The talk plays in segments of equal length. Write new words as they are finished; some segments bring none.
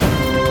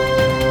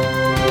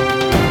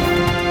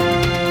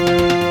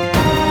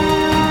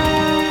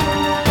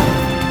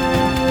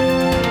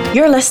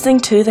You're listening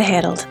to The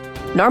Herald,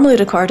 normally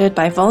recorded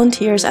by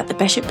volunteers at the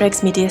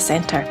Bishopbriggs Media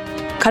Centre,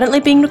 currently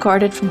being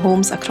recorded from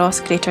homes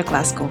across Greater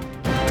Glasgow.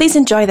 Please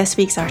enjoy this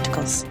week's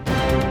articles.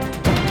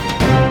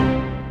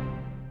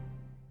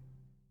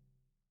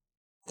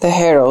 The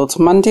Herald,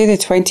 Monday the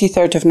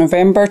 23rd of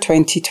November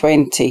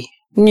 2020.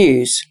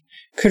 News.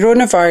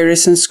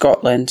 Coronavirus in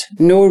Scotland.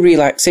 No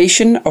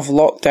relaxation of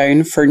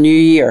lockdown for New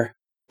Year.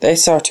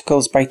 This article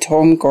is by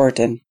Tom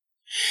Gordon.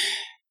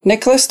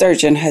 Nicola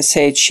Sturgeon has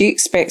said she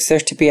expects there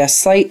to be a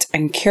slight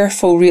and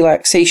careful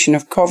relaxation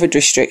of COVID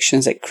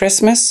restrictions at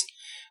Christmas,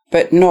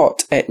 but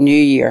not at New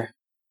Year.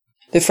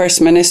 The First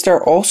Minister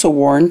also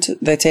warned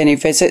that any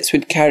visits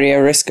would carry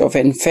a risk of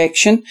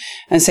infection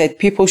and said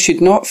people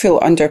should not feel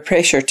under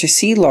pressure to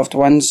see loved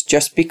ones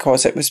just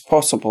because it was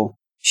possible.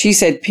 She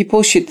said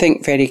people should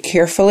think very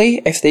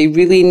carefully if they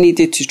really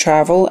needed to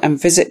travel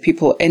and visit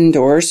people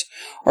indoors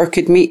or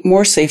could meet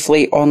more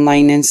safely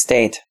online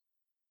instead.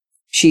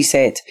 She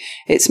said,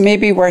 "It's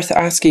maybe worth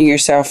asking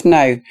yourself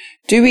now,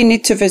 do we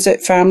need to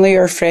visit family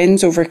or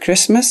friends over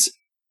Christmas?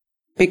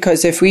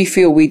 Because if we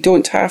feel we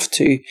don't have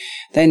to,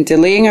 then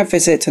delaying a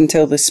visit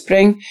until the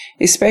spring,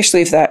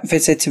 especially if that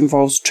visit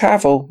involves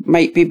travel,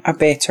 might be a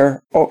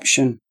better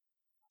option.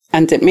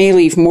 And it may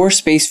leave more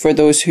space for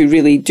those who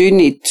really do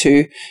need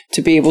to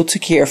be able to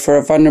care for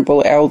a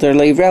vulnerable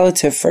elderly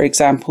relative, for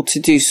example, to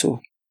do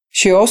so."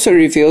 She also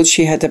revealed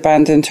she had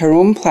abandoned her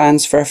own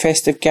plans for a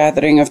festive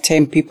gathering of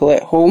 10 people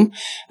at home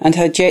and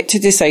had yet to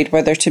decide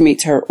whether to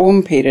meet her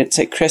own parents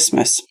at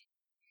Christmas.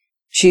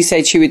 She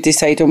said she would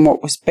decide on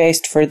what was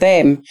best for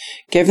them,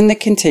 given the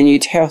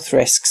continued health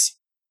risks.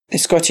 The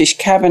Scottish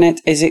Cabinet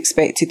is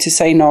expected to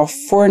sign off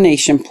 4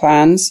 nation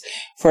plans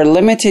for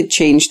limited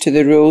change to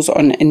the rules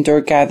on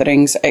indoor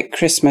gatherings at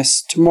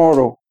Christmas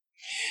tomorrow.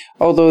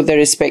 Although there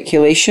is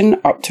speculation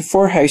up to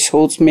 4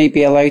 households may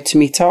be allowed to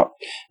meet up,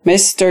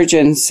 Ms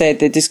Sturgeon said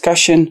the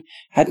discussion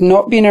had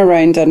not been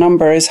around a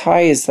number as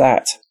high as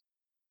that.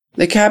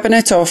 The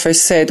Cabinet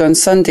Office said on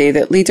Sunday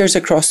that leaders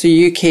across the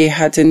UK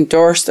had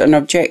endorsed an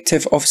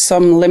objective of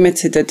some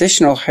limited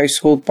additional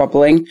household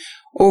bubbling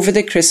over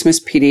the Christmas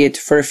period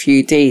for a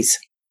few days.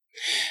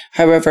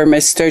 However,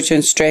 Ms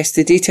Sturgeon stressed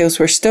the details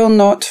were still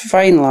not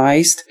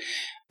finalised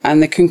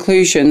and the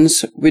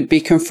conclusions would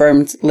be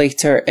confirmed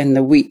later in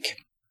the week.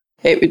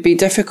 It would be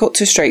difficult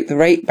to strike the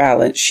right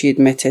balance, she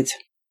admitted.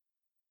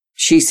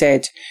 She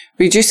said,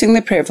 "Reducing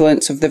the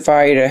prevalence of the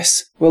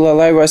virus will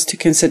allow us to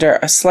consider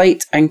a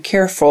slight and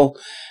careful,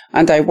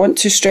 and I want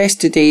to stress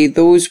today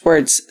those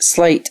words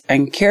slight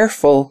and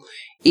careful,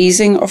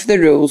 easing of the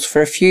rules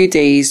for a few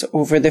days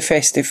over the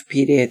festive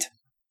period.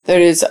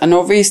 There is an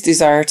obvious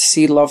desire to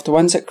see loved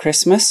ones at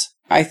Christmas.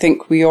 I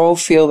think we all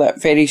feel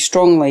that very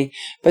strongly,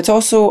 but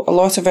also a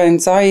lot of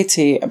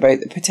anxiety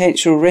about the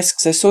potential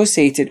risks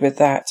associated with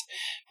that.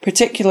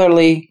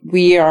 Particularly,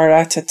 we are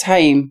at a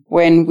time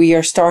when we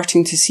are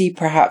starting to see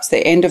perhaps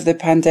the end of the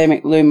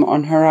pandemic loom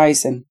on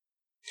horizon.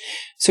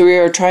 So we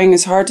are trying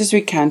as hard as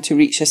we can to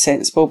reach a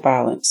sensible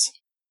balance."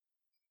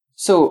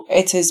 So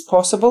it is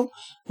possible,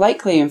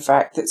 likely in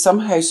fact, that some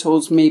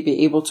households may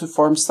be able to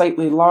form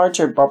slightly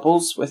larger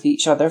bubbles with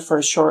each other for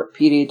a short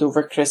period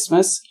over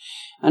Christmas,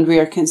 and we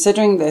are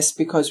considering this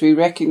because we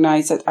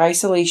recognise that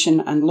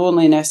isolation and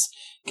loneliness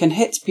can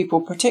hit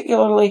people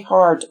particularly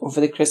hard over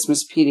the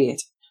Christmas period.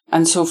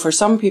 And so for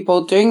some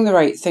people, doing the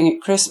right thing at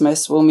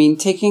Christmas will mean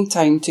taking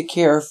time to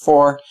care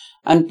for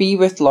and be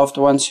with loved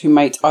ones who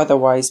might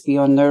otherwise be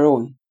on their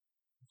own.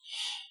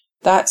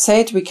 That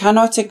said, we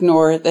cannot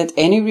ignore that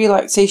any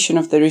relaxation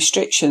of the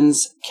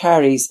restrictions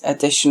carries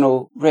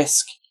additional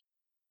risk.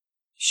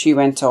 She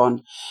went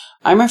on,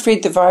 "I'm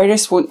afraid the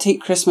virus won't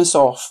take Christmas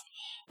off,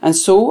 and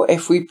so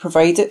if we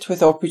provide it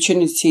with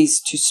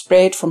opportunities to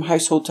spread from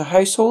household to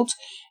household,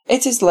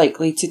 it is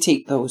likely to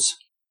take those.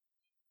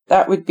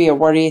 That would be a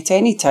worry at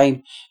any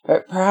time,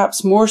 but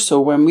perhaps more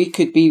so when we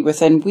could be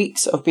within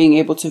weeks of being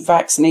able to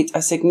vaccinate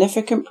a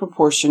significant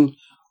proportion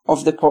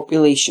of the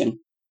population.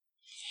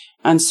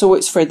 And so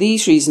it's for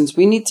these reasons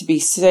we need to be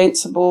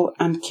sensible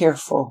and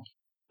careful.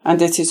 And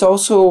it is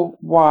also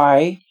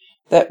why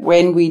that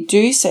when we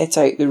do set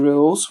out the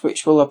rules,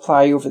 which will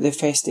apply over the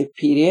festive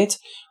period,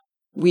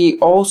 we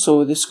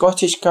also, the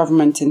Scottish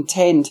Government,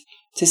 intend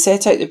to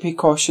set out the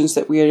precautions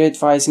that we are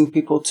advising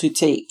people to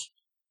take.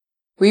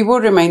 We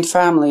will remind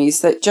families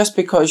that just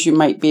because you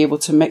might be able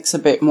to mix a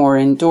bit more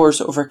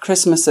indoors over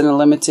Christmas in a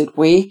limited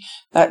way,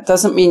 that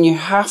doesn't mean you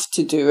have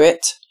to do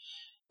it,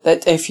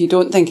 that if you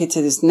don't think it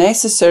is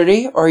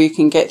necessary, or you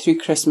can get through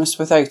Christmas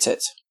without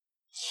it.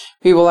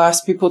 We will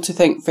ask people to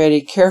think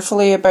very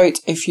carefully about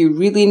if you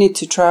really need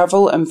to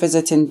travel and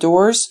visit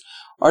indoors,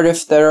 or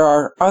if there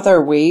are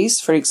other ways,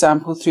 for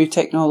example through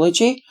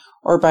technology,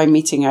 or by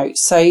meeting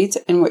outside,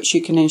 in which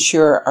you can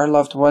ensure our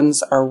loved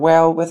ones are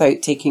well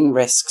without taking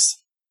risks."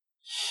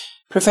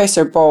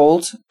 Professor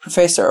Bald,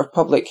 Professor of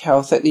Public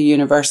Health at the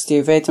University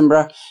of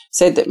Edinburgh,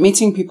 said that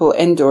meeting people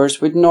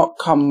indoors would not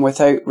come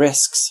without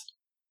risks.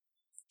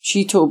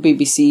 She told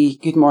BBC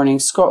Good Morning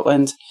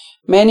Scotland,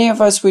 "Many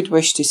of us would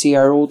wish to see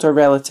our older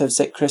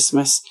relatives at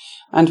Christmas,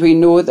 and we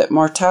know that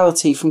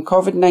mortality from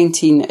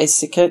COVID-19 is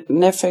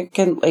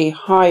significantly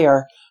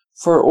higher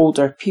for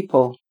older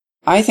people.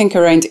 I think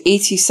around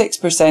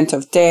 86%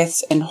 of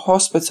deaths in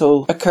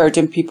hospital occurred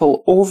in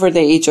people over the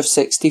age of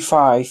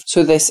 65,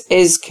 so this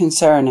is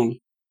concerning.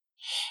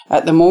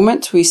 At the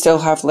moment, we still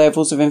have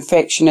levels of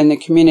infection in the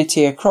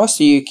community across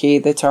the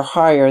UK that are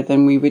higher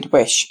than we would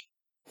wish.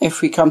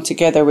 If we come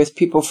together with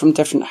people from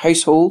different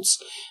households,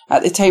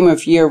 at the time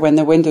of year when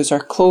the windows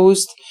are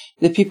closed,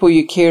 the people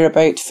you care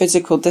about,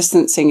 physical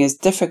distancing is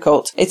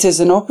difficult, it is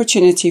an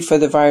opportunity for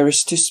the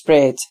virus to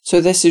spread. So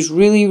this is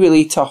really,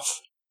 really tough.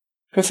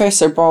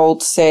 Professor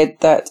Bald said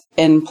that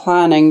in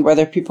planning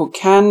whether people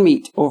can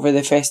meet over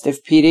the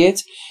festive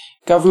period,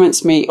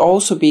 governments may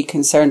also be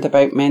concerned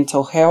about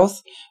mental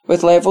health,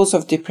 with levels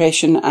of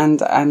depression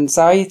and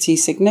anxiety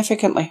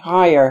significantly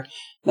higher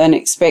than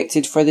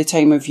expected for the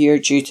time of year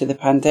due to the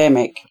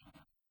pandemic.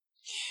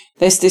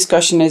 This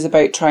discussion is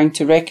about trying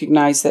to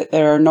recognise that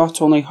there are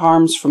not only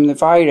harms from the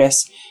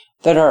virus,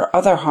 there are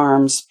other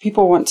harms.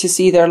 People want to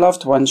see their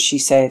loved ones, she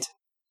said.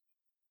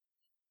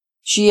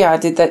 She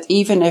added that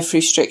even if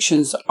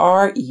restrictions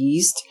are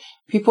eased,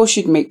 people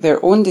should make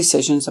their own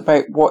decisions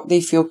about what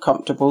they feel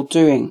comfortable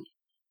doing.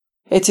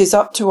 It is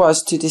up to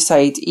us to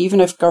decide,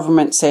 even if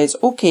government says,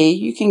 OK,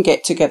 you can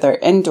get together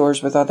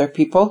indoors with other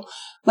people,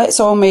 let's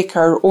all make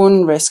our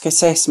own risk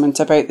assessment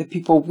about the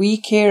people we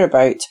care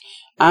about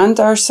and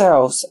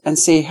ourselves and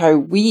say how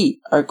we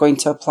are going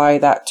to apply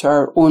that to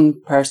our own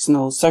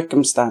personal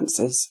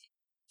circumstances.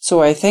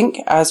 So I think,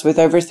 as with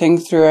everything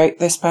throughout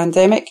this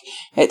pandemic,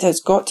 it has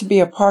got to be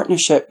a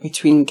partnership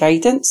between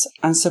guidance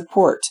and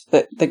support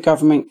that the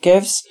government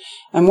gives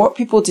and what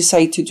people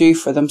decide to do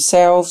for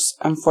themselves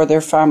and for their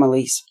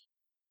families.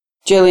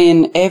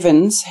 Gillian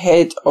Evans,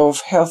 Head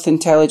of Health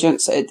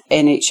Intelligence at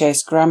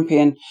NHS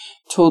Grampian,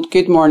 told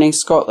Good Morning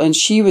Scotland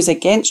she was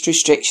against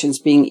restrictions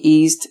being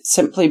eased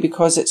simply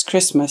because it's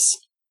Christmas.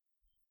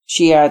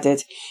 She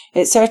added,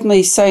 "It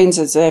certainly sounds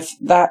as if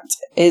that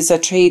is a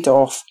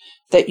trade-off,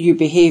 that you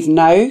behave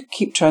now,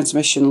 keep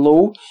transmission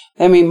low,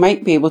 then we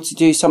might be able to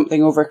do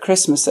something over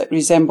Christmas that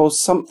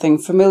resembles something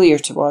familiar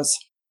to us.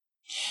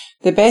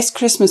 The best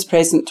Christmas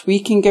present we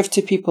can give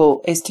to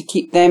people is to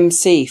keep them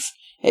safe.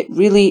 It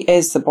really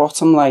is the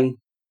bottom line.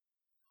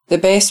 The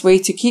best way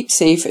to keep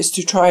safe is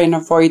to try and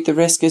avoid the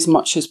risk as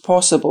much as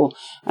possible,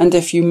 and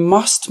if you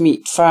must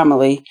meet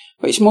family,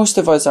 which most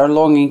of us are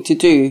longing to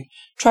do,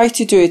 try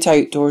to do it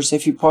outdoors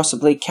if you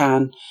possibly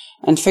can,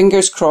 and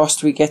fingers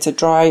crossed we get a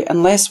dry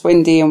and less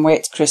windy and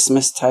wet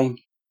Christmas time."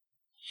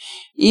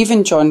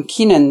 Even John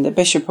Keenan, the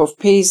Bishop of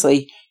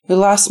Paisley, who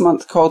last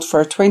month called for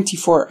a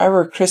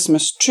 24-hour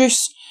Christmas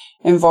truce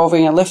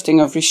involving a lifting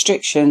of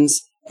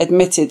restrictions,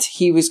 admitted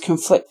he was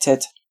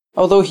conflicted.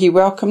 Although he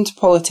welcomed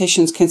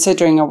politicians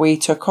considering a way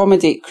to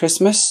accommodate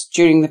Christmas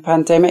during the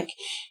pandemic,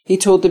 he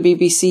told the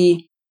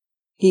BBC,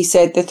 he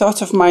said, "The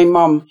thought of my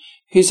mum,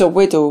 who's a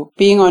widow,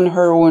 being on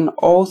her own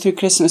all through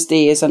Christmas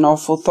Day is an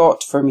awful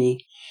thought for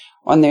me.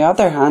 On the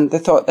other hand, the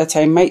thought that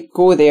I might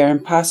go there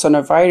and pass on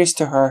a virus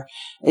to her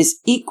is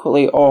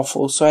equally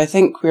awful, so I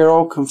think we're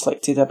all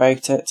conflicted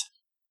about it."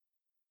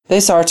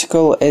 This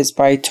article is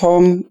by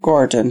Tom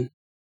Gordon.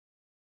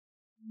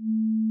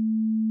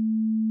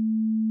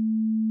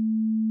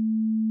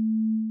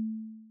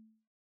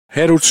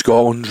 Herald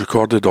Scotland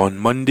recorded on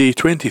Monday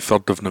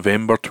 23rd of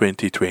November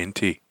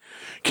 2020.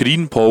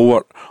 Corrine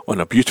Polwart on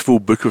A Beautiful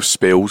Book of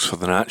Spells for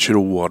the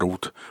Natural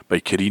World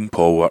by Corrine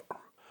Polwart.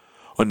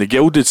 On the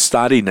gilded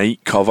starry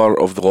night cover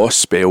of The Lost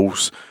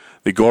Spells,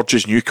 the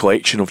gorgeous new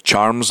collection of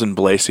charms and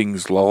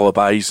blessings,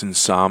 lullabies and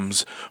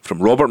psalms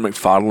from Robert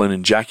Macfarlane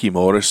and Jackie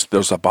Morris,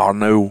 there's a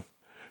barn owl.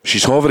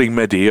 She's hovering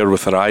mid-air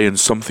with her eye on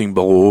something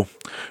below.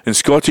 In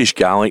Scottish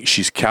Gaelic,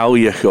 she's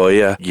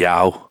Cailleachoia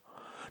Gial,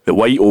 the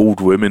white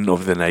old woman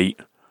of the night.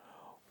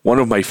 One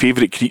of my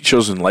favourite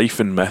creatures in life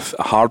and myth,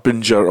 a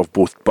harbinger of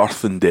both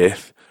birth and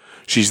death.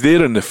 She's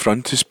there in the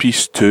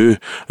frontispiece too,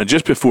 and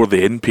just before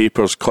the end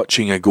papers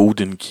clutching a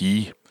golden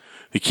key.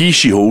 The key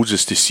she holds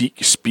is to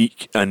seek,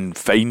 speak, and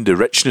find the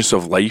richness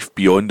of life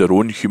beyond her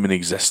own human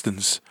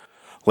existence.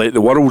 Let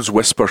the world's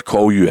whisper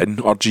call you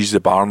in, urges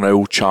the barn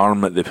owl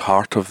charm at the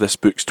heart of this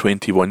book's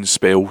 21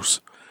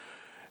 spells.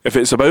 If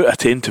it's about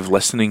attentive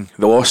listening,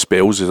 The Lost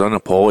Spells is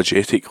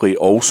unapologetically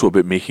also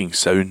about making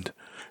sound.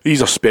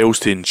 These are spells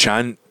to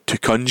enchant, to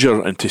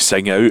conjure and to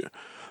sing out.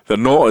 They're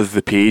not of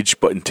the page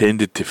but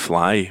intended to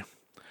fly.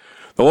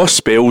 The Lost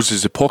Spells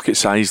is the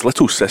pocket-sized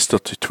little sister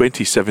to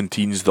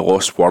 2017's The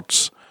Lost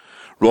Words,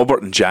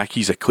 Robert and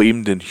Jackie's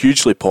acclaimed and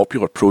hugely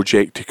popular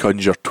project to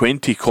conjure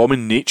 20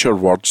 common nature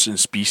words and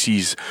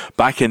species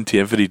back into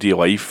everyday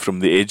life from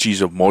the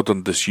edges of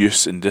modern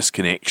disuse and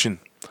disconnection.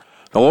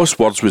 The Lost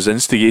Words was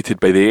instigated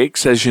by the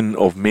excision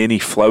of many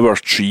flower,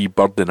 tree,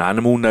 bird and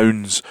animal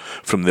nouns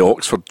from the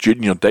Oxford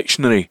Junior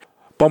Dictionary,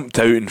 bumped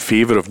out in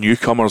favour of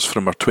newcomers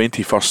from our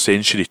 21st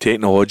century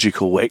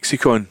technological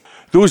lexicon.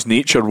 Those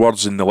nature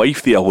words and the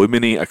life they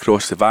illuminate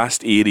across the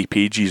vast airy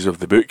pages of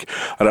the book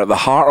are at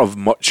the heart of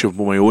much of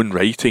my own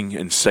writing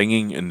and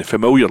singing and the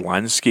familiar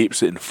landscapes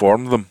that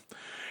inform them.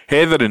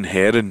 Heather and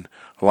heron,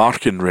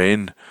 Lark and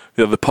wren,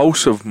 they're the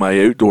pulse of my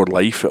outdoor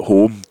life at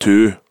home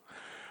too.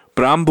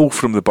 Bramble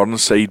from the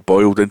burnside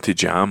boiled into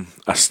jam,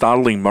 a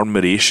starling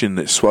murmuration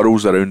that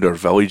swirls around our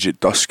village at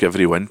dusk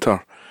every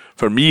winter.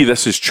 For me,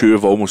 this is true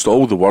of almost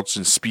all the words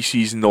and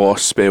species in the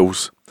lost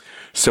spells.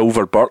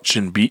 Silver birch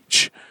and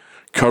beech,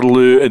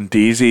 curlew and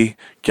daisy,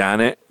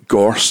 gannet,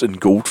 gorse and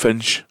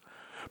goldfinch.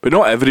 But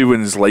not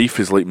everyone's life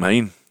is like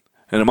mine.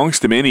 And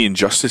amongst the many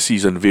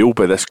injustices unveiled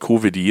by this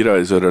COVID era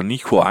is our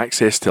unequal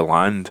access to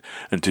land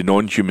and to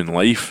non-human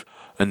life,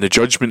 and the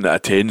judgment that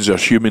attends our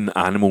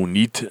human-animal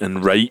need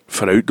and right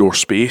for outdoor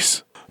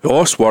space. The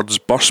Lost Words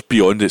burst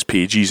beyond its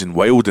pages in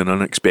wild and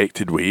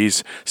unexpected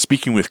ways,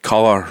 speaking with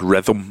colour,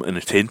 rhythm and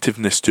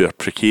attentiveness to a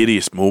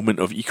precarious moment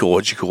of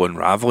ecological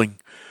unravelling.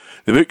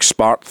 The book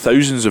sparked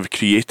thousands of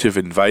creative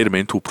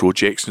environmental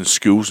projects in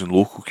schools and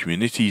local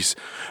communities,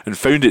 and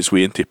found its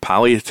way into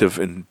palliative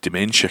and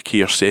dementia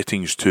care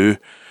settings too.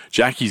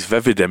 Jackie's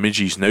vivid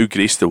images now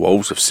grace the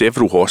walls of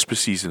several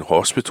hospices and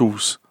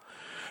hospitals.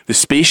 The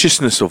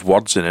spaciousness of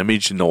words and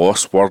image in the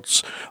Lost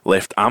Words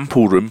left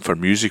ample room for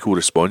musical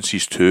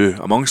responses too,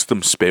 amongst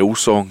them spell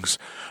songs,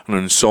 an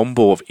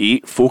ensemble of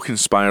 8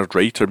 folk-inspired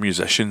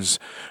writer-musicians,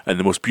 and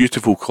the most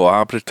beautiful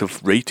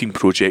collaborative writing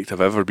project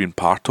I've ever been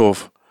part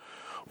of.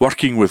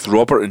 Working with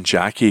Robert and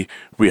Jackie,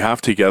 we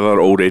have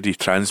together already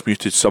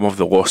transmuted some of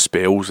the lost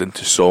spells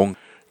into song.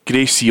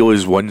 Grey Seal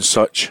is one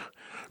such.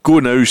 Go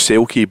now,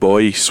 Selkie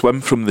boy, swim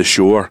from the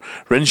shore,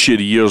 rinse your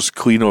ears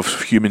clean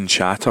of human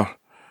chatter.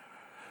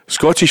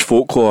 Scottish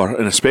folklore,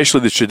 and especially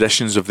the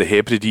traditions of the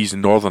Hebrides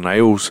and Northern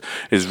Isles,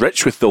 is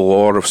rich with the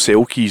lore of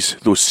Selkies,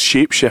 those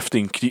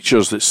shape-shifting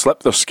creatures that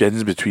slip their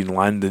skins between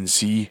land and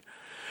sea.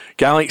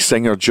 Gaelic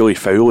singer Julie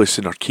Fowlis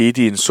and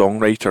Arcadian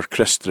songwriter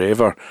Chris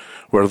Trevor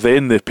were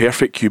then the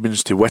perfect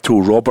humans to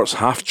whittle Robert's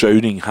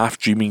half-drowning,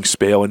 half-dreaming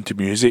spell into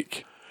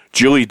music.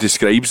 Julie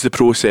describes the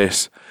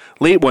process.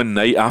 Late one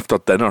night after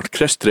dinner,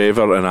 Chris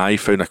Trevor and I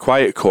found a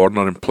quiet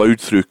corner and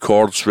ploughed through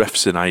chords,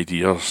 riffs and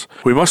ideas.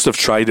 We must have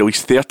tried at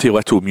least 30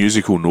 little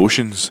musical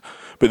notions,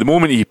 but the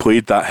moment he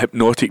played that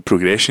hypnotic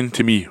progression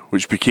to me,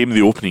 which became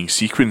the opening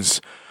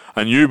sequence,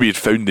 I knew we had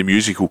found the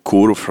musical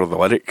core for the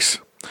lyrics.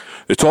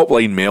 The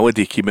top-line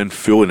melody came in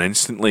full and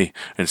instantly,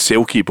 and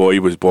Selkie Boy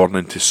was born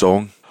into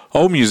song.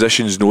 All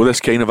musicians know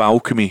this kind of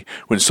alchemy.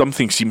 When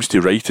something seems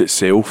to write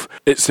itself,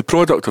 it's the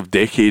product of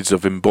decades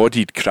of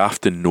embodied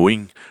craft and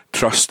knowing,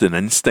 trust and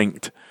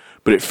instinct,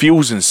 but it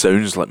feels and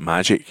sounds like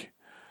magic.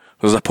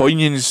 There's a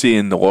poignancy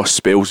in the lost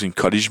spell's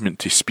encouragement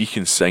to speak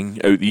and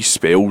sing out these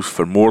spells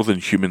for more than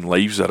human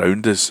lives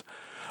around us.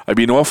 I've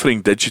been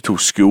offering digital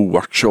school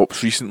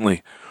workshops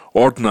recently.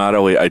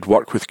 Ordinarily, I'd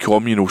work with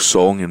communal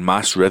song and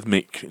mass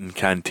rhythmic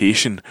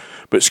incantation,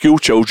 but school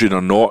children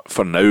are not,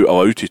 for now,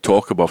 allowed to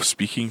talk above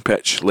speaking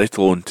pitch, let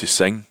alone to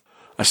sing.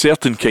 A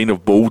certain kind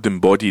of bold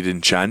embodied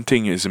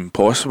enchanting is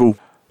impossible.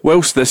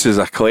 Whilst this is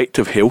a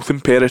collective health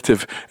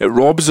imperative, it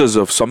robs us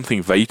of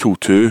something vital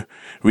too.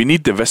 We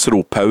need the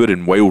visceral power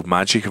and wild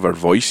magic of our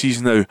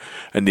voices now,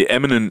 and the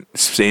imminent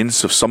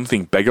sense of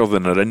something bigger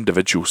than our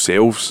individual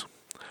selves.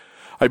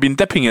 I've been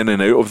dipping in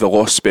and out of the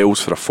lost spells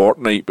for a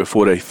fortnight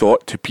before I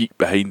thought to peek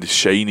behind the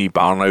shiny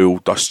barn owl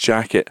dust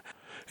jacket.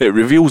 It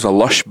reveals a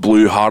lush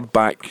blue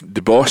hardback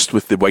debossed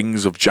with the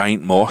wings of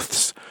giant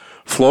moths.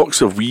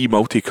 Flocks of wee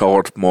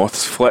multicoloured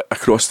moths flit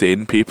across the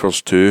end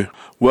papers too.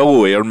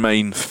 Willow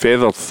ermine,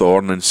 feathered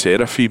thorn and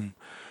seraphim.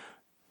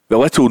 The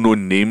little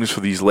known names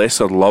for these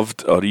lesser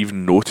loved or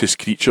even noticed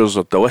creatures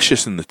are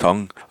delicious in the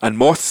tongue, and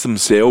moths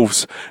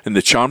themselves, and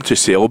the charm to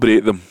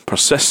celebrate them,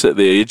 persists at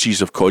the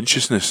edges of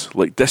consciousness,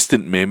 like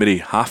distant memory,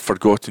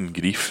 half-forgotten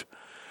grief.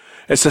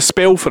 It's a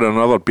spell for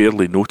another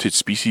barely noted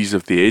species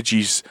of the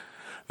edges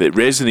that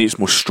resonates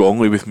most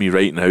strongly with me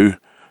right now,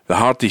 the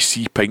hardy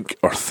sea pink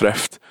or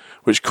thrift,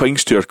 which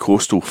clings to our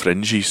coastal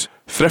fringes.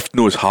 Thrift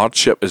knows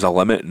hardship is a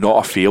limit,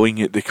 not a failing,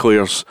 it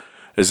declares.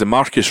 As the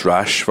Marcus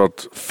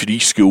Rashford free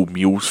school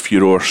meals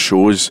furor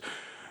shows,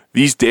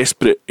 these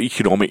desperate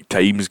economic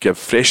times give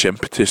fresh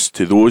impetus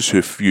to those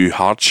who view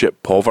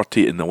hardship,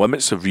 poverty and the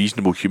limits of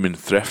reasonable human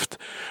thrift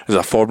as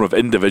a form of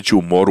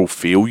individual moral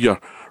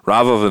failure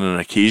rather than an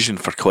occasion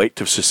for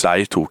collective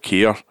societal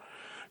care.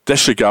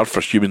 Disregard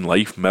for human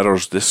life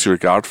mirrors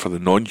disregard for the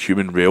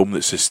non-human realm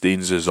that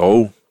sustains us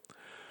all.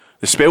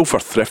 The spell for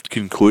thrift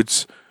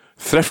concludes,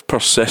 thrift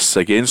persists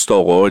against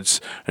all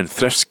odds, and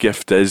thrift's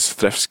gift is,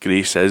 thrift's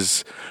grace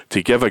is,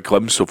 to give a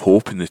glimpse of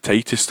hope in the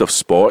tightest of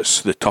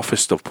spots, the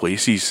toughest of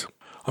places.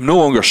 I'm no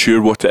longer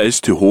sure what it is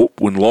to hope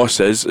when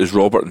loss is, as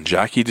Robert and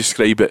Jackie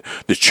describe it,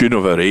 the tune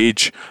of our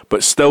age,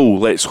 but still,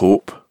 let's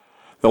hope.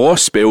 The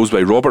Lost Spells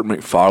by Robert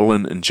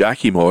McFarlane and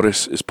Jackie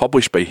Morris is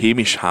published by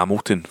Hamish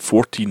Hamilton,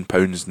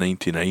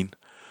 £14.99.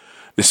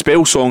 The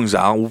Spell Songs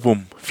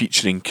album,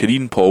 featuring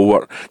Karine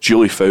Polwart,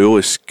 Julie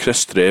Fowlis,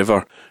 Chris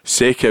Trevor,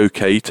 Sekau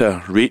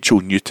Kaita, Rachel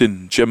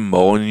Newton, Jim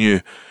Molyneux,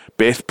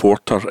 Beth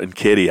Porter and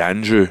Kerry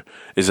Andrew,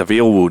 is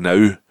available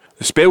now.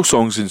 The Spell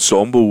Songs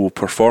Ensemble will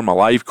perform a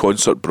live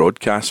concert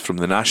broadcast from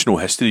the National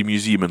History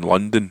Museum in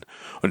London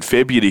on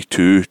February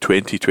 2,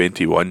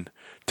 2021.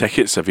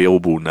 Tickets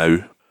available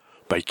now.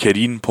 by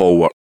Kireen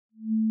Polwart.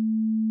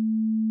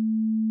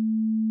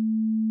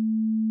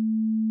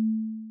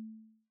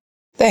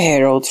 The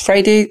Herald,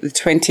 Friday the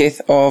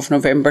 20th of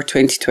November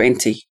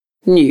 2020.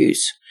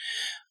 News.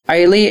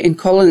 Islay and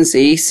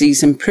Colonsay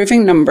sees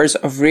improving numbers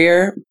of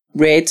rare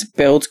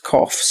red-billed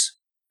coughs.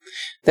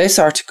 This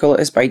article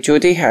is by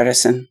Jodie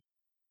Harrison.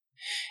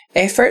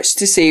 Efforts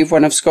to save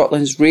one of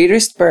Scotland's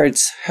rarest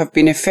birds have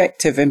been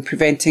effective in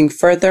preventing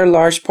further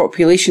large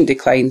population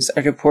declines,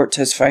 a report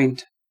has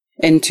found.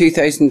 In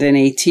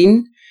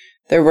 2018,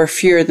 there were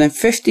fewer than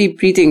 50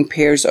 breeding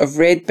pairs of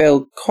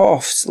red-billed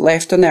coughs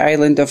left on the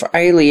island of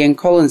Islay and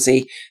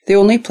Colonsay, the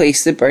only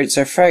place the birds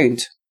are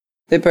found.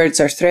 The birds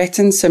are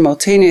threatened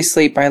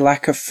simultaneously by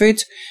lack of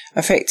food,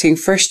 affecting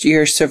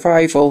first-year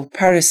survival,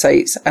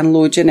 parasites and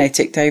low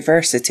genetic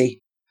diversity.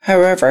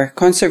 However,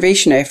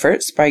 conservation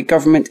efforts by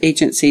government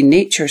agency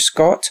Nature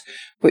Scot,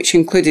 which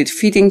included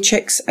feeding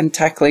chicks and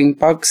tackling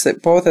bugs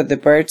that bother the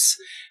birds,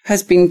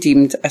 has been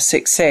deemed a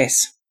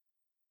success.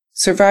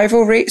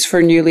 Survival rates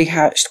for newly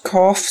hatched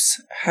coughs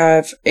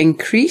have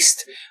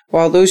increased,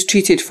 while those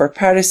treated for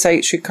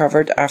parasites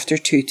recovered after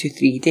 2 to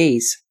 3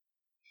 days.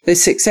 The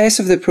success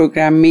of the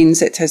programme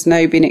means it has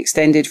now been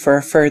extended for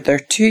a further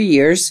 2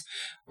 years,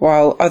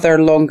 while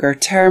other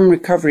longer-term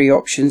recovery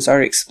options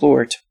are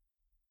explored.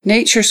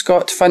 Nature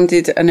Scot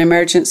funded an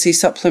emergency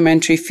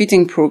supplementary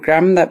feeding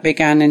programme that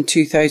began in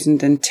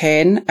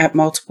 2010 at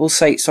multiple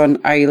sites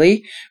on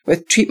Islay,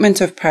 with treatment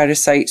of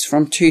parasites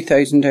from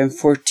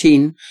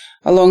 2014,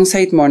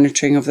 alongside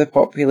monitoring of the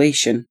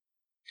population.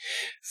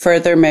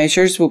 Further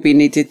measures will be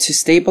needed to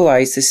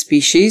stabilise the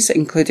species,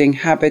 including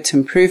habit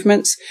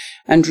improvements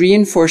and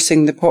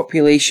reinforcing the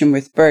population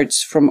with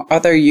birds from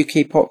other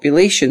UK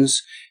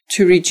populations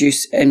to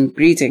reduce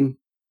inbreeding.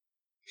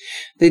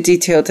 The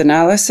detailed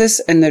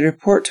analysis in the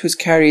report was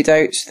carried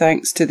out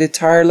thanks to the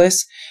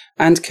tireless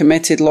and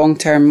committed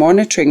long-term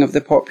monitoring of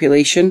the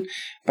population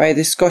by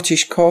the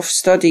Scottish Cough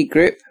Study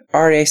Group,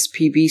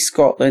 RSPB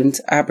Scotland,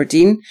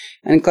 Aberdeen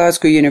and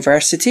Glasgow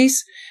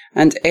Universities,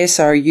 and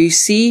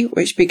SRUC,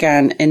 which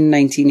began in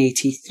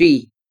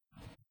 1983.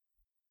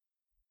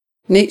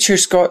 Nature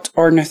Scot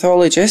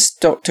ornithologist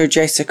Dr.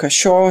 Jessica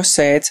Shaw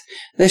said,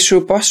 "This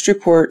robust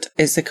report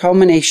is the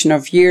culmination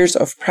of years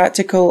of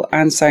practical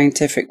and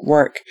scientific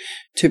work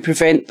to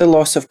prevent the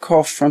loss of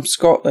cough from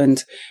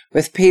Scotland,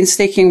 with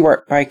painstaking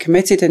work by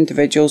committed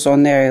individuals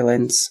on the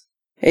islands.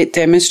 It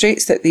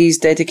demonstrates that these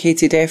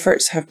dedicated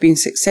efforts have been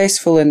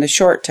successful in the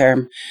short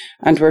term,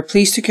 and we're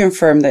pleased to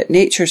confirm that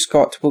Nature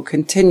Scot will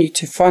continue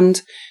to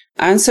fund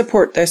and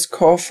support this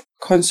cough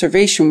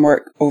conservation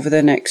work over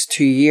the next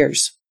 2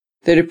 years.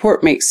 The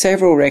report makes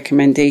several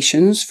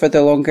recommendations for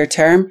the longer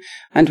term,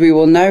 and we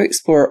will now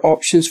explore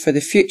options for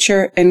the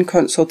future in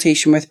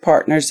consultation with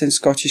partners in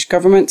Scottish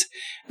Government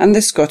and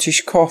the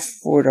Scottish Cough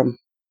Forum."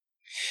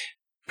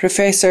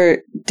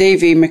 Professor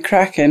Davy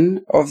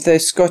McCracken of the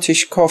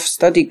Scottish Cough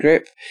Study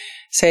Group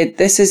said,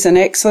 "This is an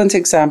excellent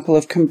example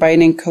of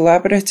combining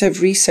collaborative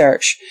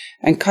research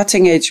and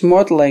cutting-edge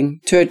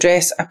modelling to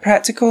address a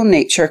practical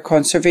nature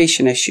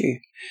conservation issue.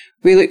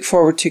 We look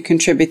forward to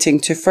contributing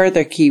to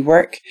further key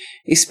work,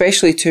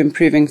 especially to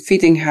improving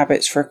feeding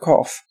habits for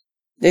cough.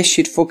 This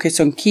should focus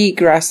on key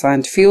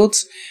grassland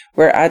fields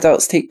where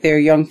adults take their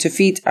young to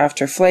feed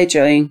after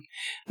fledgling,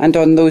 and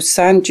on those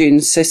sand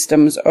dune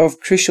systems of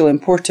crucial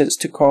importance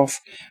to cough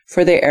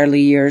for the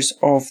early years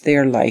of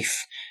their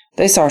life."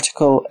 This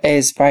article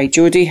is by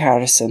Jodie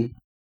Harrison.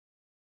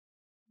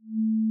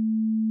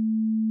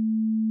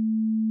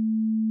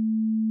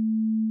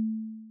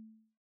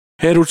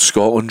 Herald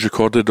Scotland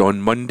recorded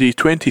on Monday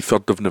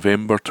 23rd of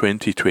November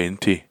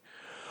 2020.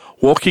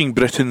 Walking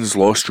Britain's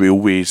Lost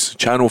Railways,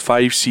 Channel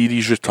 5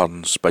 series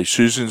returns by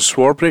Susan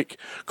Swarbrick,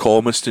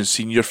 columnist and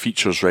senior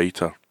features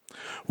writer.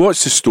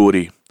 What's the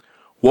story?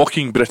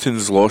 Walking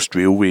Britain's Lost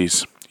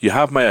Railways. You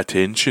have my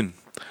attention.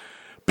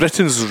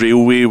 Britain's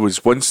railway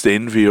was once the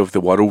envy of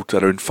the world.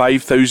 Around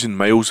 5,000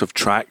 miles of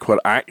track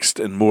were axed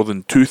and more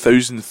than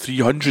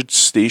 2,300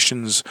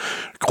 stations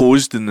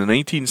closed in the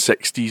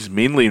 1960s,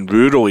 mainly in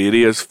rural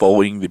areas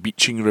following the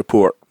Beeching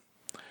Report.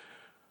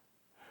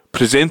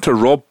 Presenter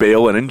Rob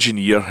Bell, an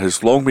engineer,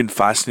 has long been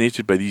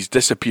fascinated by these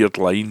disappeared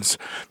lines.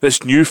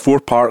 This new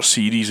 4-part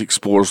series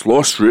explores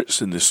lost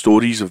routes and the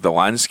stories of the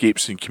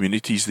landscapes and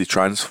communities they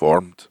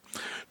transformed.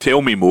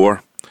 Tell me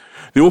more.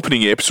 The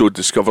opening episode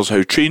discovers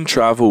how train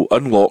travel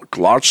unlocked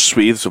large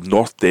swathes of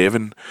North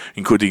Devon,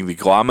 including the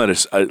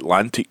glamorous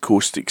Atlantic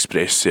Coast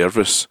Express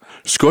service.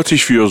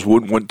 Scottish viewers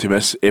won't want to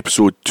miss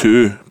episode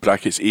 2,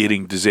 brackets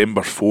airing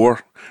December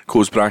 4,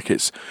 close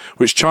brackets,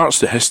 which charts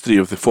the history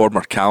of the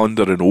former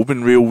Callander and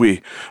Oban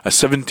Railway, a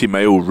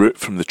 70-mile route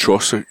from the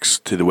Trossachs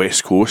to the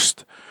west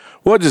coast.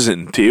 What does it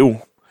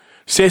entail?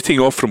 Setting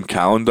off from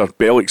Callander,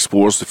 Bell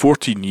explores the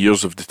 14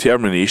 years of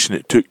determination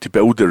it took to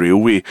build the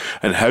railway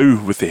and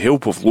how, with the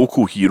help of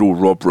local hero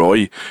Rob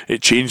Roy,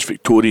 it changed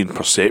Victorian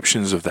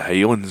perceptions of the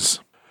Highlands.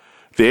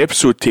 The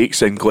episode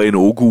takes in Glen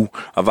Ogle,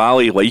 a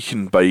valley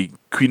likened by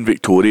Queen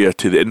Victoria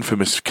to the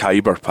infamous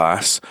Khyber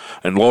Pass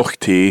and Loch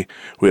Tay,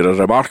 where a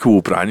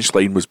remarkable branch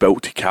line was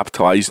built to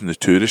capitalise on the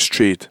tourist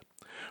trade.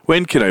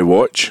 When can I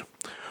watch?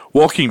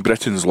 Walking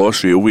Britain's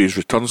Lost Railways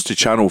returns to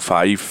Channel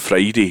 5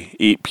 Friday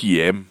 8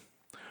 p.m.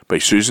 by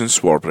Susan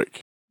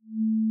Swarbrick.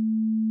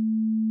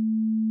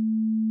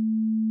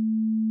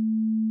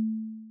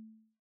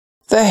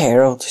 The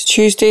Herald,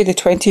 Tuesday the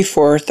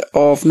 24th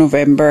of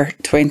November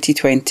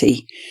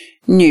 2020.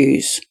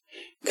 News.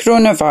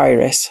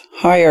 Coronavirus.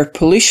 Higher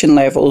pollution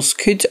levels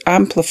could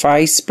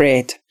amplify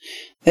spread.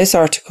 This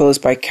article is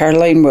by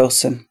Caroline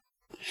Wilson.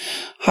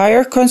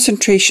 Higher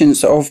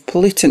concentrations of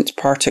pollutant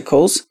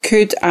particles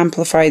could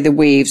amplify the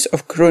waves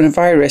of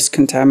coronavirus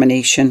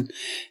contamination,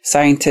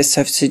 scientists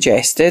have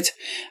suggested,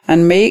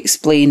 and may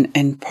explain,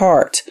 in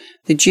part,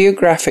 the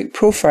geographic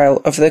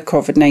profile of the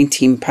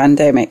COVID-19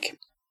 pandemic.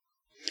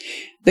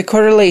 The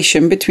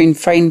correlation between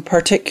fine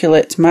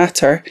particulate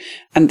matter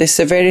and the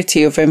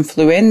severity of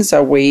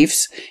influenza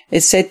waves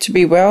is said to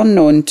be well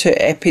known to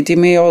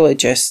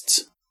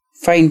epidemiologists.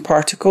 Fine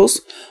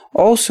particles,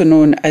 also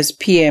known as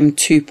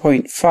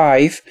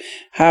PM2.5,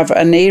 have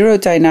an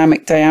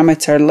aerodynamic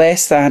diameter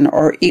less than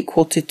or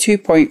equal to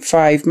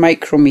 2.5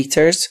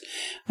 micrometers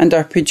and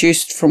are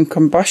produced from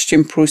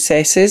combustion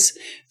processes,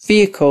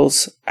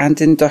 vehicles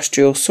and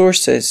industrial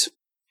sources.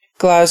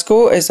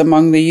 Glasgow is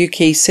among the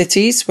UK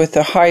cities with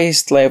the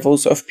highest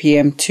levels of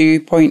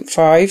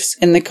PM2.5s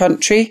in the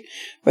country,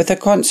 with a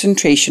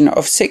concentration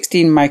of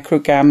 16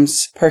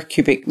 micrograms per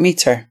cubic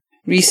metre.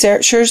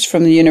 Researchers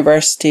from the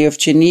University of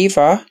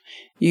Geneva,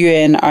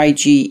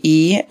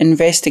 UNIGE,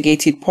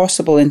 investigated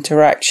possible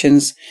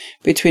interactions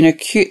between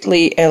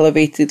acutely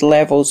elevated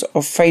levels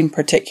of fine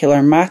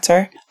particular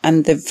matter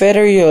and the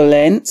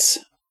virulence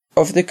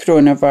of the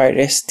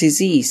coronavirus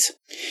disease.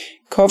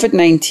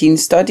 COVID-19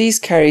 studies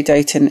carried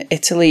out in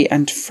Italy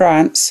and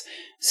France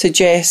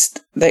suggest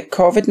that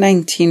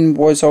COVID-19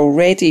 was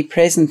already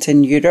present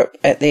in Europe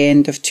at the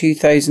end of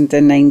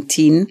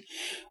 2019,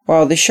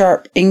 while the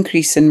sharp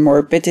increase in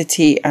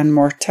morbidity and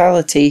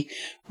mortality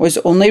was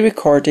only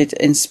recorded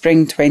in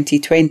spring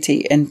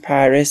 2020 in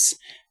Paris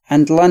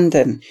and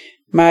London.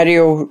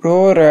 Mario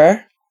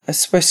Rohrer, a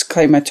Swiss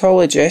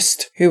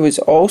climatologist who was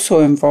also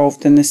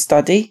involved in the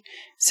study,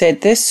 said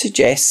this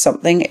suggests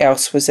something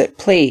else was at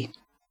play.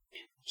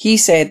 He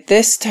said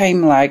this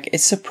time lag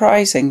is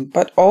surprising,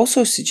 but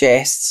also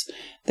suggests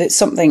that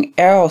something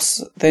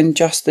else than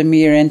just the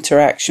mere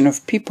interaction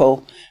of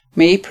people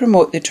may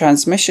promote the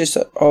transmission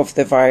of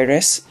the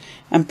virus,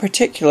 and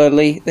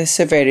particularly the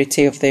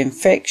severity of the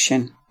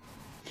infection.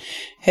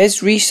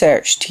 His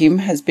research team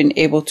has been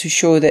able to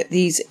show that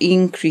these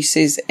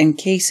increases in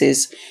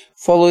cases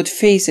followed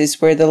phases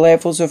where the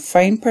levels of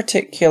fine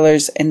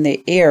particulars in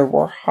the air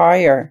were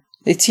higher.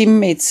 The team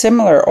made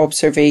similar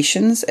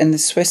observations in the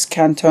Swiss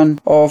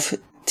canton of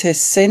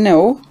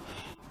Ticino,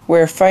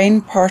 where fine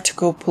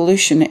particle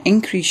pollution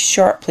increased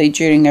sharply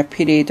during a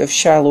period of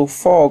shallow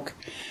fog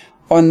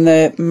on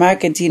the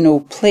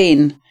Magadino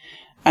Plain,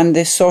 and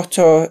the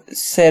Sotto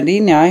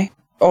Sereni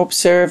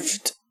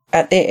observed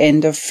at the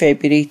end of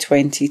February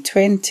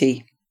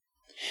 2020.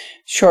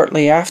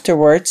 Shortly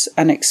afterwards,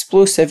 an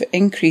explosive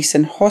increase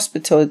in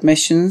hospital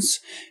admissions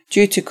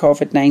due to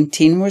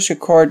COVID-19 was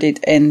recorded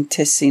in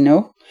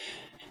Ticino.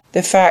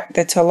 The fact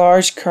that a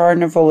large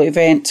carnival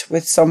event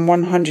with some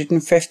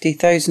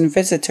 150,000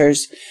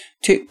 visitors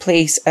took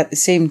place at the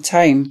same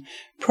time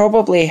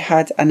probably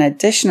had an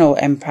additional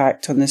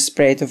impact on the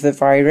spread of the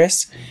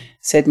virus,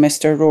 said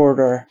Mr.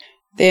 Rohrer.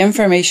 The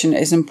information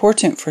is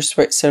important for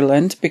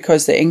Switzerland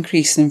because the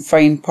increase in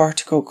fine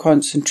particle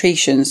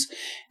concentrations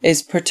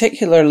is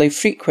particularly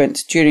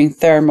frequent during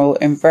thermal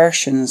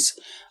inversions,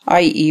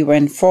 i.e.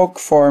 when fog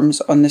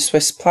forms on the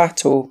Swiss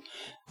plateau,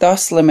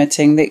 thus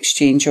limiting the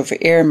exchange of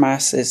air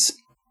masses.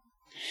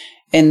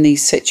 In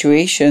these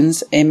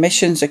situations,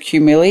 emissions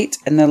accumulate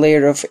in the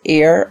layer of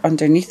air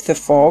underneath the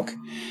fog.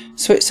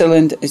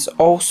 Switzerland is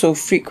also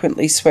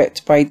frequently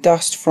swept by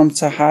dust from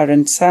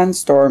Saharan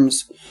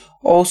sandstorms,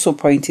 also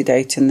pointed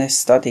out in this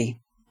study.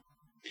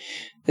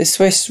 The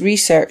Swiss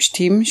research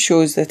team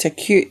shows that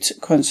acute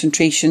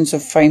concentrations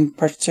of fine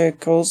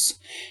particles,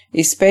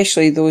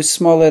 especially those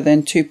smaller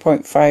than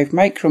 2.5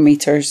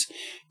 micrometers,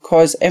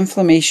 cause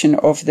inflammation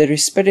of the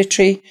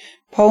respiratory,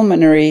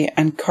 pulmonary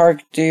and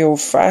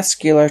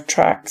cardiovascular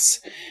tracts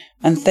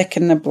and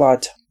thicken the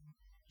blood.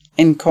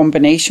 In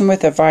combination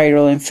with a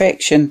viral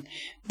infection,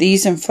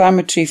 these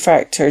inflammatory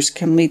factors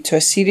can lead to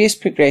a serious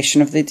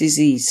progression of the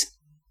disease.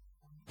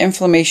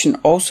 Inflammation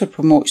also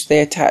promotes the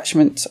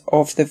attachment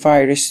of the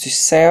virus to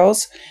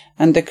cells,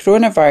 and the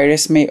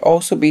coronavirus may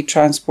also be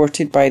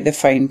transported by the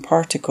fine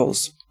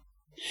particles.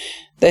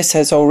 This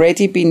has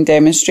already been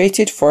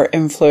demonstrated for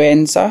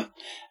influenza,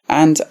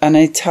 and an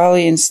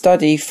Italian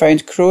study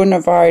found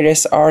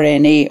coronavirus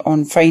RNA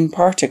on fine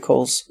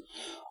particles.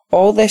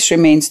 All this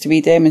remains to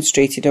be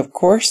demonstrated, of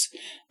course,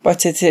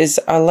 but it is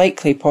a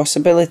likely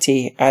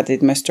possibility,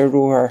 added Mr.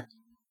 Rohrer.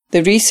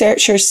 The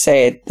researchers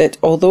said that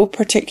although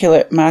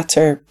particulate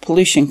matter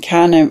pollution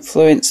can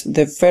influence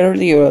the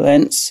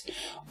virulence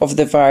of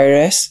the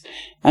virus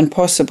and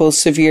possible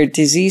severe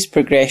disease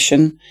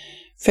progression,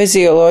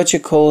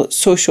 physiological,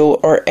 social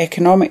or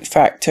economic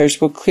factors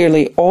will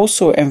clearly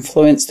also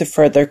influence the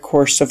further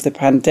course of the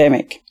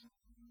pandemic.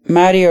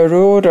 Mario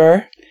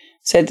Rohrer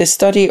said the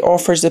study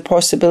offers the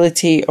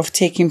possibility of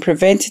taking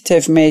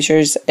preventative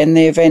measures in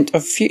the event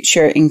of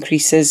future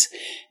increases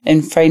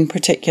in fine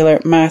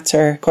particulate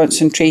matter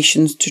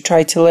concentrations to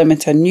try to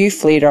limit a new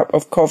flare-up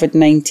of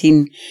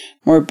COVID-19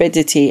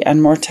 morbidity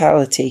and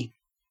mortality.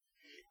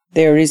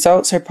 Their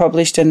results are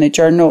published in the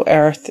journal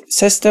Earth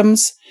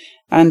Systems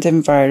and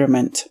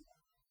Environment.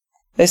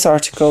 This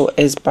article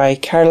is by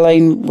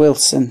Caroline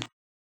Wilson.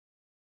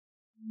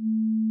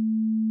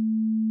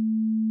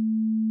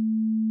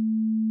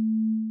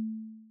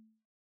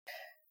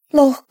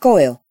 Loch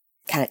Goil.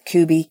 Kat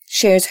Kuby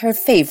shares her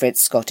favourite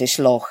Scottish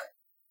loch.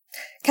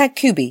 Kat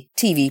Kuby,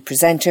 TV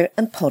presenter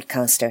and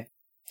podcaster.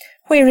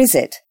 Where is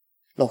it?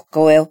 Loch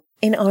Goil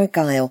in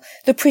Argyll,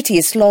 the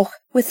prettiest loch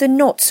with the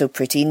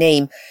not-so-pretty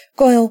name.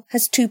 Goil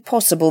has two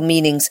possible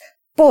meanings.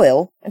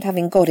 Boil, and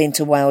having got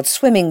into wild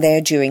swimming there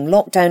during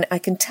lockdown, I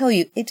can tell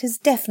you it is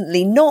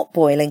definitely not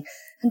boiling,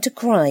 and to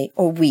cry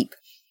or weep.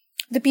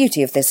 The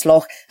beauty of this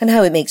loch and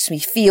how it makes me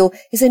feel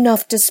is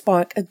enough to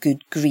spark a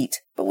good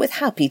greet, but with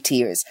happy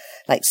tears.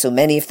 Like so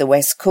many of the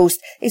West Coast,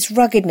 its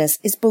ruggedness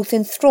is both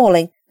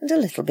enthralling and a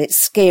little bit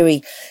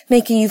scary,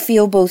 making you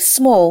feel both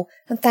small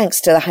and, thanks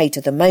to the height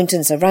of the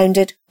mountains around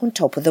it, on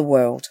top of the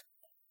world.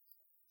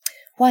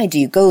 Why do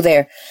you go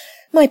there?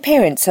 My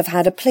parents have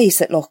had a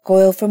place at Loch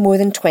Goil for more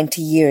than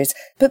 20 years,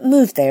 but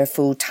moved there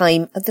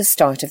full-time at the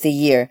start of the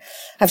year.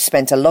 I've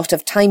spent a lot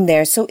of time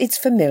there, so its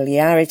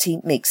familiarity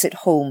makes it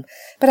home,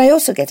 but I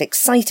also get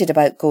excited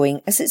about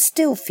going as it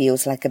still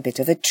feels like a bit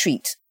of a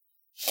treat.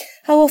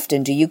 How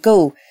often do you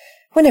go?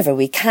 Whenever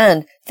we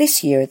can.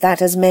 This year that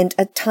has meant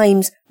at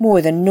times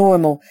more than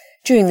normal.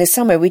 During the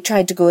summer we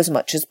tried to go as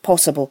much as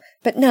possible,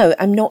 but now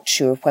I'm not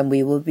sure when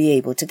we will be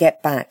able to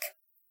get back.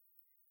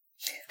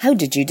 How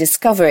did you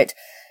discover it?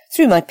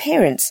 Through my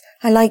parents.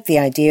 I like the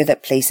idea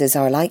that places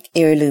are like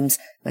heirlooms.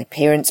 My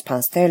parents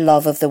passed their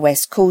love of the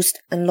West Coast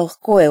and Loch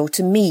Goil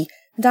to me,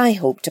 and I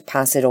hope to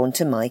pass it on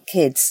to my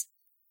kids.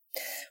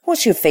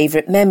 What's your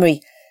favourite memory?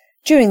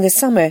 During the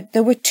summer,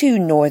 there were 2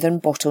 northern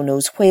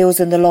bottlenose whales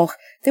in the loch.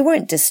 They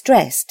weren't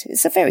distressed.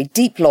 It's a very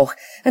deep loch,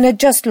 and had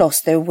just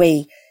lost their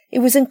way. It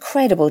was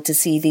incredible to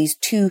see these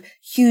 2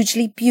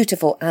 hugely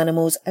beautiful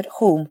animals at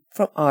home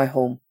from our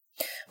home.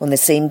 On the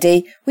same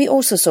day, we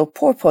also saw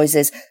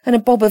porpoises and a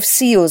bob of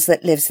seals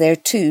that lives there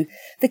too.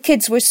 The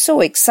kids were so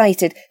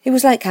excited, it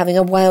was like having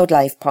a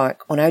wildlife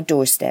park on our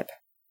doorstep.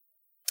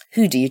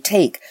 Who do you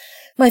take?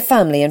 My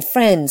family and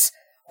friends.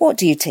 What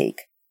do you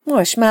take?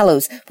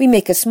 Marshmallows. We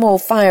make a small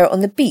fire on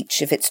the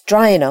beach if it's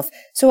dry enough,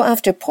 so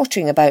after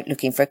pottering about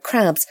looking for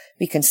crabs,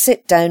 we can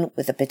sit down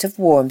with a bit of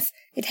warmth.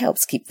 It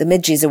helps keep the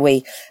midges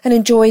away, and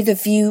enjoy the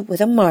view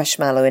with a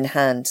marshmallow in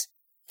hand.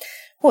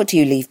 What do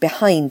you leave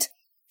behind?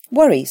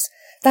 Worries.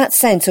 That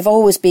sense of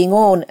always being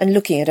on and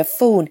looking at a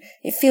phone.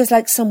 It feels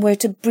like somewhere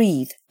to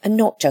breathe, and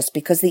not just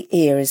because the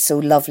air is so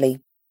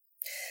lovely.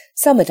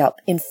 Sum it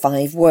up in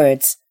 5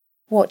 words.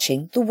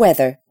 Watching the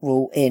weather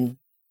roll in.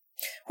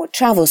 What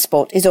travel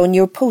spot is on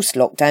your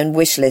post-lockdown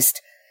wish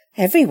list?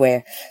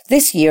 Everywhere.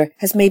 This year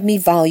has made me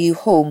value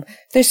home.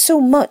 There's so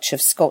much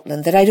of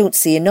Scotland that I don't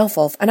see enough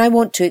of, and I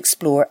want to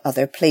explore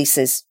other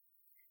places.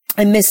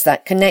 I miss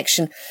that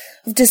connection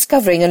of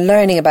discovering and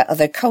learning about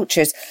other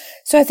cultures,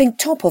 so I think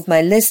top of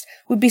my list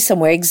would be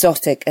somewhere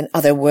exotic and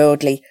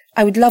otherworldly.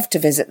 I would love to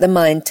visit the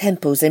Mayan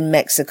temples in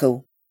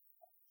Mexico.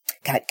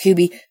 Kat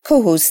Kuby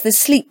co-hosts the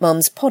Sleep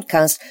Mums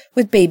podcast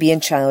with baby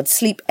and child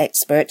sleep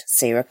expert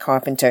Sarah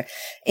Carpenter,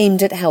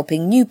 aimed at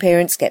helping new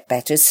parents get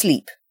better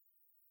sleep.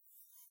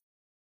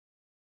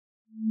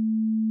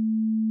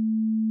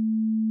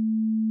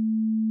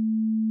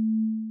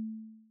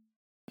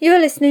 You are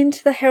listening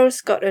to the Herald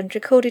Scotland,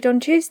 recorded on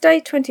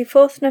Tuesday,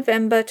 24th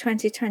November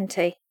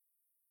 2020.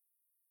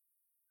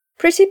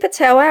 Priti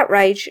Patel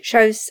outrage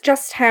shows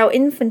just how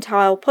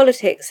infantile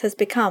politics has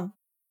become.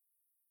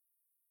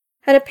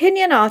 An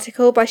opinion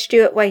article by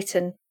Stuart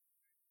Waiton.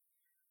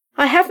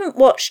 I haven't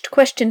watched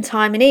Question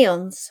Time in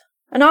eons,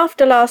 and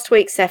after last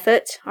week's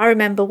effort, I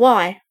remember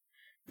why.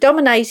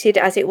 Dominated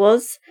as it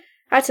was,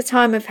 at a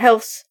time of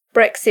health,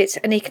 Brexit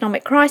and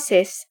economic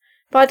crisis,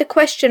 by the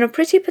question of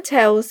Priti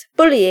Patel's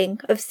bullying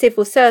of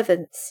civil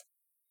servants.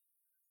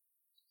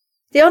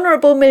 The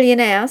Honourable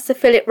Millionaire Sir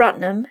Philip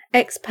Rutnam,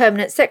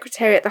 ex-permanent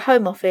secretary at the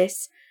Home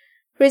Office,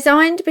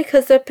 resigned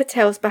because of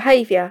Patel's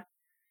behaviour.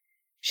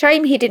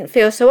 Shame he didn't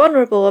feel so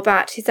honourable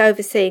about his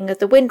overseeing of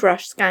the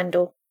Windrush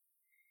scandal.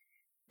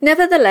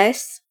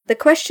 Nevertheless, the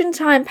Question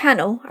Time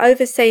panel,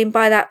 overseen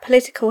by that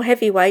political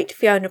heavyweight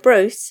Fiona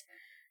Bruce,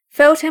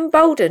 felt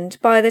emboldened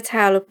by the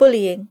tale of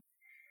bullying.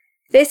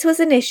 This was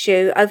an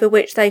issue over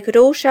which they could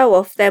all show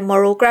off their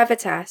moral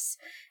gravitas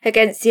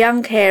against the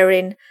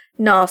uncaring,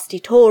 nasty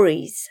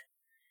Tories.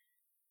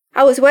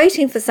 I was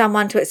waiting for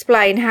someone to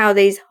explain how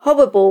these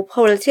horrible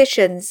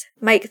politicians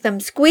make them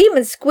scream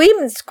and scream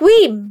and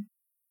scream.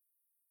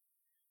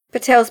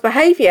 Patel's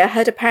behaviour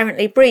had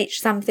apparently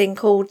breached something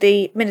called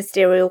the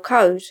Ministerial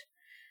Code,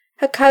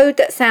 a code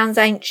that sounds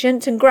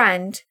ancient and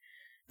grand,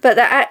 but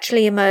that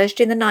actually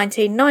emerged in the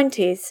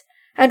 1990s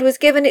and was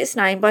given its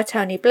name by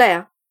Tony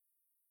Blair.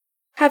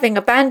 Having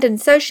abandoned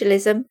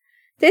socialism,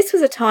 this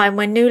was a time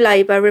when New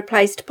Labour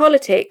replaced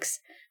politics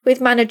with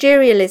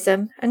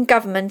managerialism, and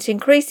government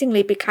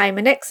increasingly became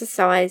an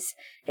exercise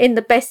in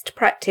the best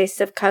practice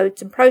of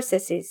codes and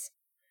processes.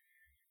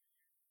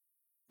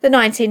 The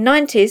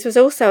 1990s was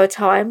also a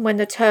time when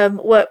the term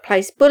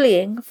workplace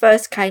bullying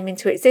first came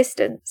into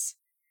existence.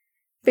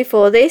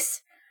 Before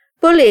this,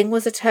 bullying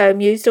was a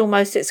term used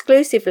almost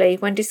exclusively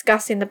when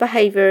discussing the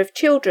behaviour of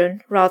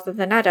children rather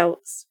than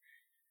adults.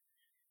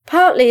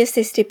 Partly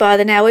assisted by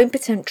the now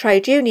impotent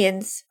trade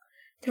unions,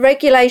 the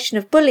regulation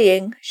of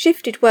bullying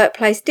shifted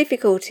workplace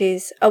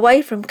difficulties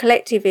away from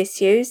collective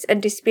issues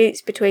and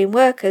disputes between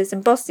workers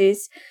and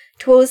bosses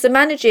towards the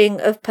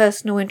managing of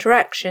personal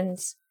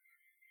interactions.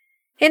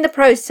 In the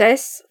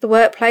process, the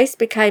workplace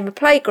became a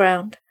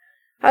playground,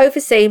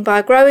 overseen by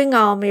a growing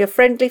army of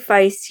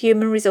friendly-faced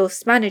human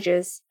resource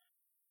managers.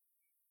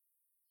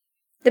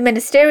 The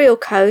Ministerial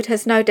Code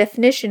has no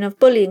definition of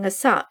bullying as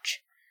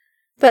such,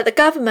 but the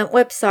government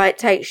website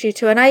takes you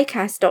to an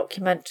ACAS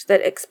document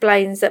that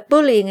explains that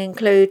bullying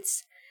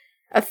includes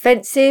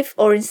offensive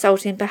or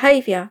insulting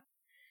behaviour,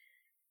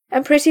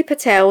 and Priti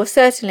Patel was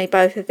certainly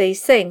both of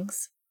these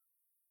things.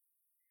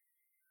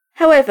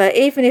 However,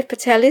 even if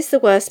Patel is the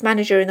worst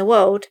manager in the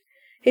world,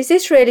 is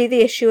this really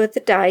the issue of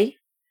the day?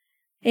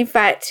 In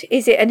fact,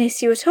 is it an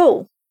issue at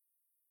all?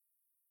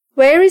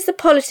 Where is the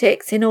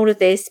politics in all of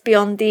this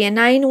beyond the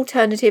inane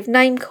alternative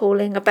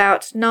name-calling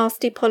about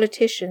nasty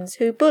politicians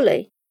who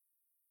bully?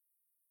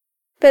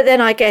 But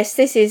then I guess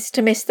this is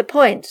to miss the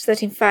point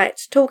that in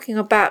fact talking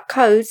about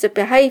codes of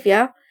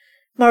behaviour,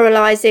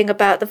 moralising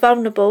about the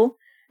vulnerable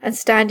and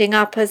standing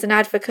up as an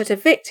advocate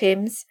of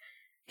victims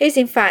is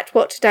in fact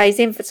what today's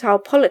infantile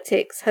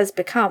politics has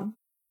become.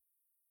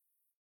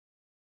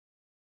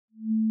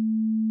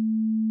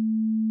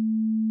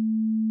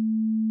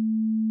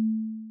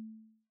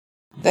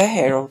 The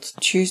Herald,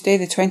 Tuesday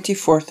the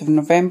 24th of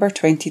November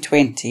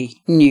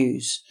 2020.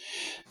 News.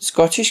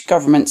 Scottish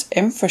Government's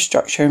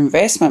infrastructure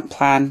investment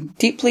plan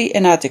deeply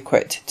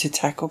inadequate to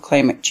tackle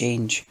climate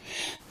change.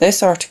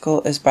 This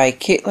article is by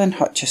Caitlin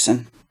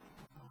Hutchison.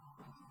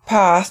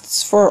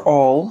 Paths for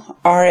All,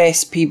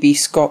 RSPB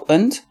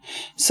Scotland,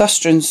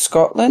 Sustrans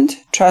Scotland,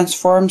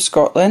 Transform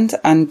Scotland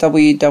and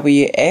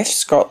WWF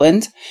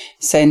Scotland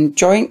send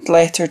joint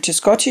letter to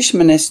Scottish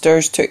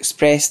ministers to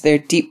express their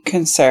deep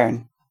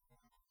concern.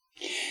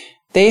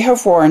 They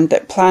have warned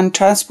that planned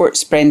transport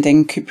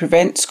spending could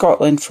prevent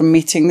Scotland from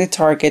meeting the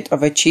target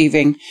of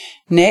achieving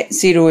net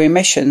zero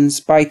emissions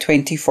by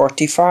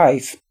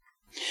 2045.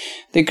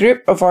 The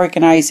group of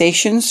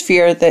organisations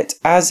fear that,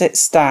 as it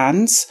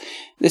stands,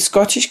 the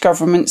Scottish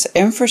Government's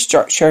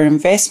infrastructure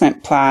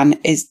investment plan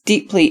is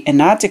deeply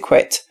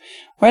inadequate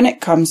when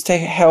it comes to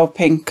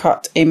helping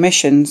cut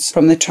emissions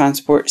from the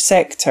transport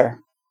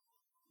sector.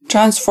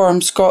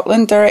 Transform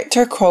Scotland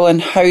Director Colin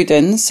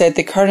Howden said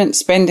the current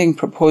spending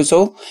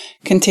proposal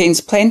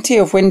contains plenty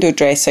of window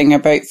dressing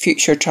about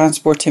future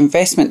transport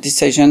investment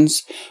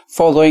decisions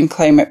following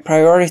climate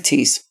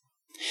priorities.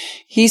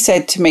 He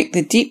said to make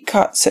the deep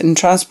cuts in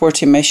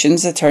transport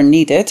emissions that are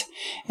needed,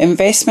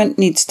 investment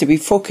needs to be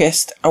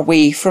focused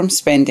away from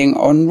spending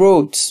on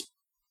roads.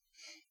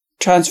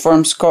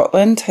 Transform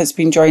Scotland has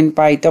been joined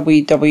by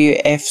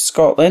WWF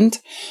Scotland,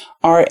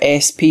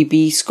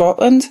 RSPB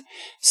Scotland,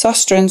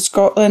 Sustrans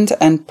Scotland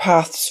and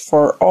Paths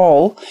for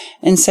All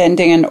in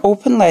sending an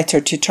open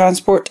letter to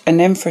Transport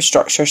and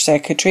Infrastructure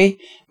Secretary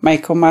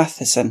Michael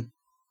Matheson.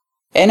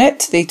 In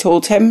it, they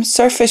told him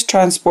surface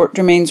transport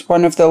remains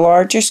one of the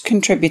largest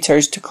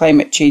contributors to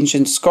climate change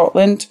in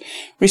Scotland,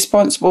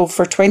 responsible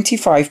for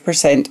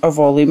 25% of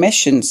all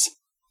emissions.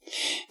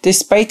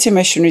 Despite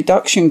emission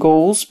reduction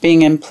goals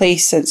being in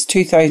place since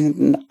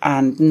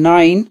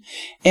 2009,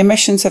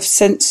 emissions have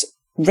since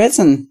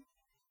risen.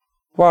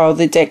 While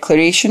the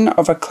declaration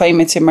of a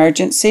climate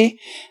emergency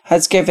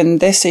has given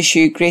this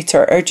issue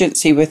greater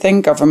urgency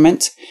within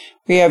government,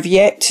 we have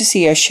yet to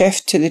see a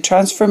shift to the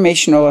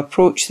transformational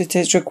approach that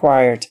is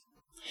required.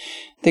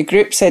 The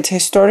group said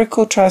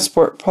historical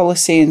transport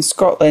policy in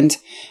Scotland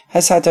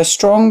has had a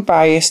strong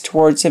bias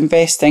towards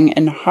investing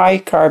in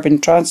high-carbon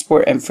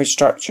transport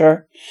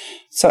infrastructure,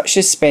 such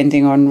as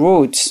spending on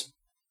roads.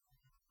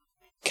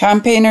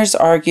 Campaigners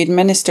argued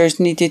ministers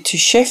needed to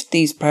shift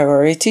these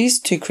priorities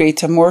to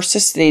create a more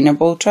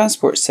sustainable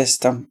transport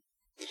system.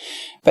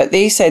 But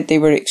they said they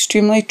were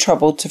extremely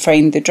troubled to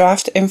find the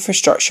draft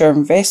infrastructure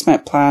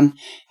investment plan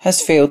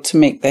has failed to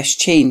make this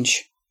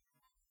change.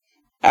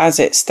 As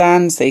it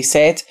stands, they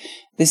said,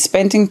 the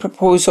spending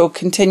proposal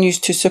continues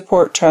to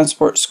support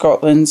Transport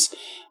Scotland's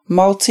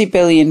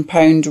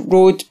multi-billion-pound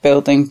road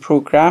building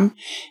programme,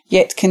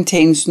 yet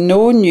contains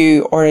no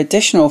new or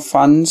additional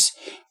funds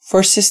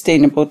for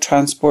sustainable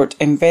transport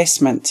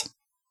investment.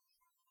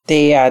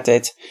 They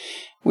added,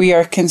 "We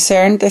are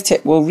concerned that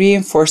it will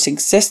reinforce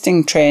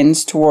existing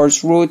trends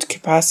towards road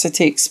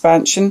capacity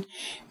expansion,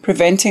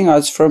 preventing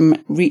us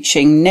from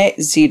reaching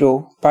net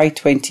zero by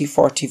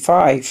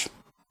 2045.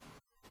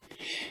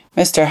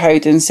 Mr.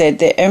 Howden said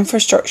the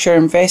infrastructure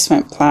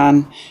investment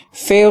plan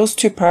fails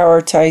to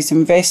prioritise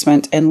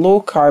investment in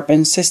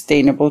low-carbon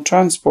sustainable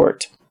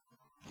transport.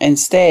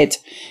 Instead,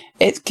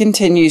 it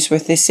continues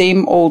with the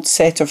same old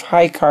set of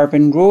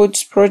high-carbon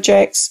roads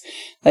projects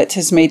that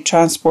has made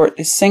transport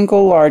the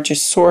single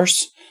largest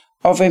source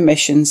of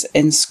emissions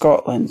in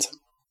Scotland.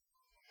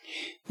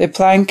 The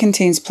plan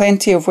contains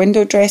plenty of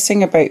window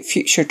dressing about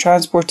future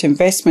transport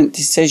investment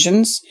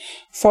decisions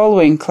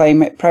following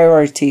climate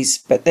priorities,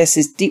 but this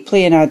is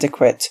deeply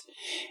inadequate.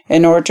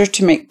 In order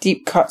to make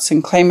deep cuts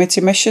in climate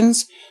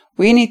emissions,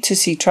 we need to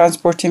see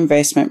transport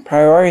investment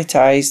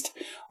prioritised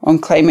on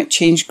climate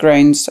change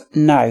grounds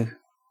now."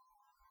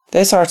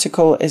 This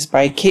article is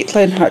by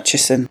Caitlin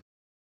Hutchison.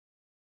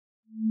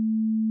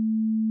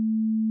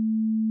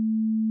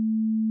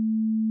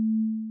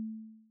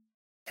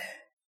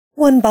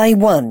 One by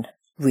One,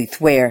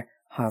 Ruth Ware,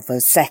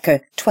 Harvo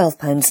Secker,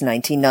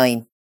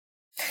 £12.99.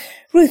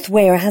 Ruth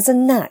Ware has a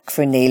knack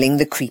for nailing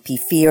the creepy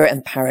fear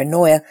and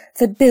paranoia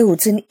that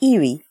builds in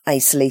eerie,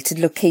 isolated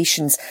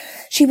locations.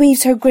 She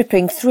weaves her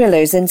gripping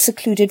thrillers in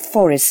secluded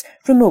forests,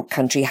 remote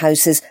country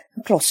houses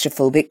and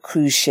claustrophobic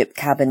cruise ship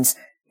cabins.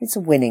 It's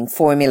a winning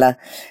formula.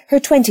 Her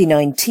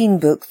 2019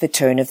 book, The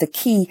Turn of the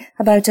Key,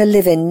 about a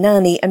live-in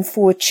nanny and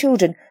 4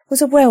 children,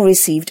 was a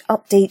well-received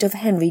update of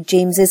Henry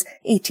James's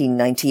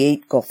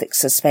 1898 Gothic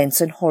suspense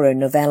and horror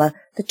novella,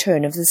 The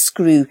Turn of the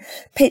Screw,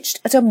 pitched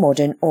at a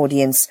modern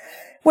audience.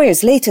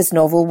 Ware's latest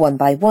novel, One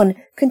by One,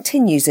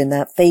 continues in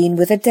that vein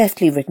with a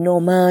deftly written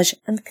homage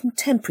and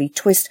contemporary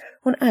twist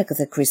on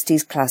Agatha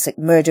Christie's classic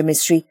murder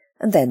mystery,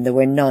 And Then There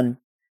Were None.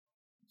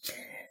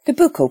 The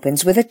book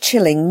opens with a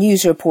chilling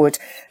news report,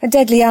 a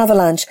deadly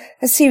avalanche,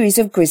 a series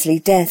of grisly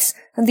deaths,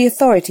 and the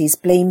authorities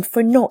blamed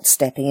for not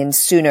stepping in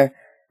sooner.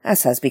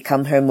 As has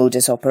become her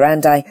modus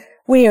operandi,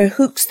 Ware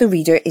hooks the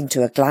reader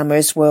into a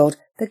glamorous world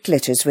that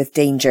glitters with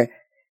danger.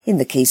 In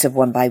the case of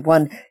One by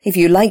One, if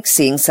you like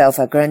seeing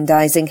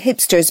self-aggrandizing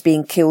hipsters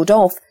being killed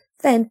off,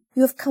 then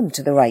you have come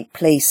to the right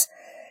place.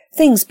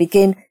 Things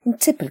begin in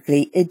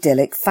typically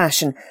idyllic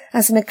fashion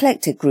as an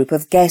eclectic group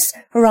of guests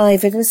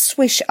arrive at a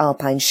swish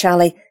alpine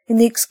chalet in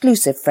the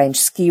exclusive French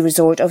ski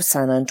resort of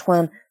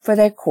Saint-Antoine for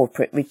their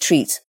corporate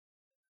retreat.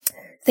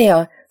 They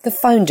are the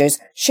founders,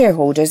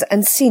 shareholders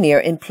and senior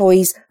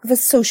employees of a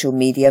social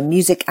media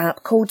music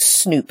app called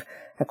Snoop,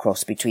 a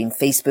cross between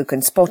Facebook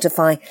and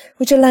Spotify,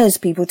 which allows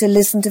people to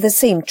listen to the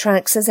same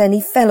tracks as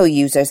any fellow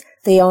users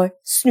they are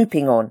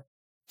snooping on.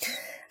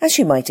 As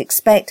you might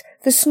expect,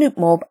 the Snoop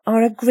mob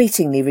are a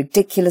gratingly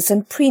ridiculous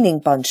and preening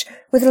bunch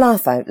with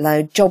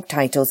laugh-out-loud job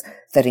titles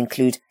that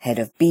include Head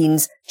of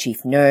Beans,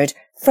 Chief Nerd,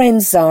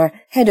 Friend Czar,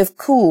 Head of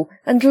Cool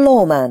and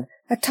Lawman,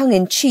 a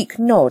tongue-in-cheek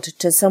nod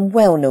to some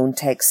well-known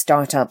tech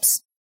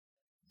startups.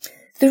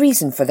 The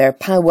reason for their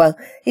powwow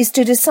is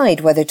to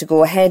decide whether to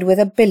go ahead with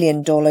 $1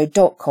 billion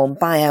dot-com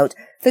buyout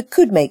that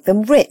could make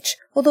them rich,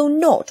 although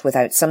not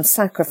without some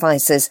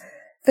sacrifices.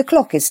 The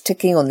clock is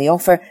ticking on the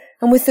offer,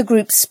 and with the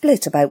group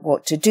split about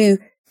what to do,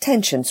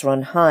 tensions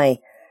run high.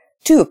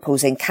 2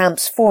 opposing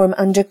camps form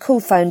under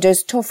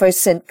co-founders Toffer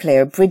St.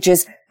 Clair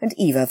Bridges and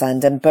Eva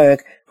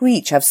Vandenberg, who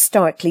each have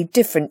starkly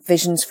different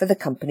visions for the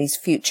company's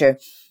future.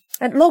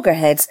 At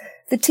loggerheads,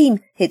 the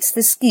team hits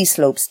the ski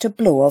slopes to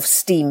blow off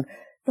steam.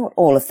 Not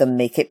all of them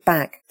make it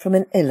back from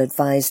an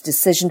ill-advised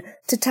decision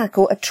to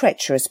tackle a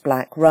treacherous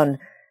black run.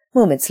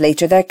 Moments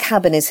later, their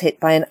cabin is hit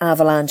by an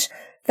avalanche.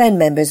 Then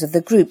members of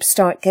the group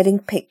start getting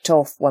picked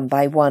off one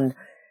by one.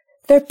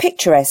 Their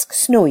picturesque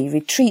snowy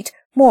retreat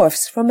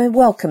morphs from a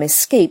welcome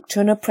escape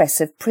to an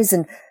oppressive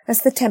prison.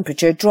 As the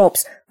temperature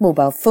drops,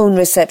 mobile phone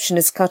reception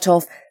is cut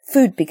off,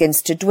 food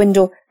begins to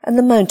dwindle, and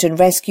the mountain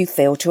rescue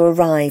fail to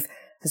arrive.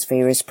 As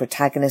various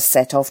protagonists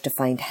set off to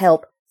find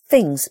help,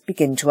 things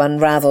begin to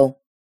unravel.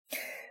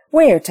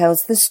 Ware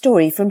tells the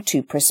story from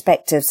 2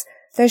 perspectives.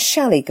 There's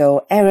chalet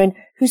girl Erin,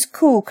 whose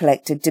cool,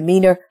 collected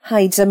demeanour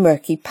hides a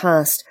murky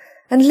past,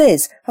 and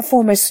Liz, a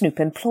former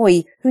Snoop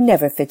employee who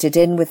never fitted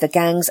in with the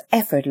gang's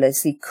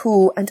effortlessly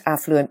cool and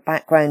affluent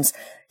backgrounds,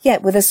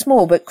 yet with a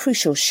small but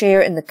crucial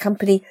share in the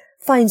company,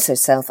 finds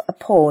herself a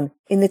pawn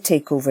in the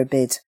takeover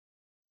bid.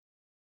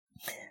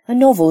 A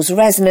novel's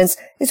resonance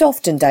is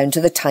often down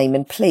to the time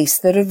and place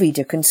that a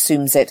reader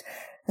consumes it.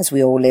 As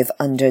we all live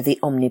under the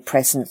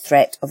omnipresent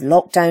threat of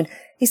lockdown,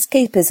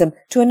 escapism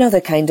to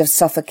another kind of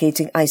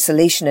suffocating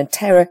isolation and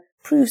terror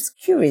proves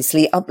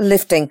curiously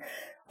uplifting.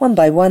 One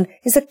by One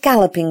is a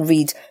galloping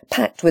read,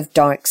 packed with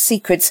dark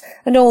secrets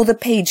and all the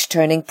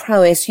page-turning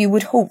prowess you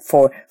would hope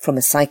for from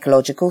a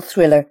psychological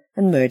thriller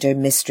and murder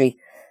mystery.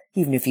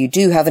 Even if you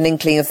do have an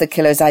inkling of the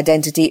killer's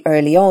identity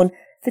early on,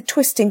 the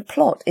twisting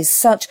plot is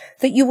such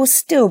that you will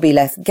still be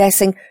left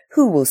guessing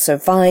who will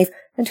survive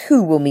and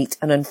who will meet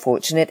an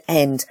unfortunate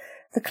end.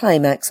 The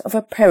climax of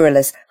a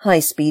perilous,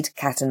 high-speed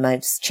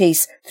cat-and-mouse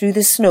chase through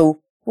the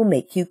snow will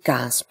make you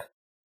gasp.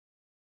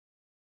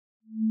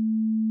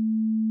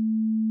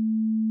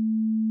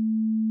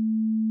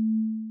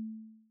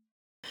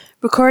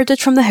 Recorded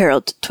from the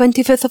Herald,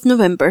 25th of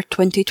November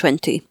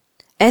 2020.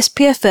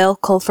 SPFL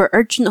call for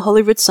urgent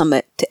Holyrood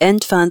summit to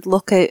end fan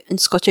lockout in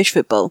Scottish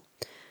football.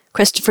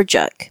 Christopher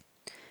Jack.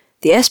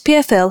 The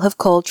SPFL have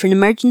called for an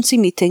emergency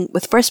meeting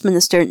with First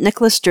Minister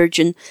Nicola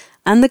Sturgeon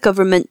and the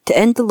government to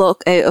end the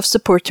lockout of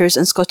supporters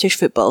in Scottish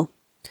football.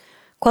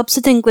 Clubs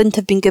in England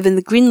have been given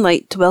the green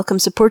light to welcome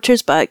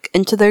supporters back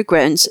into their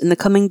grounds in the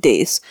coming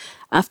days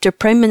after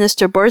Prime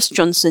Minister Boris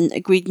Johnson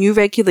agreed new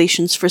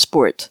regulations for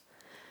sport.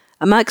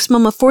 A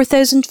maximum of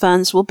 4,000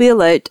 fans will be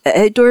allowed at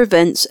outdoor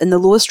events in the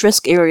lowest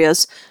risk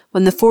areas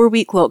when the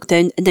 4-week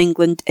lockdown in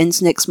England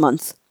ends next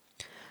month.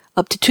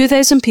 Up to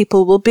 2,000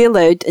 people will be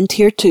allowed in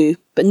Tier 2,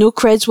 but no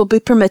crowds will be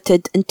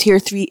permitted in Tier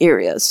 3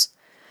 areas.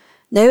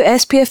 Now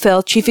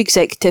SPFL Chief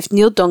Executive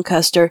Neil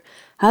Doncaster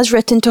has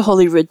written to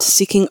Holyrood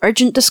seeking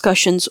urgent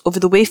discussions over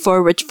the way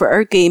forward for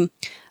our game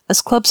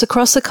as clubs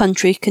across the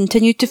country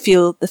continue to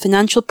feel the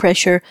financial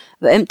pressure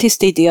of empty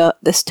stadia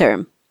this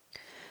term.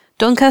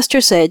 Doncaster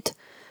said,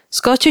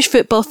 Scottish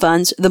football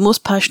fans are the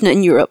most passionate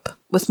in Europe,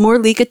 with more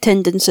league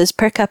attendances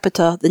per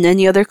capita than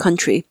any other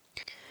country.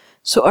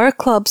 So our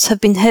clubs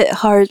have been hit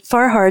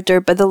far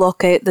harder by the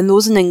lockout than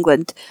those in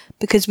England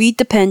because we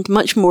depend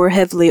much more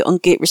heavily on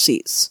gate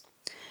receipts.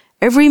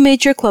 Every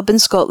major club in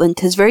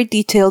Scotland has very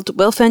detailed,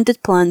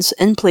 well-founded plans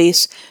in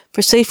place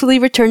for safely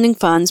returning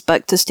fans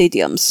back to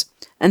stadiums,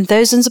 and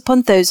thousands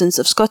upon thousands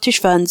of Scottish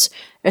fans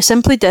are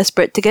simply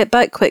desperate to get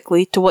back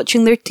quickly to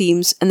watching their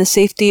teams in the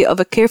safety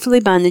of a carefully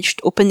managed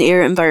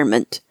open-air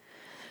environment.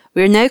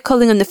 We are now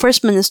calling on the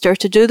First Minister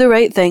to do the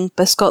right thing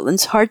by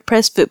Scotland's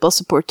hard-pressed football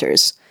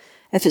supporters.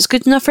 If it's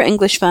good enough for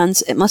English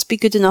fans, it must be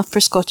good enough for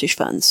Scottish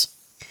fans.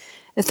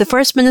 If the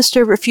First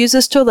Minister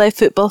refuses to allow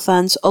football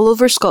fans all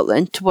over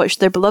Scotland to watch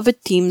their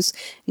beloved teams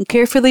in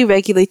carefully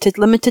regulated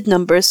limited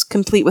numbers,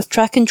 complete with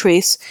track and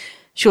trace,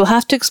 she will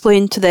have to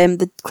explain to them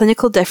the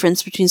clinical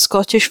difference between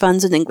Scottish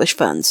fans and English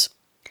fans.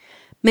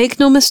 Make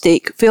no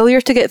mistake, failure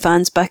to get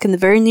fans back in the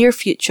very near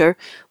future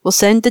will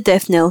sound the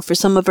death knell for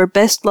some of our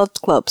best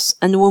loved clubs,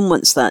 and no one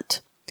wants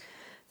that.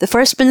 The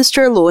First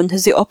Minister alone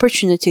has the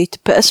opportunity to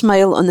put a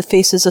smile on the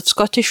faces of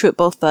Scottish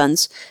football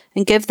fans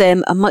and give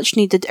them a much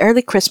needed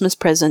early Christmas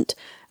present,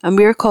 and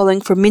we are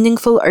calling for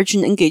meaningful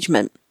urgent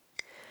engagement.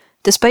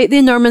 Despite the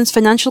enormous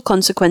financial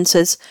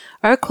consequences,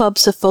 our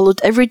clubs have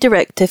followed every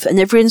directive and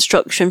every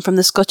instruction from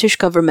the Scottish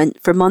Government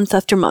for month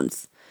after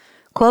month.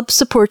 Clubs,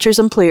 supporters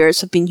and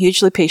players have been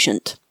hugely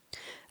patient.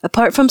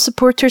 Apart from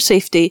supporter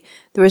safety,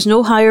 there is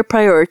no higher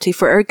priority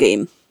for our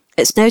game.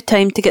 It's now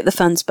time to get the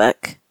fans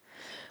back.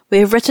 We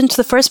have written to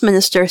the First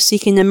Minister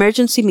seeking an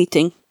emergency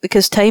meeting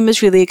because time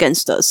is really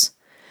against us.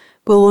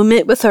 We will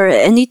meet with her at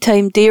any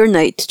time, day or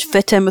night, to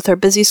fit in with her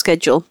busy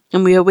schedule,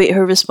 and we await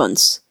her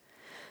response.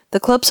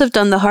 The clubs have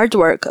done the hard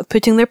work of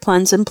putting their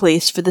plans in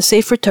place for the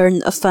safe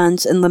return of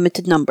fans in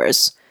limited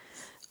numbers.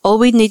 All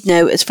we need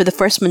now is for the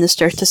First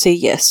Minister to say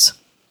yes.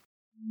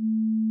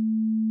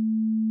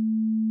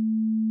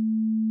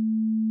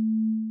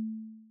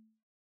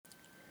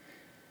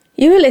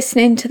 You are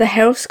listening to the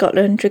Herald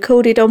Scotland,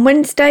 recorded on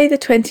Wednesday the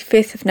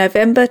 25th of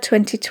November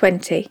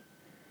 2020.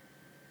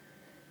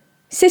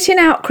 Sitting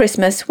out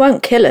Christmas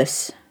won't kill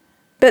us,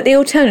 but the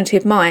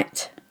alternative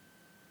might.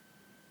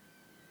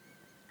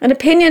 An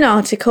opinion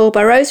article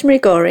by Rosemary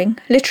Goring,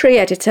 literary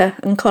editor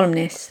and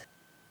columnist.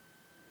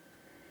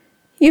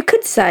 You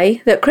could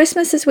say that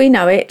Christmas as we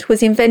know it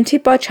was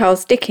invented by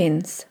Charles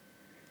Dickens.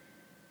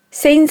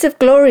 Scenes of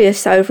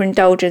glorious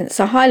overindulgence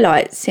are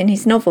highlights in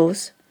his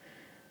novels,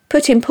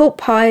 putting pork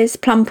pies,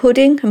 plum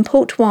pudding and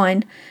port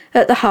wine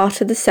at the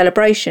heart of the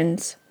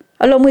celebrations,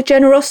 along with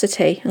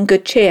generosity and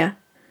good cheer.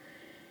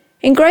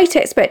 In Great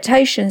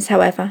Expectations,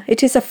 however,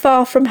 it is a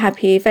far from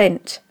happy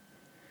event.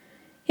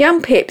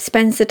 Young Pip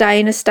spends the day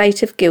in a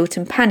state of guilt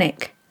and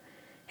panic.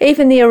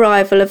 Even the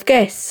arrival of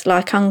guests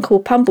like Uncle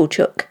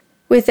Pumblechook,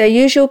 with their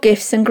usual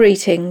gifts and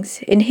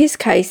greetings, in his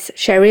case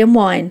sherry and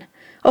wine,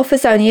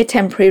 offers only a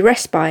temporary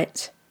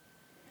respite.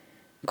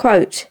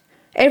 Quote,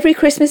 Every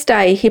Christmas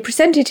Day he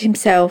presented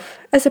himself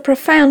as a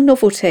profound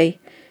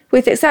novelty,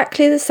 with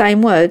exactly the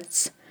same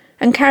words,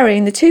 and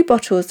carrying the 2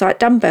 bottles like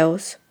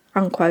dumbbells.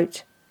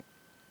 Unquote.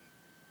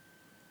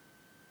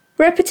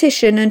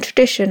 Repetition and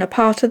tradition are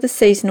part of the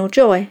seasonal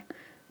joy,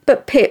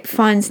 but Pip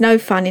finds no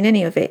fun in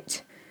any of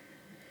it.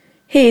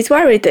 He is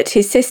worried that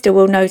his sister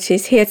will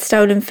notice he had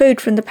stolen food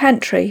from the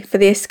pantry for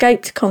the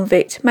escaped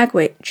convict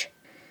Magwitch.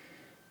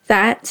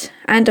 That,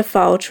 and a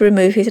file to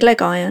remove his leg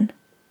iron.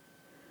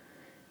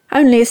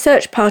 Only a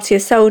search party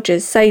of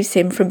soldiers saves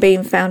him from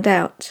being found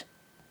out.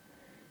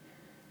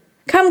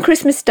 Come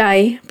Christmas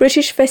Day,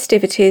 British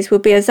festivities will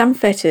be as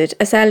unfettered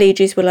as our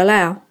lieges will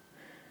allow,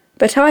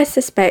 but I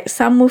suspect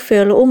some will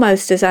feel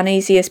almost as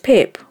uneasy as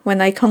Pip when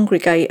they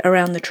congregate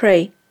around the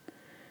tree.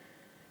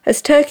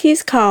 As turkey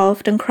is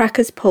carved and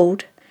crackers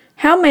pulled,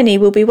 how many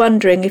will be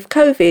wondering if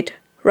COVID,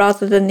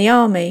 rather than the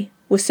army,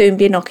 will soon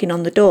be knocking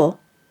on the door?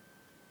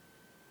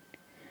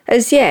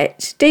 As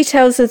yet,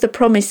 details of the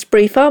promised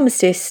brief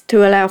armistice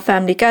to allow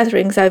family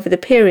gatherings over the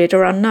period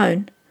are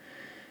unknown.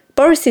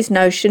 Boris's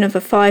notion of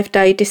a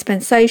 5-day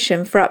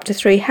dispensation for up to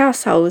 3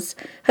 households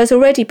has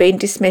already been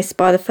dismissed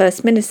by the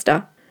First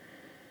Minister.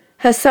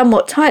 Her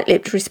somewhat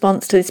tight-lipped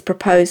response to this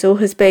proposal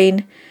has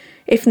been,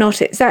 if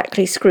not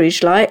exactly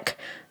Scrooge-like,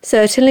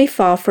 certainly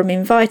far from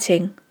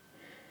inviting.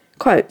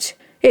 Quote,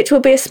 "It will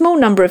be a small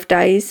number of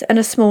days and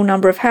a small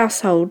number of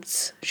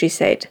households," she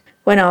said,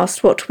 when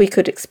asked what we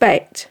could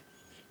expect.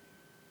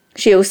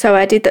 She also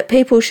added that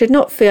people should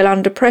not feel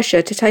under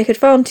pressure to take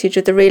advantage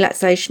of the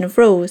relaxation of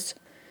rules.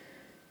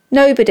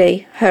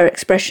 Nobody, her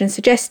expression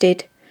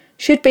suggested,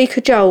 should be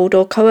cajoled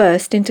or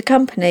coerced into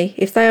company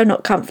if they are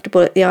not comfortable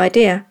at the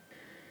idea.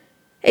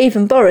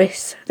 Even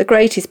Boris, the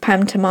greatest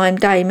pantomime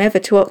dame ever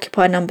to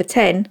occupy number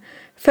 10,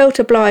 felt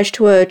obliged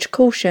to urge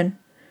caution.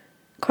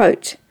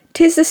 Quote,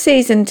 "'Tis the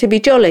season to be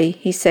jolly,"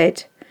 he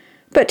said,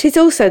 "but 'tis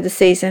also the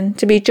season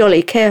to be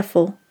jolly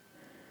careful."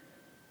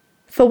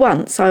 For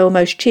once I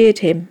almost cheered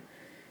him.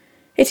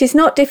 It is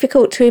not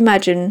difficult to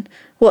imagine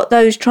what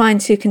those trying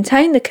to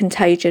contain the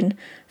contagion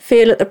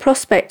feel at the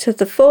prospect of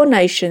the 4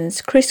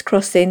 nations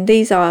crisscrossing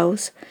these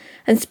isles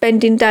and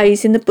spending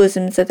days in the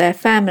bosoms of their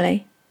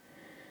family.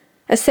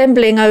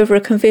 Assembling over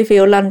a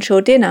convivial lunch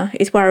or dinner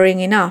is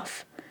worrying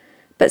enough,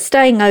 but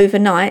staying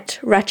overnight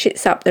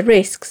ratchets up the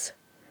risks.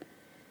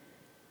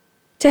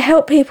 To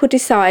help people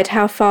decide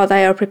how far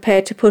they are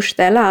prepared to push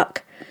their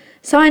luck,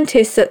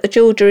 scientists at the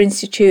Georgia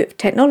Institute of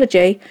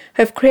Technology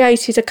have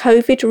created a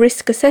COVID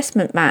risk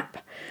assessment map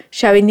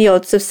showing the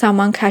odds of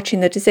someone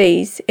catching the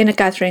disease in a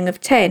gathering of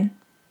 10.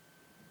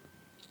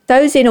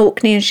 Those in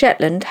Orkney and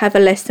Shetland have a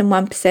less than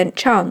 1%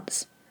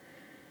 chance.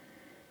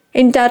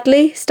 In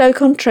Dudley,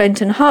 Stoke-on-Trent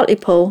and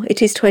Hartlepool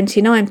it is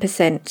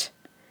 29%.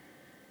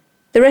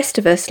 The rest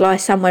of us lie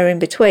somewhere in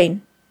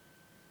between.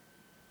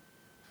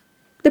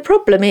 The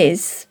problem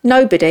is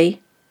nobody,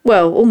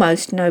 well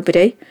almost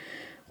nobody,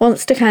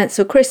 wants to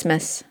cancel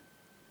Christmas.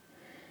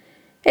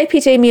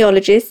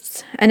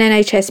 Epidemiologists and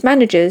NHS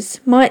managers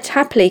might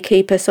happily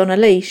keep us on a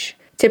leash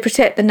to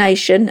protect the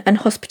nation and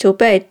hospital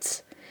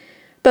beds,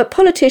 but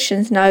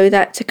politicians know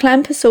that to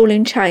clamp us all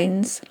in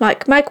chains,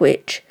 like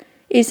Magwitch,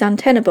 is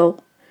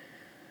untenable.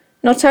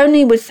 Not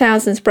only would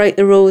thousands break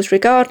the rules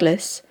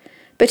regardless,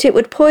 but it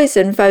would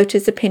poison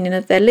voters' opinion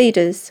of their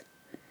leaders.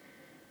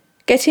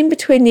 Getting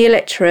between the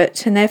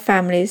electorate and their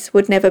families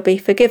would never be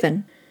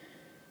forgiven.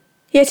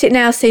 Yet it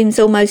now seems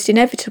almost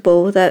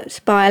inevitable that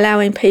by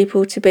allowing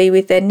people to be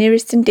with their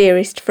nearest and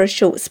dearest for a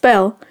short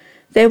spell,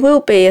 there will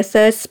be a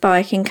third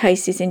spike in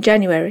cases in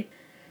January.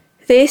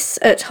 This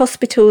at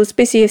hospitals'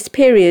 busiest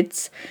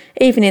periods,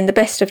 even in the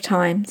best of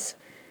times.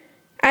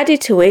 Added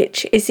to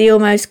which is the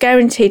almost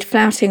guaranteed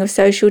flouting of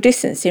social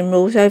distancing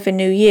rules over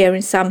New Year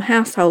in some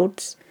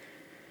households.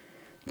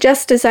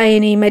 Just as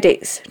A&E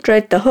medics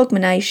dread the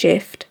Hogmanay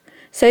shift,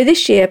 so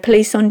this year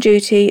police on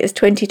duty as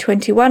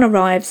 2021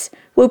 arrives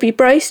will be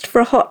braced for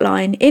a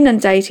hotline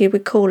inundated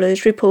with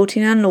callers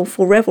reporting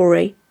unlawful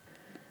revelry.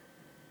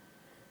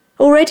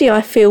 Already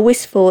I feel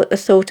wistful at the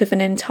thought of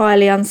an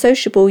entirely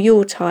unsociable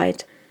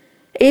Yuletide.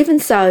 Even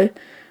so,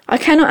 I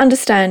cannot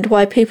understand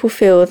why people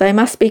feel they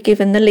must be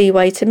given the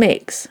leeway to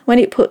mix when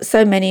it puts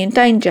so many in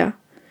danger.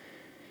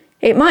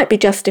 It might be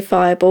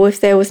justifiable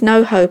if there was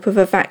no hope of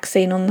a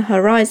vaccine on the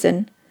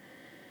horizon.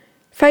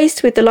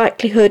 Faced with the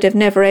likelihood of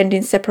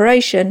never-ending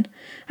separation,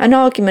 an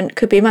argument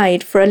could be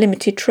made for a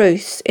limited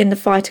truce in the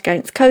fight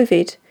against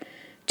COVID,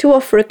 to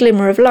offer a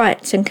glimmer of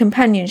light and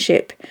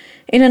companionship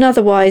in an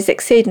otherwise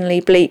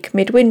exceedingly bleak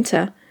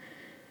midwinter.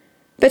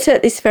 But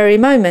at this very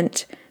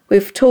moment,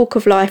 with talk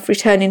of life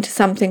returning to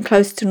something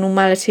close to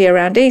normality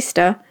around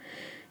Easter,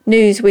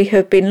 news we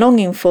have been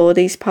longing for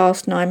these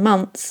past 9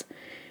 months,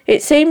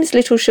 it seems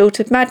little short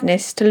of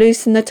madness to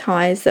loosen the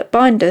ties that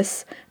bind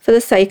us for the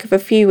sake of a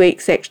few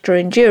weeks' extra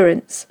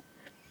endurance.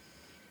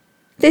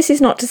 This is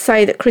not to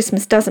say that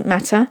Christmas doesn't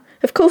matter.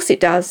 Of course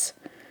it does.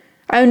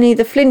 Only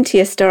the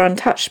flintiest are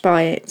untouched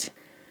by it.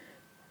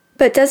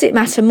 But does it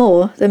matter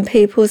more than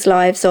people's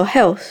lives or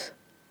health?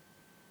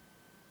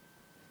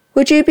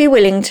 Would you be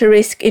willing to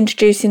risk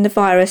introducing the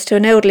virus to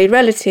an elderly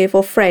relative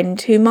or friend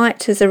who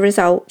might, as a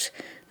result,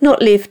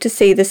 not live to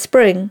see the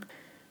spring,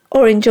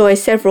 or enjoy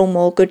several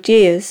more good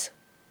years?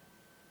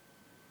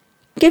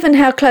 Given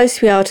how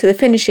close we are to the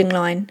finishing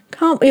line,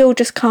 can't we all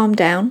just calm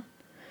down?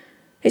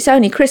 It's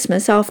only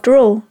Christmas after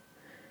all.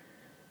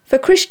 For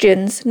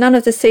Christians, none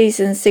of the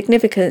season's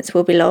significance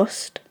will be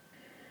lost.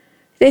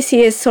 This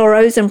year's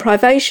sorrows and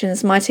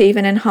privations might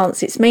even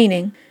enhance its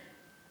meaning,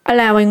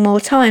 allowing more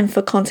time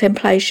for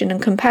contemplation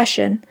and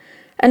compassion,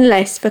 and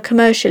less for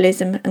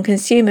commercialism and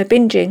consumer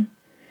binging.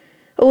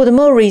 All the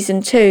more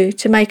reason, too,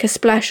 to make a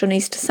splash on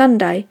Easter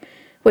Sunday,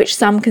 which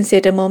some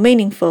consider more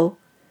meaningful.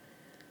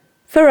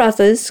 For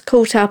others,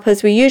 caught up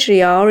as we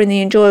usually are in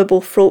the enjoyable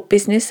fraught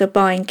business of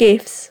buying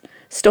gifts,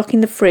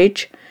 stocking the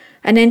fridge,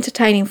 and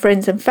entertaining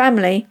friends and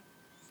family,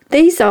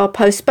 these are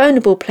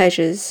postponable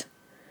pleasures.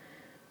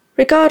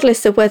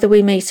 Regardless of whether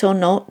we meet or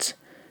not,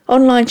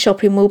 online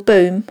shopping will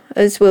boom,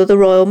 as will the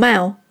Royal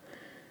Mail.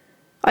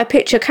 I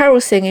picture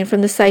carol singing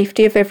from the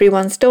safety of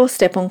everyone's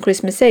doorstep on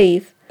Christmas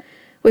Eve,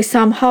 with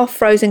some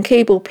half-frozen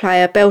keyboard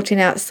player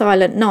belting out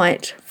Silent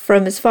Night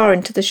from as far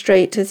into the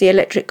street as the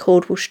electric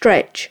cord will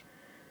stretch.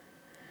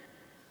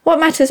 What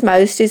matters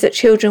most is that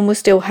children will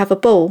still have a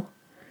ball.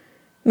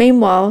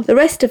 Meanwhile, the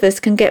rest of us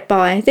can get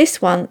by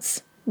this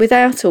once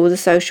without all the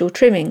social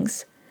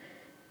trimmings.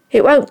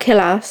 It won't kill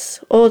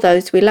us or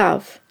those we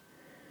love.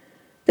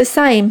 The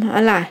same,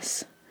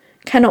 alas,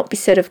 cannot be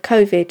said of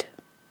COVID.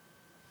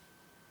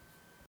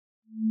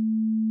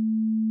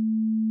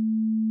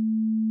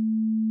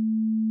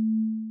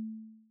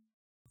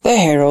 The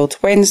Herald,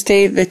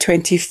 Wednesday the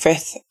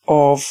 25th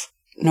of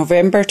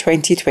November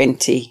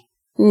 2020.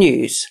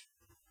 News.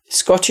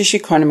 Scottish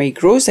economy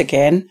grows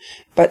again,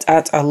 but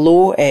at a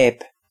low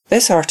ebb.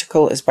 This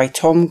article is by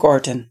Tom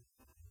Gordon.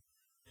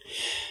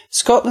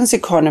 Scotland's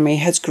economy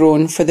has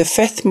grown for the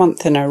 5th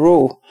month in a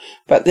row,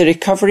 but the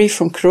recovery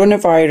from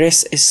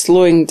coronavirus is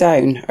slowing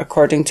down,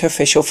 according to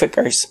official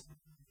figures.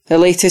 The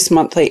latest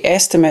monthly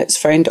estimates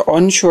found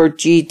onshore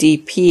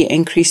GDP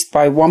increased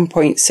by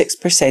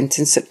 1.6%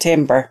 in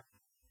September.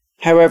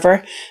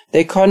 However, the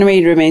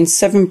economy remains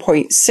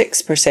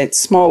 7.6%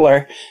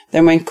 smaller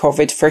than when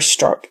COVID first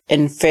struck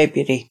in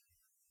February.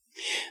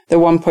 The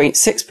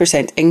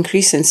 1.6%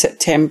 increase in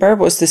September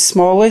was the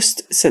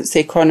smallest since the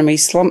economy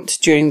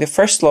slumped during the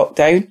first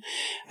lockdown,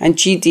 and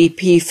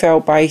GDP fell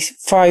by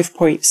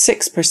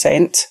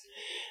 5.6%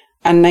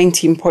 and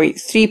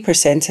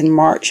 19.3% in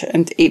March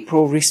and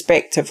April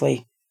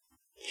respectively.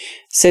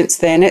 Since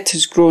then, it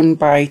has grown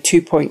by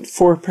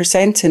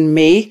 2.4% in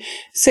May,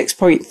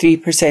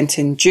 6.3%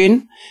 in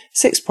June,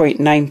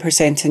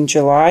 6.9% in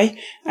July,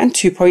 and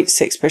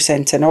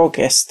 2.6% in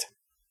August.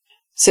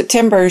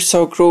 September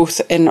saw growth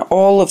in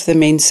all of the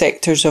main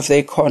sectors of the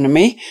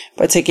economy,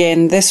 but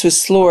again this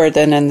was slower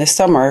than in the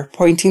summer,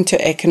 pointing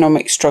to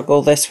economic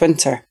struggle this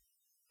winter.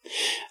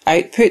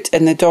 Output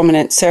in the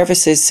dominant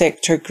services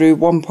sector grew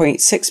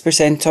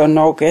 1.6% on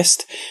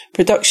August,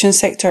 production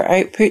sector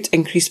output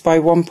increased by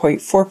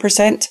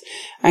 1.4%,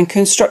 and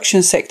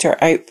construction sector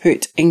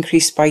output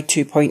increased by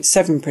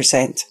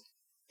 2.7%.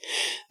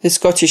 The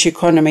Scottish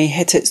economy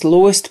hit its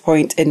lowest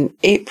point in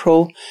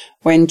April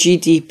when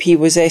GDP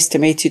was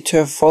estimated to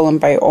have fallen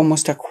by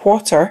almost a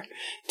quarter,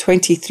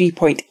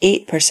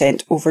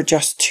 23.8% over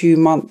just 2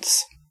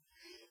 months.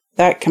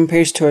 That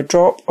compares to a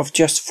drop of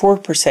just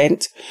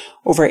 4%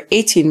 over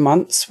 18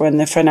 months when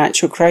the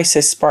financial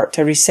crisis sparked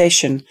a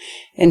recession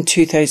in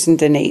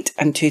 2008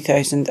 and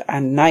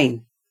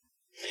 2009.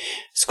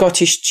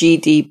 Scottish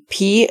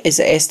GDP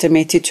is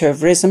estimated to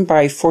have risen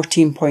by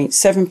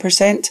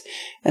 14.7%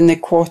 in the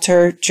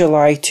quarter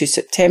July to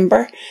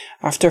September,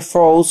 after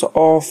falls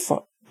of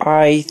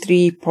by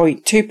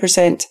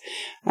 3.2%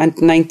 and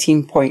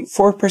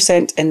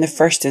 19.4% in the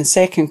first and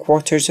second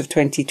quarters of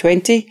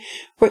 2020,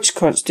 which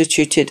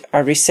constituted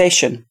a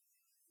recession.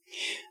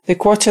 The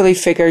quarterly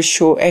figures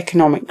show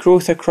economic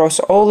growth across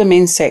all the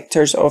main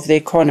sectors of the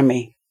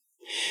economy.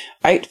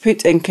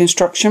 Output in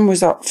construction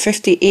was up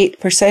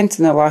 58%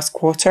 in the last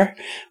quarter,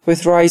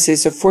 with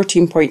rises of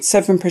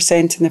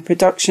 14.7% in the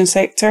production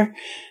sector,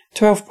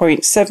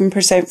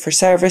 12.7% for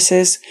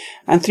services,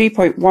 and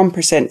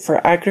 3.1%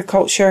 for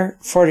agriculture,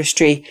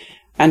 forestry,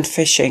 and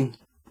fishing.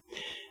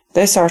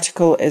 This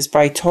article is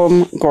by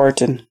Tom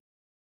Gordon.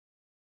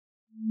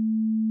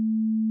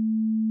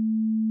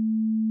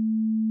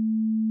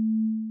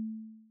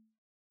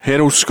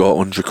 Herald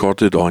Scotland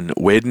recorded on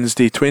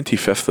Wednesday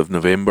 25th of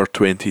November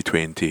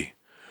 2020.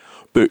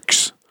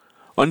 Books.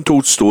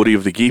 Untold Story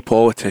of the Gay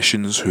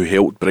Politicians Who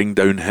Helped Bring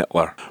Down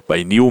Hitler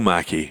by Neil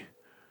Mackey.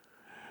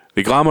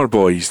 The Glamour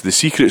Boys, The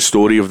Secret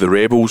Story of the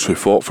Rebels Who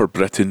Fought for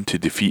Britain to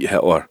Defeat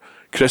Hitler.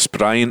 Chris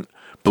Bryant,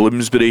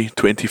 Bloomsbury,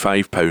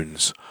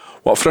 £25.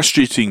 What a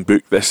frustrating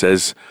book this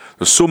is.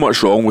 There's so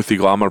much wrong with the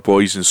Glamour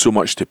Boys and so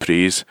much to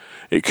praise.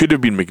 It could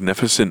have been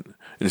magnificent.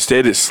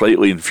 Instead, it's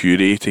slightly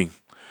infuriating.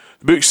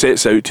 The book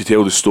sets out to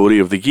tell the story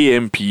of the gay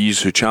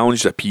MPs who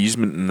challenged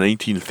appeasement in the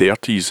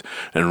 1930s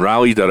and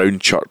rallied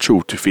around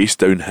Churchill to face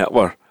down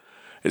Hitler.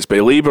 It's by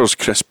Labour's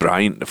Chris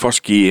Bryant, the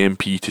first gay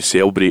MP to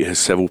celebrate his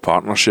civil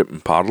partnership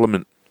in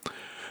Parliament.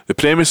 The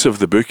premise of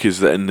the book is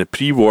that in the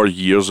pre-war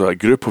years, a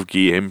group of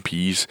gay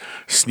MPs,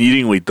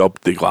 sneeringly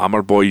dubbed the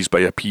Glamour Boys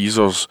by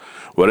appeasers,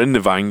 were in the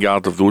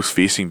vanguard of those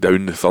facing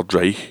down the Third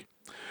Reich.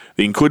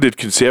 They included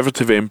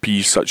Conservative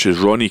MPs such as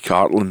Ronnie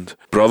Cartland,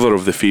 brother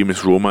of the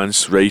famous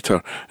romance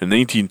writer and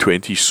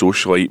 1920s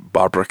socialite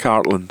Barbara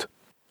Cartland.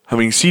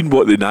 Having seen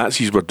what the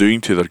Nazis were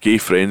doing to their gay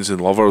friends and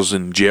lovers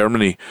in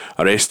Germany,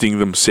 arresting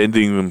them,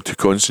 sending them to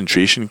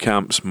concentration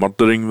camps,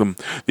 murdering them,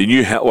 they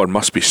knew Hitler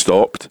must be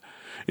stopped.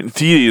 In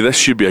theory, this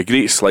should be a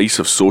great slice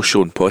of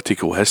social and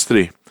political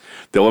history,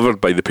 delivered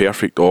by the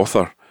perfect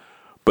author.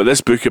 But this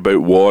book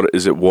about war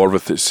is at war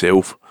with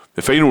itself.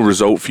 The final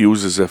result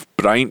feels as if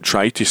Bryant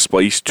tried to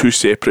splice two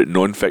separate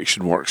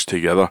non-fiction works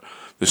together,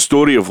 the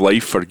story of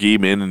life for gay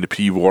men in the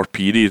pre-war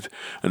period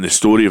and the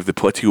story of the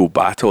political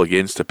battle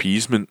against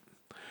appeasement.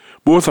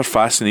 Both are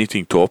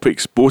fascinating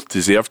topics, both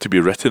deserve to be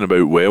written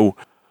about well,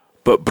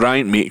 but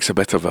Bryant makes a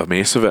bit of a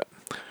mess of it.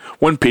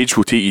 One page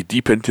will take you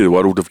deep into the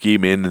world of gay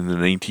men in the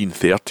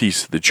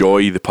 1930s, the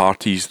joy, the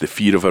parties, the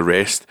fear of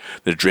arrest,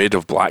 the dread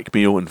of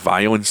blackmail and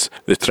violence,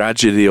 the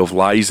tragedy of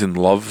lies and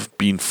love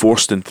being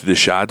forced into the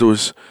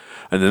shadows,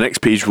 and the next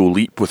page will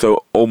leap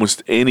without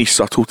almost any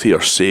subtlety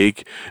or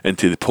seg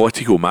into the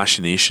political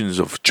machinations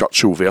of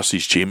Churchill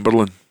versus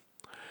Chamberlain.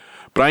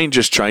 Bryant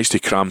just tries to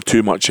cram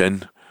too much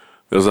in.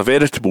 There's a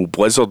veritable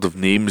blizzard of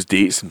names,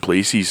 dates and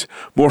places,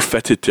 more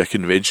fitted to a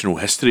conventional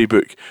history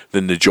book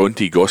than the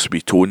jaunty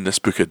gossipy tone this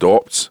book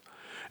adopts.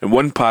 In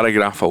one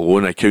paragraph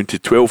alone I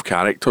counted 12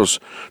 characters,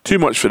 too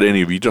much for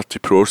any reader to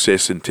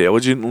process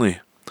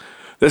intelligently.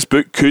 This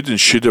book could and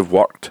should have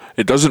worked.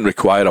 It doesn't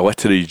require a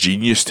literary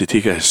genius to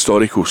take a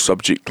historical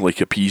subject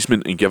like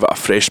appeasement and give it a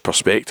fresh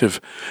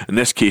perspective, in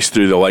this case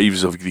through the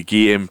lives of the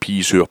gay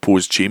MPs who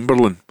opposed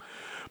Chamberlain.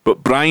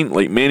 But Bryant,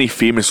 like many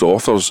famous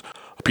authors,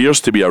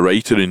 appears to be a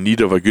writer in need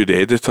of a good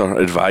editor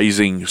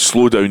advising,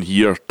 slow down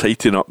here,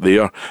 tighten up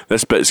there,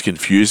 this bit is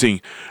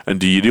confusing, and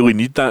do you really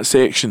need that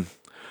section?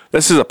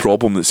 This is a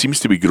problem that seems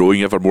to be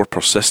growing ever more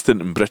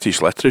persistent in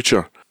British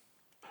literature.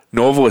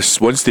 Novelists,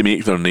 once they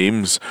make their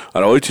names,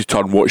 are allowed to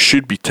turn what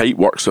should be tight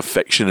works of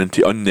fiction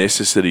into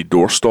unnecessary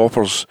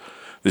doorstoppers.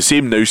 The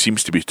same now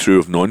seems to be true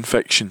of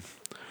non-fiction.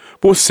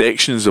 Both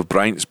sections of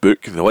Bryant's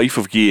book, The Life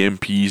of Gay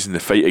MPs and The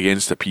Fight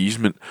Against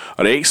Appeasement,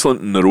 are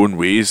excellent in their own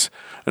ways,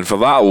 and for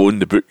that alone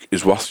the book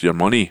is worth your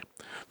money.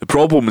 The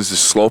problem is the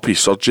sloppy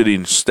surgery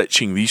in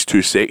stitching these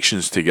two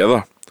sections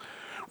together.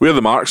 Where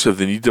the marks of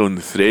the needle and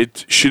the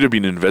thread should have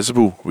been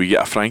invisible, we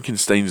get a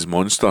Frankenstein's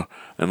monster,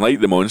 and like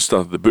the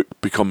monster, the book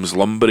becomes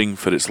lumbering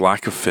for its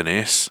lack of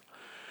finesse.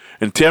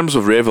 In terms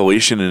of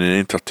revelation and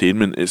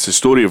entertainment, it's the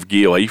story of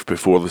gay life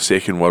before the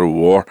Second World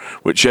War,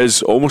 which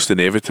is, almost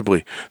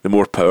inevitably, the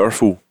more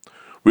powerful.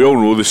 We all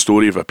know the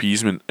story of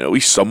appeasement, at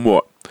least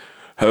somewhat.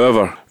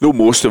 However, though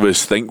most of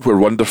us think we're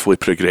wonderfully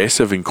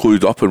progressive and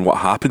clued up on what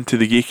happened to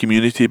the gay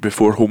community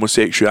before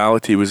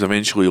homosexuality was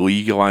eventually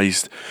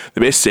legalised,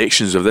 the best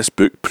sections of this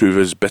book prove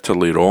us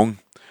bitterly wrong.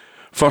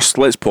 First,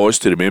 let's pause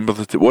to remember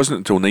that it wasn't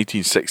until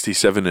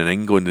 1967 in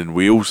England and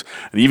Wales,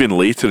 and even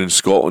later in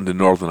Scotland and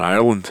Northern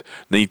Ireland,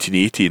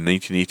 1980 and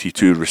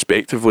 1982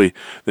 respectively,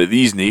 that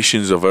these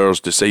nations of ours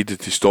decided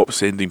to stop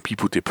sending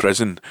people to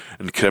prison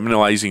and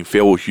criminalising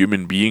fellow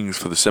human beings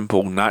for the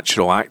simple,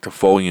 natural act of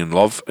falling in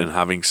love and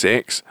having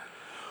sex.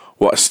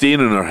 What a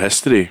stain on our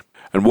history,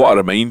 and what a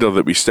reminder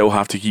that we still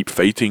have to keep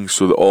fighting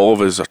so that all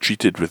of us are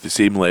treated with the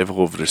same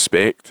level of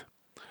respect.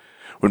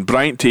 When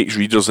Bryant takes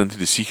readers into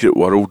the secret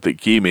world that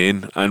gay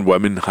men and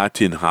women had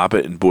to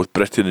inhabit in both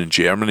Britain and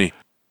Germany,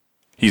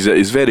 he's at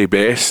his very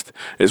best.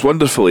 It's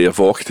wonderfully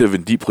evocative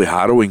and deeply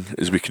harrowing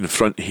as we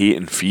confront hate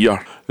and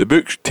fear. The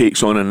book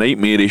takes on a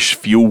nightmarish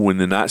feel when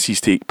the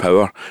Nazis take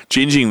power,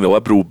 changing the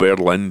liberal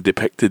Berlin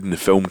depicted in the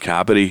film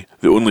Cabaret,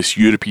 the only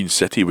European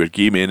city where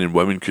gay men and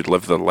women could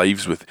live their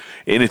lives with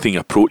anything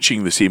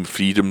approaching the same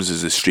freedoms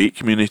as the straight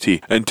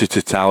community, into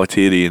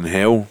totalitarian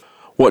hell.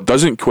 What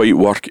doesn't quite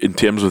work in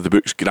terms of the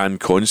book's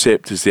grand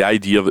concept is the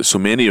idea that so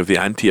many of the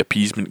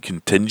anti-appeasement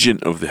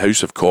contingent of the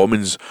House of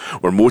Commons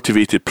were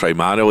motivated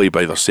primarily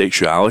by their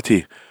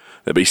sexuality,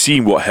 that by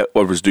seeing what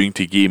Hitler was doing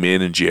to gay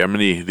men in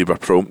Germany they were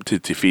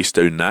prompted to face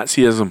down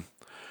Nazism.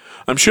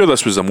 I'm sure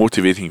this was a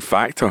motivating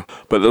factor,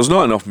 but there's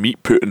not enough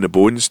meat put in the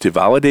bones to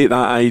validate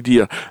that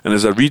idea, and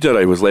as a reader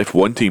I was left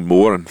wanting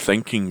more and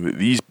thinking that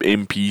these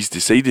MPs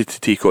decided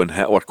to take on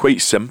Hitler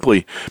quite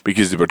simply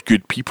because they were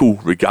good people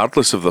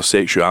regardless of their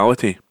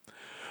sexuality.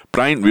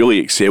 Bryant really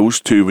excels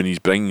too when he's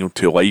bringing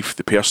to life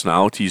the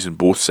personalities on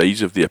both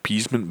sides of the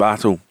appeasement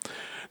battle.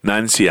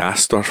 Nancy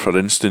Astor, for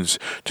instance,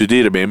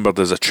 today remembered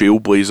as a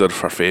trailblazer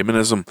for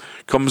feminism,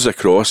 comes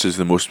across as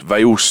the most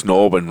vile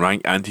snob and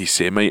rank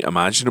anti-Semite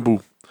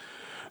imaginable.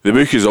 The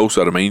book is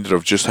also a reminder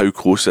of just how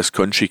close this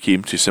country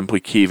came to simply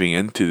caving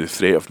into the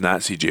threat of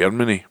Nazi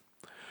Germany.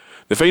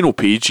 The final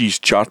pages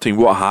charting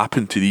what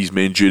happened to these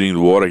men during the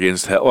war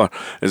against Hitler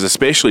is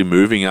especially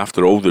moving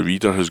after all the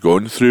reader has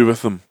gone through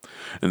with them,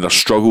 and their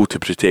struggle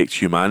to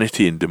protect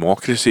humanity and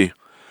democracy.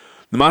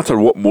 No matter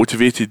what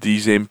motivated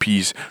these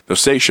MPs, their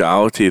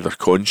sexuality, their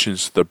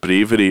conscience, their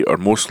bravery, or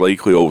most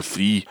likely all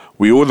three,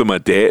 we owe them a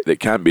debt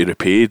that can't be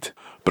repaid.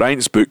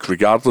 Bryant's book,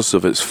 regardless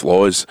of its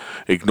flaws,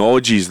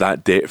 acknowledges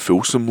that debt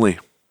fulsomely.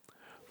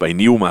 By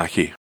Neil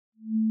Mackey.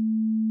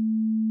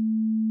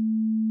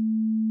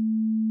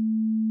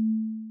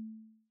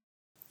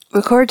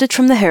 Recorded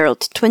from the Herald,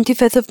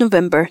 25th of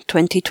November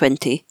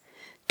 2020.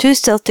 Two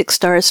Celtic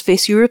stars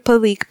face Europa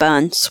League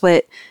ban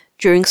sweat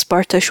during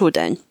Sparta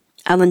showdown.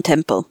 Alan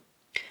Temple.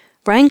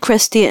 Ryan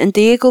Christie and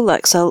Diego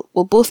Laxalt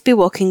will both be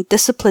walking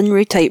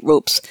disciplinary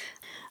tightropes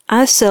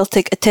as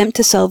Celtic attempt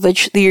to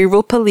salvage the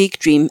Europa League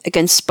dream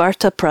against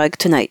Sparta Prague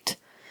tonight.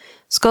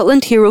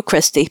 Scotland hero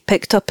Christie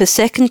picked up his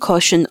second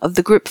caution of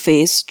the group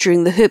phase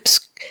during the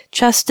Hoops'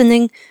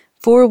 chastening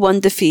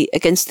 4-1 defeat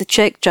against the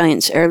Czech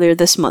Giants earlier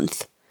this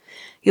month.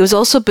 He was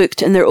also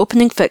booked in their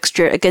opening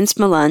fixture against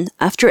Milan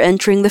after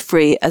entering the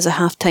fray as a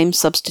half-time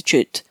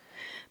substitute.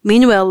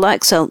 Meanwhile,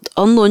 Laxalt,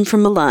 on loan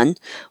from Milan,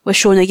 was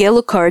shown a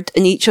yellow card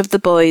in each of the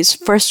boys'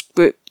 first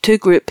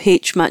Group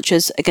H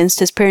matches against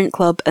his parent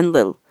club and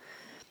Lille.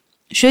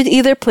 Should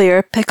either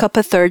player pick up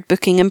a third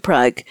booking in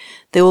Prague,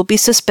 they will be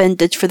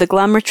suspended for the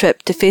glamour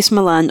trip to face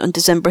Milan on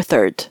December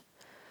 3rd.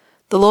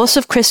 The loss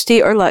of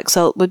Christie or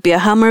Laxalt would be a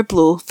hammer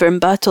blow for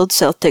embattled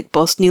Celtic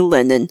boss Neil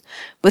Lennon,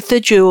 with the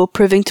duo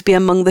proving to be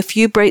among the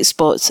few bright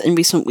spots in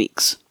recent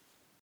weeks.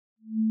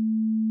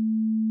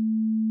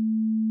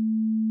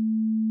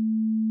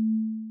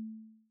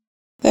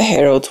 The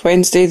Herald,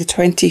 Wednesday the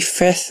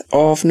 25th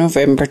of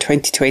November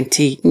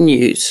 2020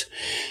 news.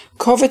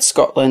 COVID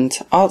Scotland,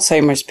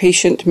 Alzheimer's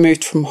patient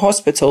moved from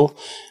hospital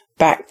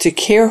back to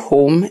care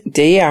home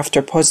day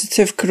after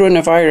positive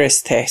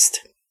coronavirus test.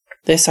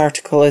 This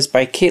article is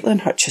by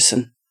Caitlin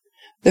Hutchison.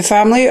 The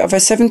family of a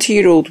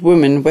 70-year-old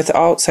woman with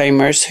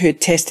Alzheimer's who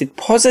had tested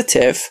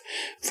positive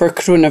for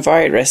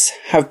coronavirus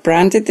have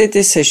branded the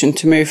decision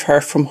to move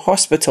her from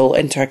hospital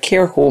into a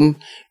care home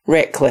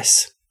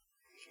reckless.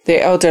 The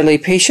elderly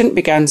patient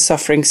began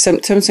suffering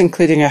symptoms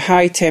including a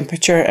high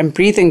temperature and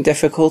breathing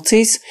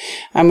difficulties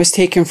and was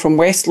taken from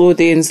West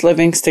Lothian's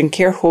Livingston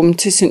Care Home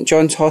to St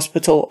John's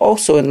Hospital,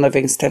 also in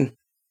Livingston.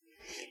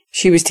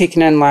 She was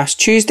taken in last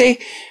Tuesday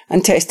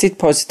and tested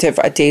positive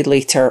a day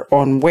later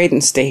on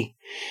Wednesday.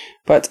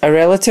 But a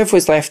relative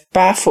was left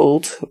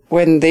baffled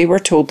when they were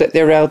told that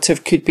their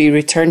relative could be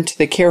returned to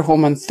the care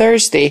home on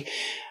Thursday,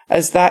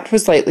 as that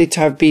was likely to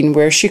have been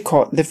where she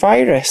caught the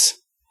virus.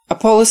 A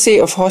policy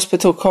of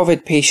hospital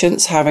COVID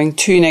patients having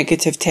 2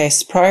 negative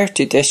tests prior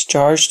to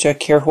discharge to a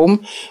care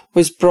home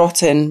was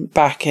brought in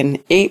back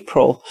in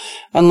April,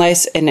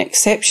 unless in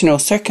exceptional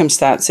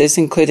circumstances,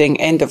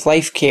 including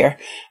end-of-life care,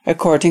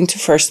 according to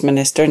First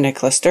Minister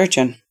Nicola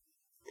Sturgeon.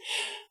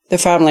 The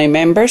family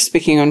member,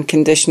 speaking on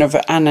condition of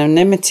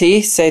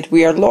anonymity, said,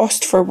 "We are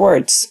lost for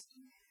words.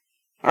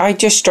 I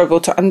just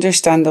struggle to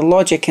understand the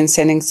logic in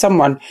sending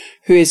someone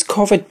who is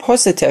COVID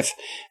positive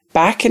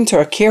back into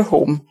a care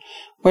home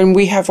when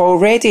we have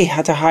already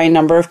had a high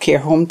number of care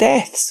home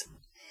deaths.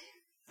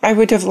 I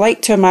would have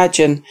liked to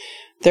imagine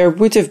there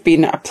would have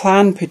been a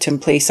plan put in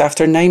place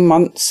after 9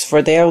 months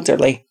for the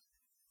elderly.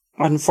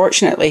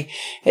 Unfortunately,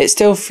 it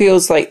still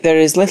feels like there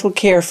is little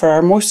care for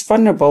our most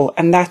vulnerable,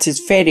 and that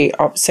is very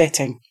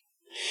upsetting.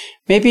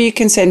 Maybe you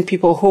can send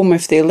people home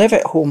if they live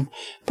at home,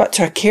 but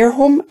to a care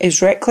home is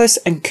reckless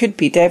and could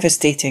be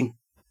devastating.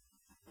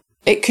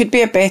 It could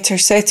be a better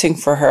setting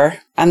for her,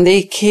 and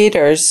the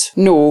carers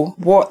know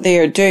what they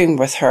are doing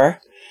with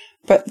her,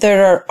 but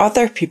there are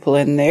other people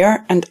in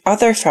there and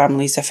other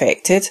families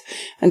affected,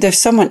 and if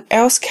someone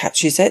else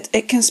catches it,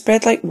 it can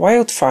spread like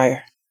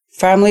wildfire.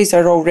 Families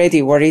are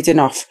already worried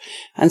enough,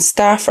 and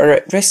staff are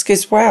at risk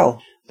as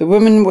well." The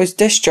woman was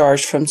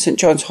discharged from St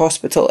John's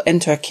Hospital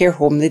into a care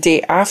home the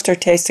day after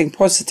testing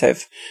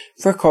positive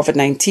for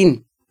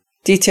COVID-19.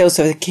 Details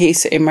of the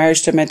case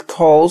emerged amid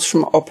calls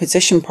from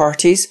opposition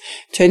parties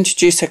to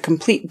introduce a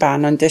complete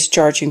ban on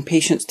discharging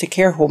patients to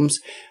care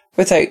homes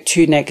without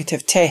 2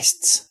 negative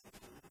tests.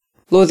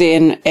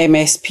 Lothian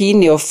MSP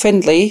Neil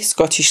Findlay,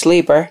 Scottish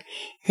Labour,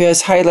 who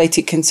has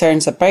highlighted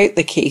concerns about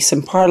the case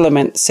in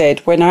Parliament,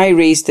 said, "When I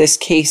raised this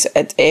case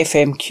at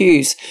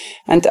FMQs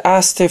and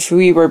asked if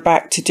we were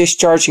back to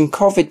discharging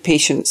COVID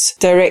patients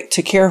direct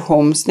to care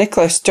homes,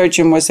 Nicola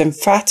Sturgeon was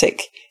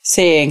emphatic,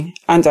 saying,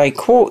 and I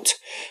quote,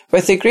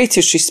 'With the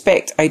greatest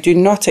respect, I do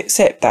not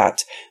accept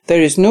that.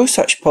 There is no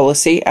such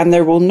policy and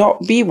there will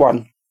not be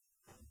one.'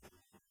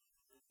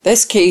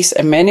 This case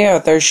and many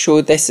others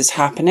show this is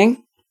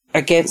happening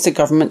against the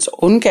government's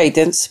own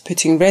guidance,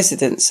 putting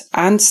residents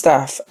and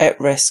staff at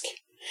risk.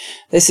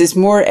 This is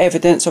more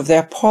evidence of the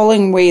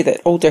appalling way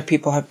that older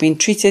people have been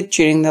treated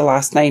during the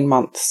last 9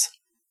 months.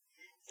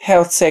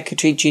 Health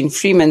Secretary Jean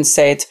Freeman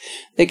said,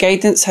 "The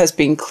guidance has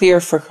been clear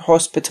for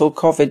hospital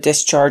COVID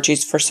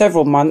discharges for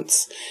several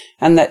months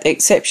and that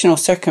exceptional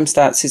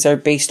circumstances are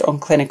based on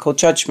clinical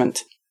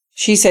judgment.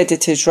 She said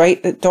it is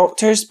right that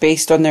doctors,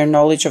 based on their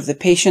knowledge of the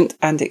patient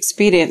and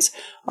experience,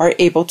 are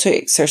able to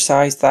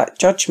exercise that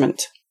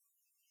judgment."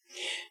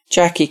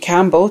 Jackie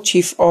Campbell,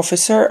 Chief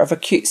Officer of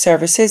Acute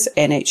Services,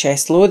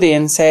 NHS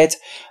Lothian, said,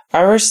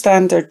 "Our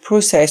standard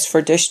process for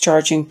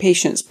discharging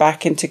patients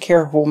back into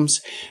care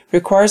homes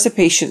requires the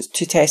patients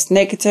to test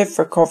negative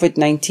for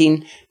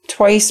COVID-19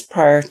 twice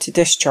prior to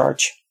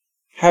discharge.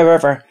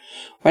 However,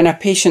 when a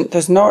patient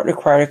does not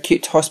require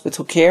acute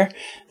hospital care,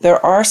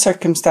 there are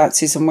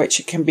circumstances in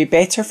which it can be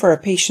better for a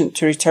patient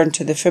to return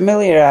to the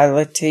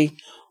familiarity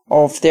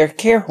of their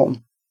care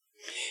home.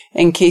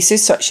 In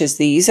cases such as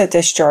these, a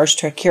discharge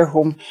to a care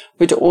home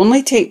would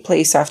only take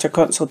place after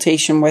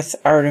consultation with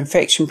our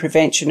infection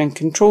prevention and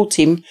control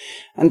team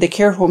and the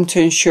care home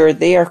to ensure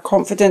they are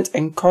confident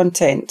and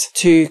content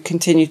to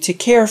continue to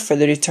care for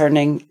the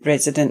returning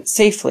resident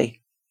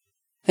safely.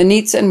 The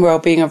needs and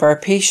well-being of our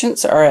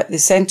patients are at the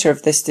centre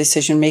of this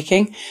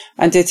decision-making,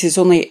 and it is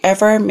only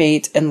ever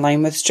made in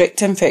line with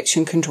strict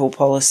infection control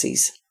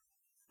policies."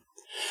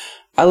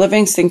 A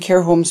Livingston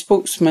Care Home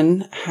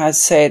spokesman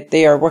has said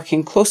they are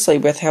working closely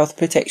with Health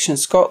Protection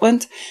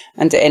Scotland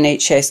and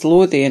NHS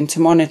Lothian to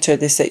monitor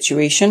the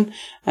situation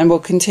and will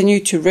continue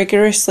to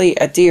rigorously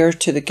adhere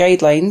to the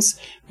guidelines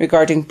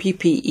regarding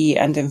PPE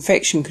and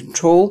infection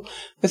control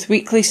with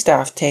weekly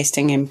staff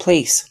testing in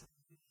place.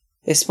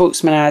 The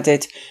spokesman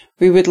added,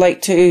 "We would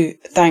like to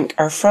thank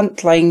our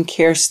frontline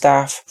care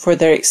staff for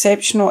their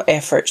exceptional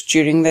efforts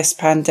during this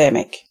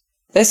pandemic."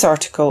 This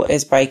article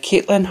is by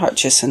Caitlin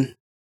Hutchison.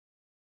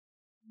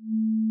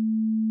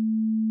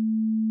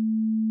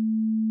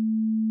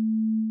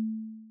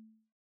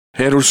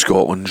 Herald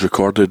Scotland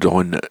recorded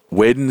on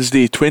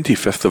Wednesday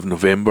 25th of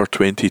November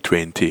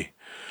 2020.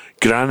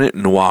 Granite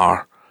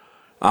Noir,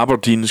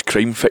 Aberdeen's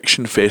crime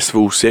fiction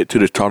festival set to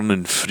return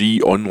in free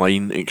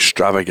online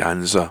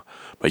extravaganza,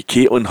 by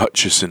Caitlin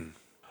Hutchison.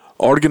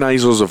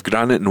 Organisers of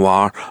Granite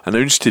Noir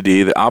announced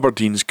today that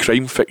Aberdeen's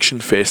Crime Fiction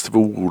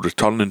Festival will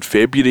return in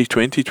February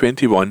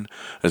 2021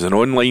 as an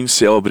online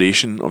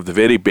celebration of the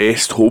very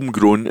best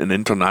homegrown and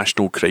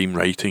international crime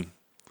writing.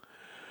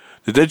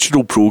 The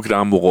digital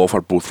programme will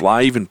offer both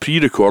live and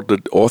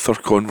pre-recorded author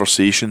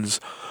conversations,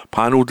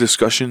 panel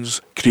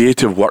discussions,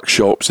 creative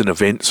workshops and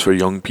events for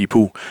young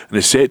people, and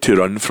is set to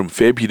run from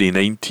February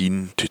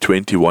 19 to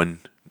 21,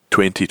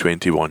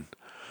 2021.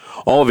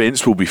 All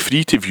events will be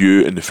free to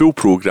view and the full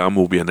programme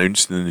will be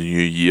announced in the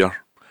new year.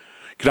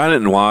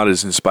 Granite Noir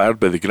is inspired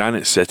by the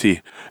Granite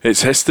City,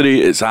 its history,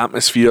 its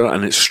atmosphere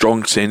and its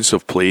strong sense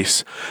of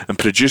place, and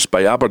produced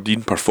by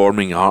Aberdeen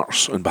Performing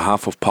Arts on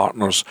behalf of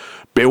partners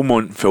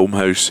Belmont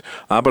Filmhouse,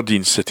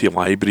 Aberdeen City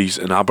Libraries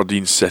and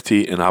Aberdeen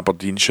City and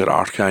Aberdeenshire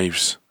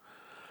Archives.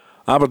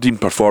 Aberdeen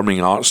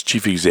Performing Arts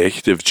Chief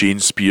Executive Jane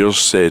Spears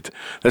said,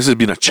 "This has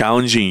been a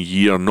challenging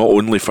year not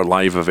only for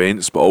live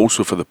events but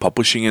also for the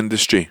publishing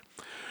industry.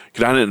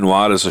 Granite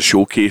Noir is a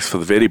showcase for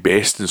the very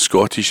best in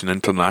Scottish and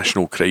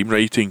international crime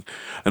writing,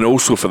 and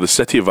also for the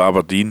city of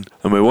Aberdeen,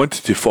 and we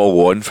wanted to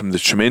follow on from the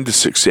tremendous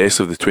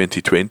success of the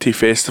 2020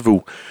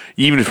 festival,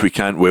 even if we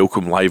can't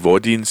welcome live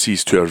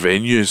audiences to our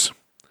venues.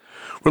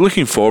 We're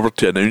looking forward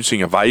to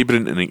announcing a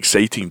vibrant and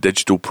exciting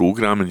digital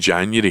programme in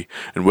January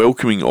and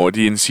welcoming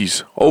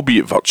audiences,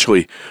 albeit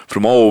virtually,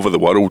 from all over the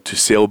world to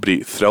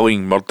celebrate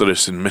thrilling,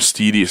 murderous and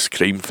mysterious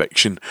crime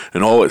fiction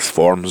in all its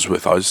forms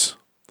with us."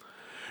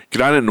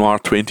 Granite Noir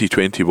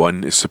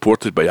 2021 is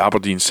supported by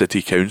Aberdeen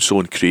City Council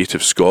and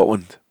Creative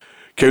Scotland.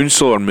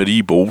 Councillor Marie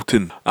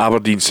Bolton,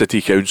 Aberdeen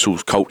City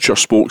Council's culture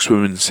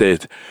spokeswoman,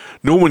 said,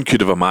 "No one could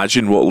have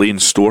imagined what lay in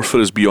store for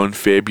us beyond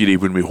February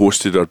when we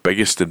hosted our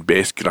biggest and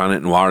best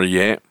Granite Noir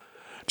yet.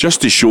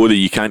 Just to show that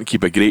you can't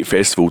keep a great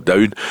festival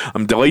down,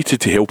 I'm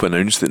delighted to help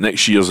announce that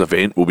next year's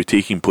event will be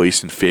taking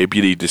place in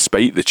February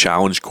despite the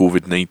challenge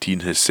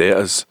COVID-19 has set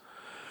us.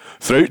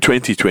 Throughout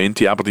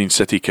 2020, Aberdeen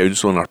City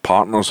Council and our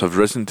partners have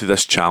risen to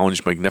this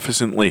challenge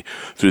magnificently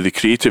through the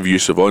creative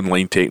use of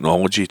online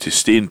technology to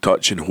stay in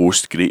touch and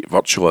host great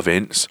virtual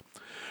events.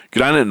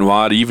 Granite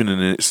Noir, even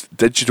in its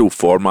digital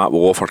format,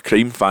 will offer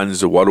crime fans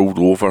the world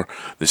over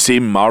the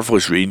same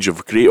marvellous range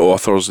of great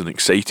authors and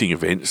exciting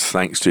events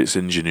thanks to its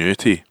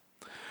ingenuity.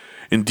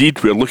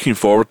 Indeed, we are looking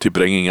forward to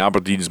bringing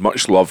Aberdeen's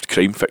much-loved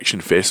crime fiction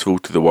festival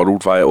to the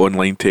world via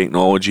online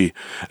technology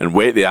and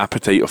whet the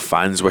appetite of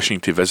fans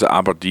wishing to visit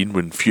Aberdeen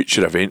when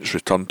future events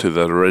return to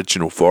their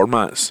original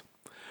formats.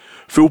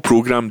 Full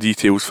programme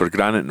details for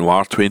Granite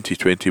Noir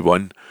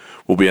 2021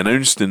 will be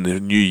announced in the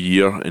new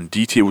year and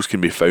details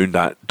can be found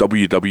at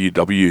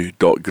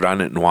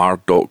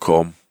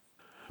www.granitenoir.com.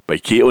 By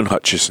Caitlin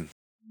Hutchison.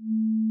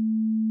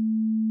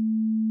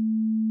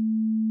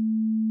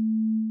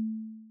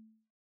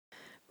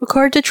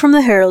 Recorded from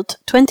the Herald,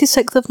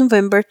 26th of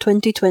November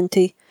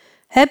 2020.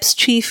 Hibs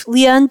chief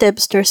Leanne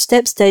Dempster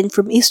steps down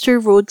from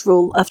Easter Road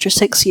role after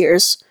 6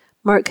 years.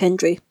 Mark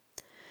Hendry.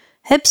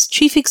 Hibs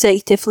chief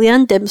executive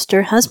Leanne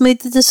Dempster has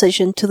made the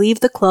decision to leave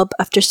the club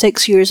after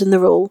 6 years in the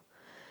role.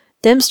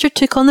 Dempster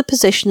took on the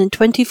position in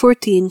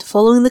 2014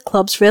 following the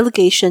club's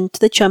relegation to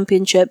the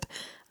Championship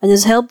and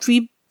has helped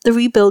the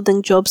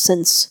rebuilding job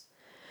since.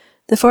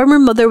 The former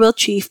Motherwell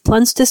chief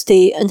plans to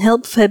stay and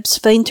help Hibs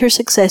find her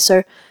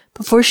successor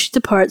before she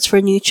departs for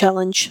a new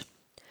challenge.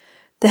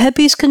 The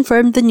Hibbies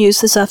confirmed the news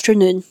this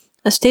afternoon.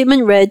 A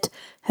statement read,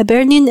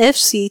 "Hibernian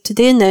FC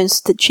today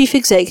announced that Chief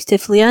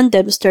Executive Leanne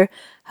Dempster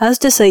has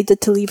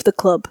decided to leave the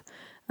club,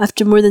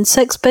 after more than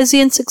 6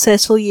 busy and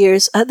successful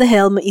years at the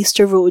helm at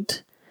Easter Road."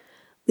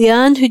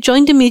 Leanne, who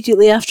joined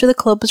immediately after the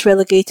club was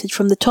relegated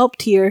from the top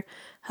tier,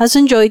 has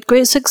enjoyed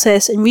great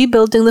success in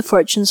rebuilding the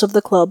fortunes of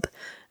the club,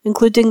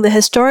 including the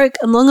historic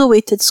and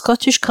long-awaited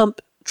Scottish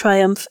Cup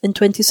triumph in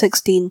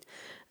 2016,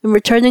 and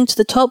returning to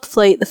the top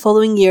flight the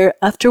following year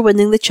after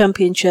winning the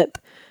Championship,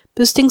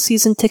 boosting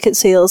season ticket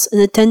sales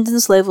and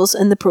attendance levels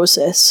in the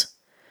process.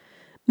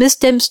 Miss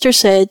Dempster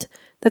said,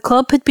 "The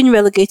club had been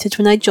relegated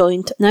when I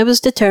joined, and I was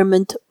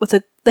determined, with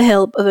the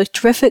help of a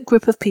terrific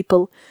group of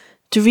people,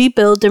 to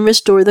rebuild and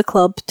restore the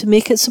club to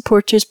make its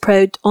supporters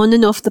proud on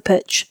and off the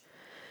pitch.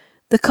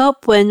 The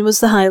cup win was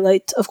the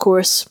highlight, of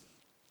course,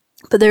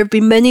 but there have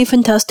been many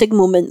fantastic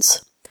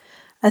moments.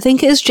 I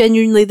think it is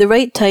genuinely the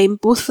right time,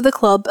 both for the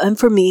club and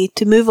for me,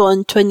 to move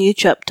on to a new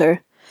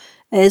chapter.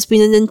 It has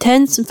been an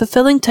intense and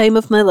fulfilling time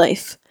of my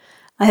life.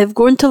 I have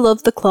grown to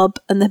love the club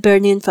and the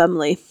Hibernian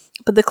family,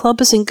 but the club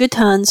is in good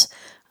hands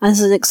and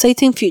has an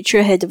exciting future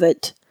ahead of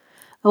it.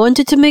 I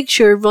wanted to make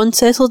sure Ron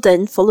settled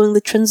in following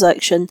the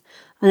transaction,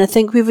 and I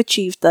think we've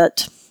achieved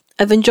that.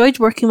 I've enjoyed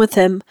working with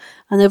him,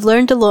 and I've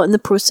learned a lot in the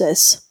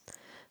process.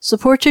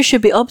 Supporters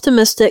should be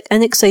optimistic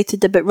and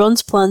excited about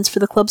Ron's plans for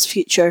the club's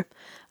future,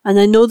 and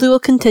I know they will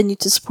continue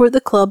to support the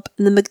club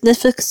in the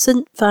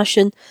magnificent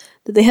fashion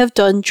that they have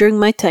done during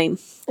my time,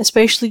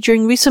 especially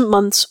during recent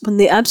months when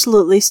they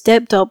absolutely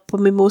stepped up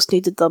when we most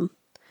needed them.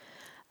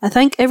 I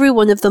thank every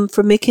one of them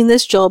for making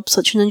this job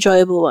such an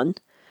enjoyable one.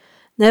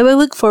 Now I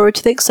look forward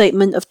to the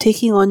excitement of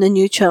taking on a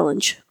new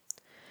challenge.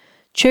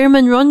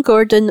 Chairman Ron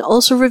Gordon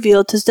also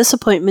revealed his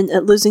disappointment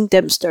at losing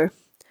Dempster.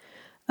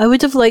 I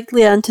would have liked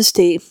Leanne to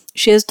stay.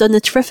 She has done a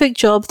terrific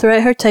job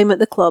throughout her time at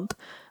the club,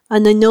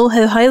 and I know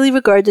how highly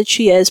regarded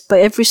she is by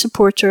every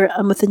supporter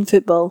and within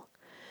football.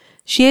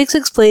 She has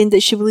explained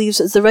that she believes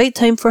it's the right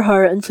time for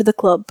her and for the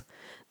club,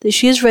 that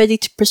she is ready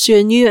to pursue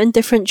a new and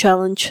different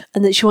challenge,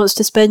 and that she wants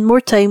to spend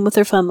more time with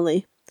her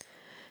family.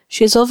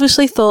 She has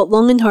obviously thought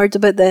long and hard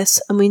about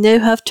this, and we now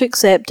have to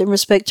accept and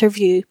respect her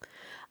view.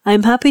 I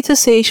am happy to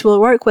say she will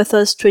work with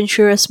us to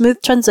ensure a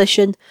smooth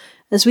transition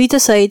as we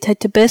decide how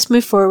to best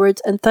move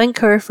forward, and thank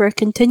her for her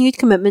continued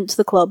commitment to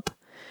the club.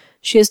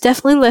 She has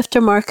definitely left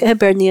her mark at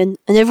Hibernian,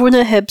 and everyone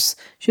at Hibs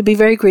should be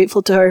very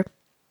grateful to her.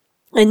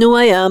 I know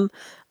I am,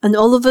 and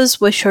all of us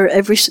wish her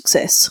every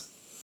success.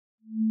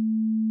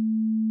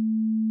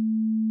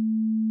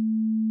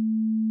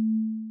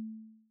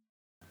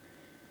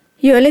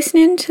 You are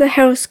listening to the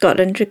Herald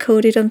Scotland,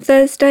 recorded on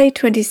Thursday,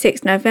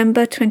 26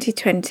 November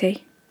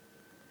 2020.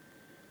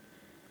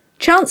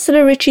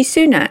 Chancellor Rishi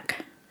Sunak,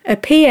 a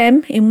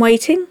PM in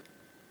waiting?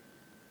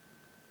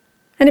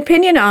 An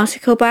opinion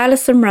article by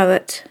Alison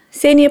Rowett,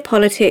 senior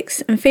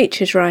politics and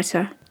features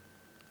writer.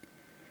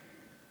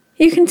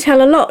 You can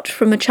tell a lot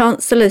from a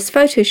Chancellor's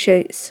photo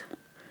shoots,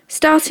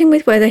 starting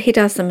with whether he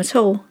does them at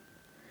all.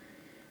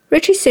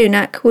 Rishi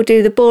Sunak will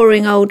do the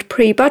boring old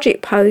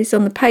pre-budget pose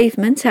on the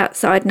pavement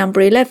outside number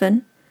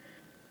 11,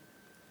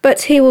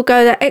 but he will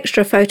go that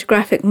extra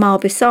photographic mile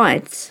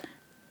besides.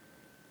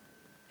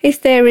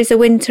 If there is a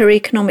winter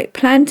economic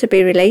plan to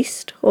be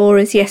released, or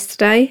as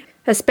yesterday,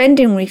 a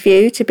spending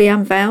review to be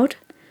unveiled,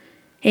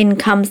 in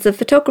comes the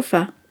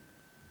photographer.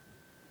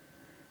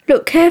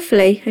 Look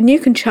carefully and you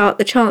can chart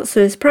the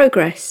Chancellor's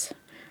progress,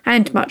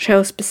 and much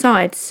else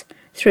besides,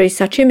 through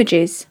such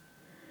images.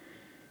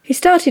 He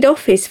started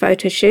off his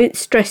photo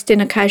shoots dressed in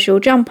a casual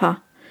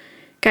jumper,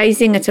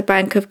 gazing at a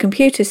bank of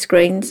computer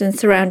screens and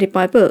surrounded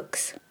by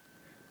books.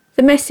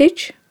 The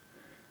message?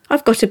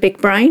 I've got a big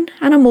brain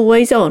and I'm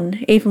always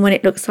on, even when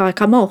it looks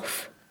like I'm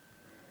off.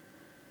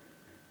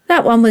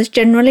 That one was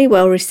generally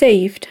well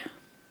received.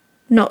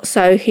 Not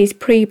so his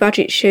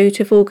pre-budget shoot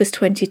of August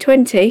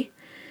 2020,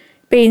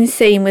 being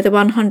seen with a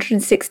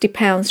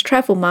 £160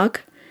 travel mug.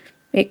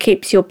 It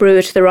keeps your brew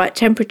at the right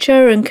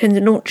temperature and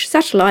can launch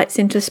satellites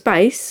into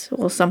space,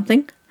 or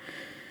something,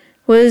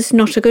 was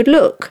not a good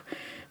look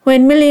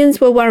when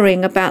millions were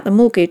worrying about the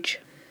mortgage.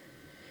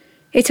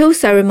 It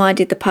also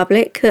reminded the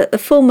public that the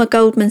former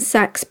Goldman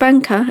Sachs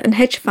banker and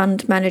hedge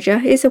fund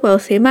manager is a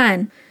wealthy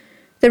man,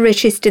 the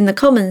richest in the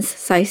Commons,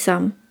 say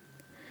some.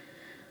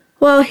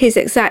 While his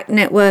exact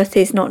net worth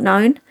is not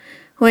known,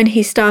 when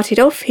he started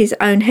off his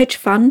own hedge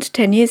fund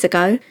 10 years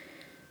ago,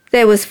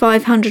 there was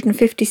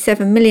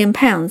 £557 million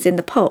in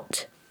the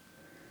pot.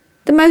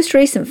 The most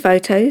recent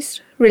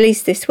photos,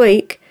 released this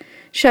week,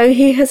 show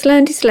he has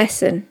learned his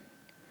lesson.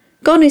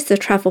 Gone is the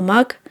travel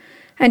mug,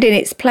 and in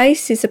its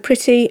place is a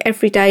pretty,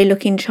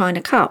 everyday-looking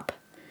china cup.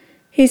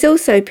 He's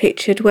also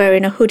pictured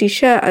wearing a hoodie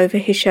shirt over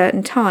his shirt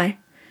and tie,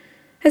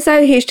 as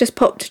though he's just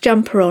popped a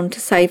jumper on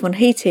to save on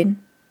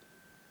heating,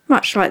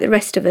 much like the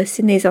rest of us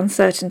in these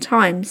uncertain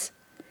times.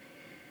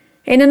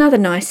 In another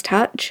nice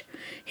touch,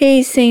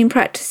 he's seen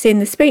practising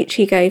the speech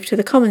he gave to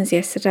the Commons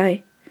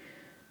yesterday.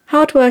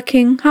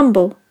 Hard-working,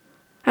 humble,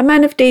 a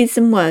man of deeds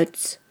and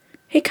words.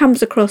 He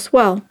comes across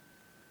well.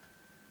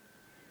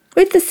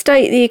 With the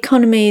state the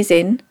economy is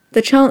in,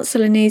 the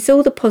Chancellor needs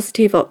all the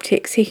positive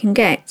optics he can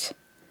get.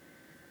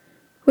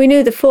 We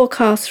knew the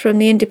forecasts from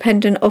the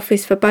Independent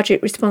Office for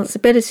Budget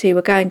Responsibility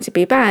were going to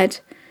be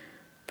bad,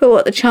 but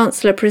what the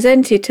Chancellor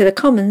presented to the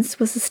Commons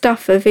was the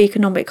stuff of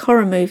economic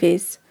horror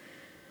movies.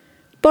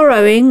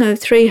 Borrowing of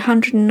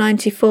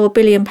 £394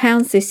 billion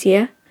this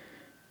year,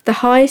 the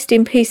highest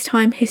in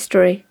peacetime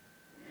history.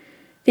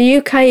 The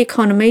UK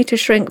economy to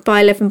shrink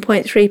by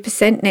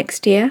 11.3%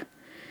 next year,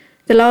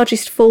 the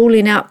largest fall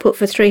in output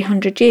for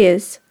 300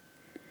 years.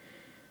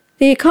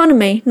 The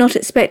economy not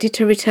expected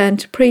to return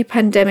to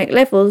pre-pandemic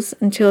levels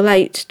until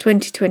late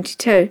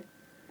 2022.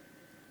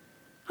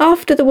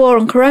 After the war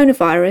on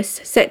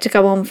coronavirus, set to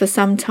go on for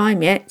some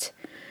time yet,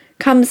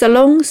 comes a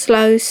long,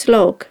 slow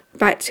slog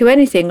back to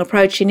anything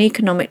approaching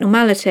economic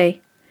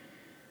normality.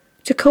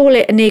 To call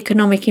it an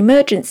economic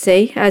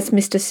emergency, as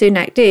Mr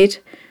Sunak did,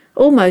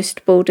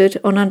 almost bordered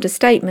on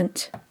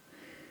understatement.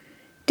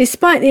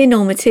 Despite the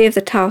enormity of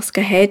the task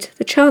ahead,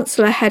 the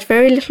Chancellor had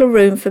very little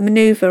room for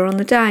manoeuvre on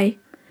the day.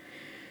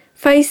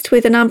 Faced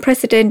with an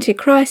unprecedented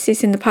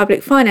crisis in the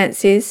public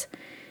finances,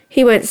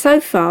 he went so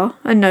far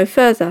and no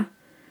further.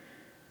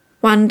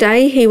 One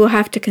day he will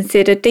have to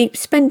consider deep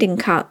spending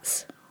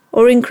cuts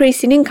or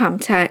increasing income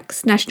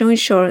tax, national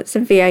insurance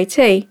and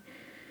VAT.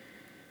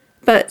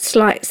 But,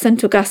 like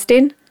St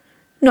Augustine,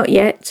 not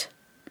yet.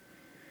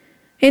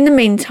 In the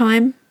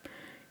meantime,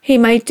 he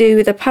may do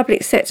with a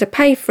public sector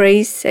pay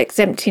freeze,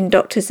 exempting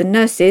doctors and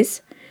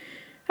nurses,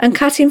 and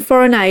cutting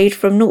foreign aid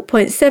from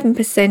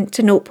 0.7%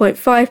 to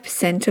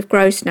 0.5% of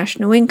gross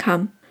national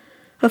income,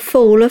 a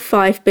fall of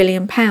 £5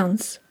 billion.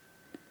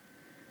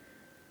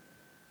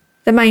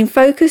 The main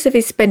focus of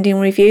his spending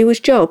review was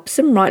jobs,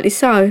 and rightly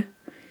so.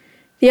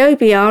 The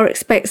OBR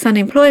expects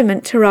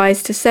unemployment to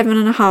rise to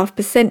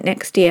 7.5%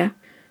 next year,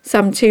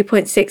 some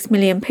 2.6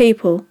 million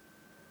people.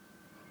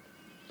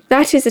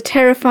 That is a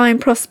terrifying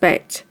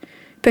prospect,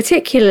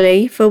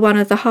 particularly for one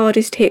of the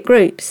hardest hit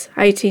groups,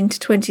 18 to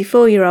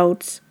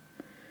 24-year-olds.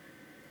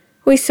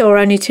 We saw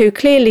only too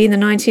clearly in the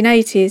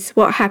 1980s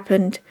what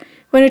happened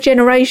when a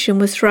generation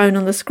was thrown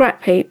on the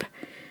scrap heap,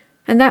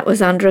 and that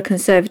was under a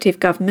Conservative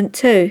government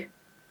too.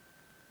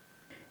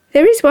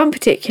 There is one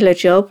particular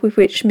job with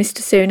which Mr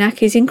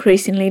Sunak is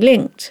increasingly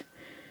linked,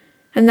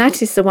 and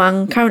that is the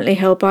one currently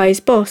held by his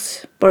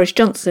boss, Boris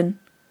Johnson.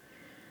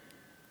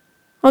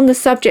 On the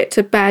subject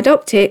of bad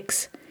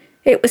optics,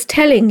 it was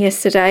telling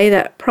yesterday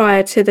that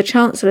prior to the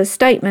Chancellor's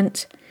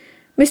statement,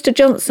 Mr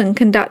Johnson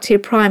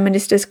conducted Prime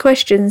Minister's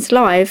questions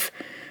live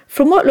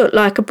from what looked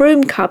like a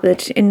broom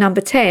cupboard in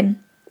number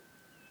 10.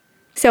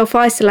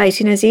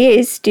 Self-isolating as he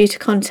is due to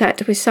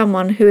contact with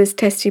someone who has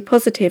tested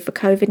positive for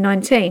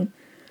COVID-19.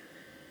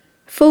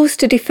 Forced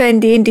to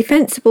defend the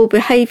indefensible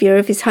behaviour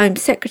of his Home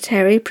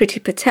Secretary,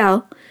 Priti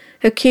Patel,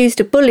 accused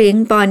of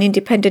bullying by an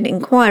independent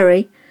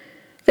inquiry,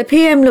 the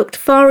PM looked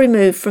far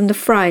removed from the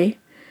fray,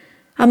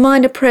 a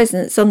minor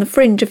presence on the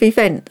fringe of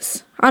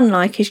events,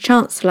 unlike his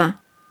Chancellor.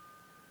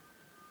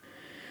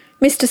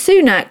 Mr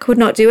Sunak would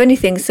not do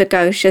anything so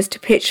gauche as to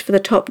pitch for the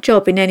top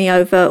job in any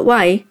overt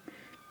way.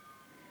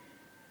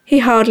 He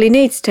hardly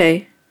needs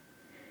to.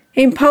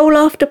 In poll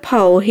after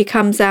poll, he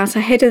comes out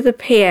ahead of the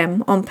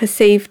PM on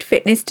perceived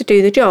fitness to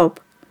do the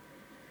job.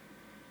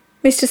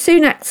 Mr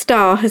Sunak's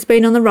star has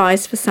been on the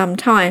rise for some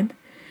time,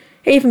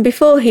 even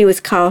before he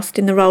was cast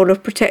in the role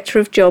of protector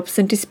of jobs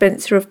and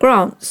dispenser of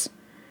grants.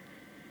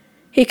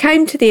 He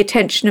came to the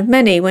attention of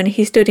many when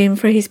he stood in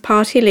for his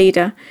party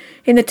leader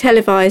in the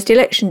televised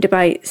election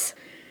debates.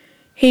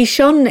 He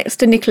shone next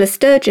to Nicola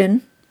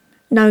Sturgeon,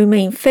 no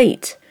mean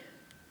feat.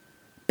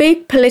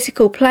 Big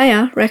political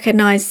player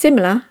recognised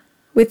similar,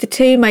 with the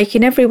two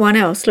making everyone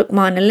else look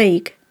minor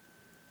league.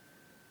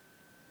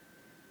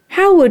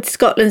 How would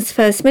Scotland's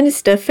First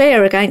Minister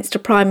fare against a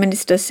Prime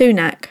Minister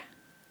Sunak?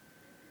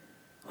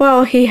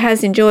 While he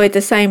has enjoyed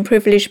the same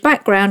privileged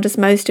background as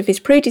most of his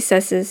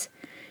predecessors,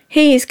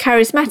 he is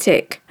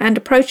charismatic and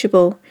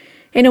approachable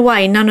in a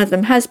way none of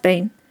them has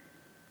been.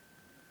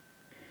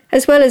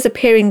 As well as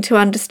appearing to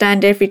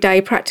understand everyday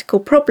practical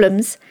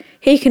problems,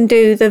 he can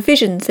do the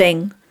vision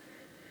thing.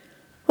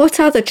 What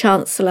other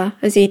Chancellor,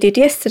 as he did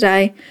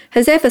yesterday,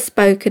 has ever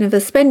spoken of a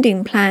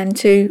spending plan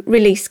to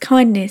release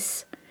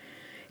kindness?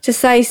 To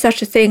say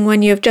such a thing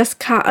when you have just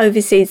cut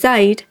overseas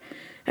aid,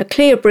 a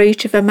clear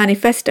breach of a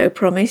manifesto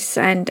promise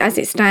and, as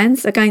it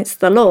stands, against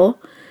the law,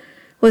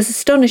 was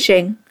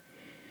astonishing.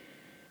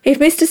 If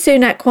Mr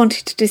Sunak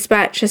wanted to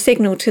dispatch a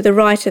signal to the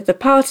right of the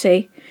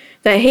party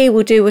that he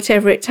will do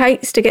whatever it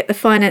takes to get the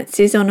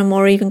finances on a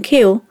more even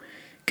keel,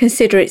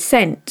 consider it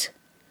sent.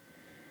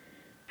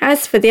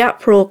 As for the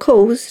uproar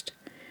caused,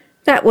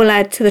 that will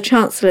add to the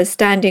Chancellor's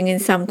standing in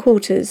some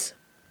quarters.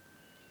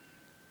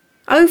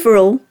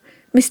 Overall,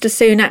 Mr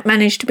Sunak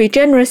managed to be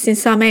generous in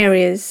some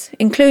areas,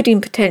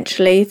 including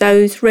potentially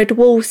those red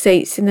wall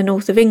seats in the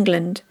north of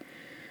England,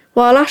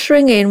 while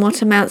ushering in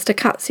what amounts to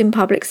cuts in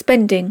public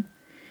spending.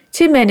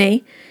 To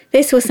many,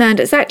 this will sound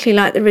exactly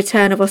like the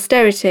return of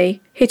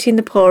austerity, hitting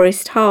the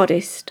poorest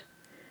hardest.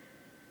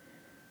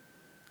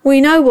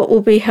 We know what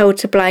will be held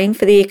to blame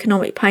for the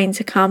economic pain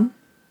to come,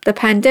 the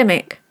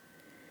pandemic.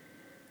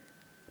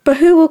 But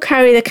who will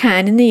carry the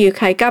can in the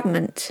UK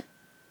government?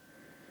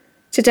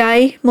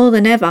 Today, more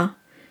than ever,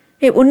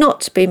 it will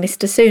not be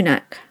Mr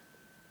Sunak.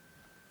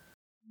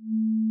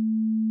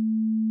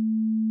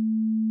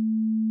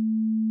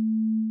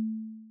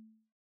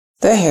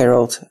 The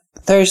Herald,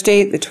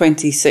 Thursday the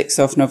 26th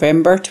of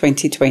November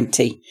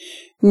 2020.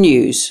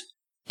 News.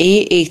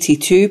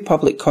 A82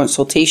 public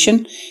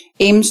consultation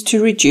aims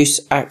to reduce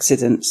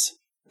accidents.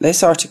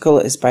 This article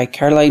is by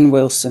Caroline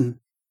Wilson.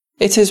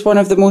 It is one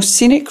of the most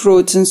scenic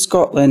roads in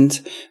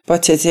Scotland,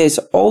 but it is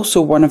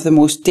also one of the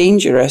most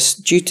dangerous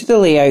due to the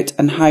layout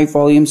and high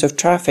volumes of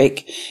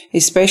traffic,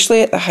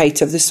 especially at the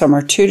height of the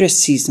summer tourist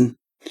season.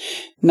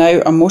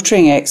 Now, a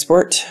motoring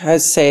expert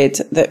has said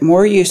that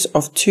more use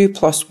of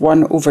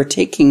 2+1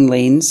 overtaking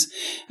lanes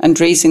and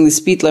raising the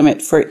speed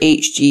limit for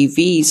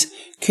HGVs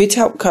could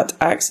help cut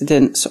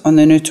accidents on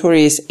the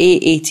notorious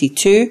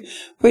A82,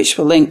 which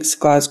links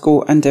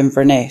Glasgow and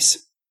Inverness.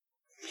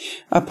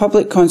 A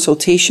public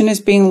consultation is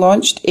being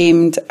launched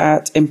aimed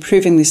at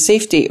improving the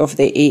safety of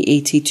the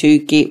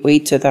A82 gateway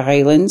to the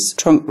Highlands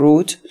trunk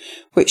road,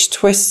 which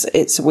twists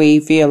its way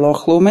via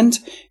Loch Lomond,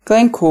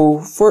 Glencoe,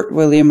 Fort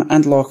William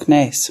and Loch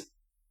Ness.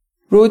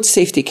 Road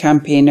safety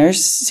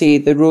campaigners say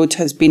the road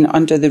has been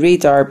under the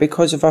radar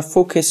because of a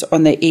focus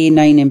on the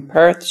A9 in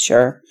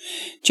Perthshire,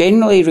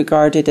 generally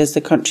regarded as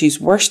the country's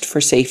worst for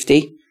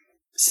safety.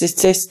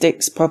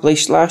 Statistics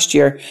published last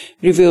year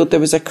revealed there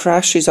was a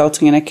crash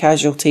resulting in a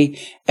casualty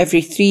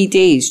every 3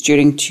 days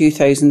during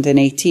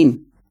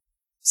 2018.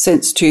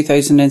 Since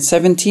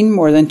 2017,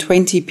 more than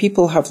 20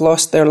 people have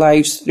lost their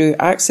lives through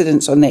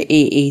accidents on the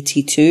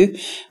A82,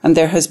 and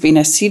there has been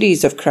a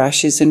series of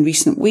crashes in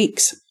recent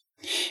weeks.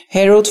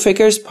 Herald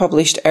figures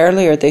published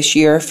earlier this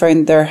year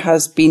found there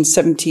has been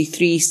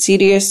 73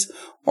 serious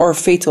or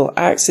fatal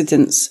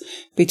accidents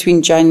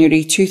between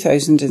January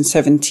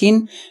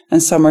 2017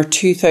 and summer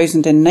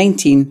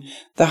 2019,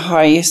 the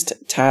highest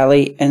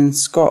tally in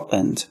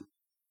Scotland.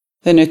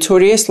 The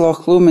notorious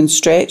Loch Lomond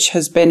stretch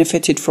has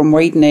benefited from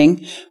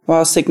widening,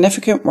 while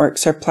significant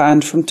works are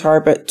planned from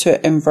Tarbert to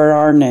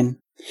Inverarnon.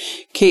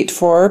 Kate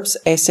Forbes,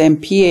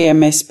 SNP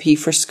AMSP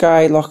for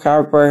Skye, Loch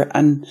Arbor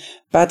and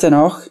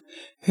Badenoch,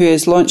 who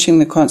is launching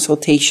the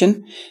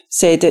consultation,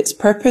 said its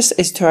purpose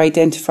is to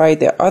identify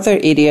the other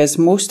areas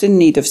most in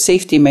need of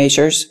safety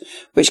measures,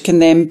 which can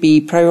then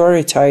be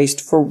prioritised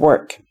for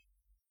work.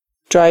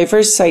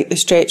 Drivers cite the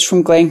stretch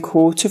from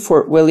Glencoe to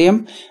Fort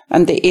William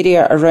and the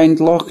area around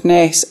Loch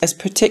Ness as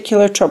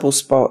particular trouble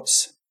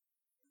spots.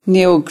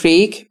 Neil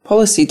Greig,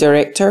 Policy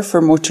Director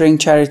for motoring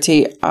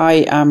charity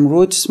I Am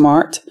Road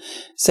Smart,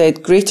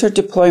 said greater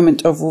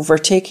deployment of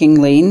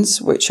overtaking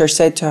lanes, which are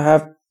said to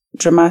have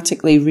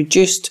dramatically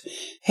reduced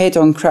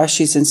head-on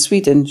crashes in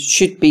Sweden,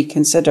 should be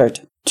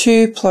considered.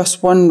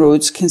 2+1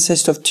 roads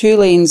consist of 2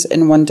 lanes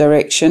in one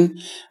direction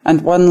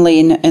and 1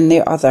 lane in the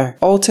other,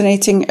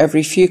 alternating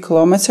every few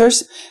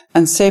kilometres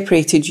and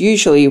separated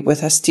usually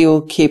with a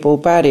steel cable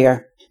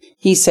barrier.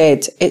 He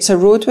said, "It's a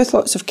road with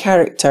lots of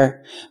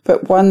character,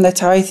 but one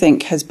that I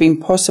think has been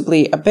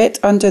possibly a bit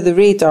under the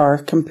radar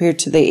compared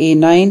to the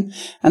A9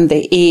 and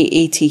the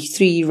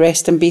A83,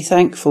 rest and be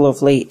thankful,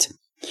 of late.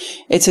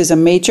 It is a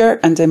major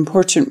and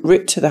important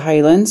route to the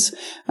Highlands,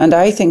 and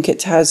I think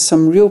it has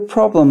some real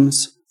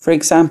problems, for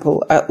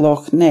example at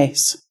Loch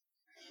Ness.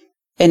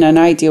 In an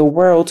ideal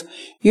world,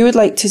 you would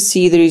like to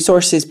see the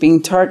resources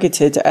being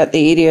targeted at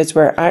the areas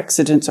where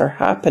accidents are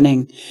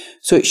happening,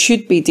 so it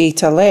should be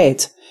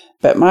data-led.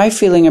 But my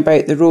feeling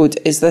about the road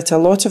is that a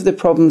lot of the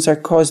problems are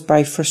caused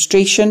by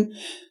frustration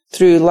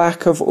through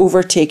lack of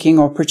overtaking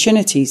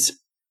opportunities.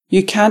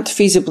 You can't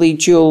feasibly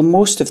dual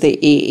most of the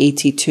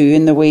A82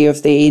 in the way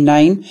of the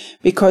A9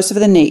 because of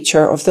the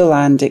nature of the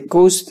land it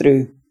goes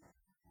through.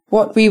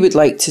 What we would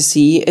like to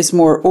see is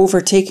more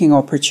overtaking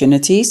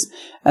opportunities,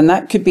 and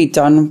that could be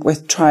done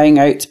with trying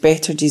out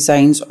better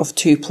designs of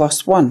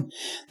 2+1.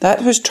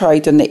 That was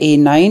tried on the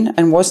A9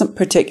 and wasn't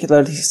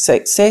particularly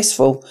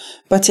successful,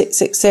 but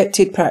it's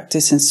accepted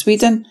practice in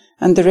Sweden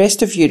and the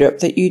rest of Europe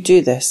that you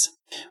do this.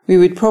 We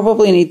would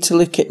probably need to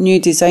look at new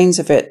designs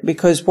of it,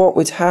 because what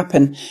would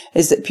happen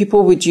is that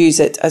people would use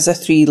it as a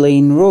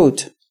 3-lane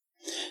road.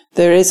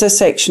 There is a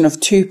section of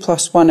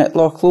 2+1 at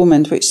Loch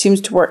Lomond which seems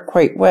to work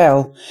quite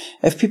well.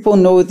 If people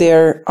know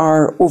there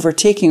are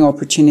overtaking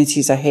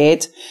opportunities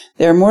ahead,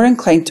 they are more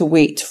inclined to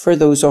wait for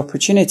those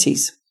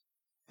opportunities.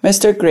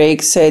 Mr.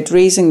 Gregg said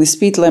raising the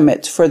speed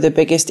limit for the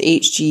biggest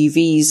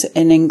HGVs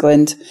in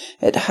England,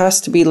 it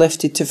has to be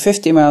lifted to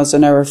 50 miles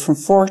an hour from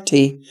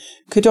 40,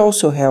 could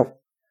also help.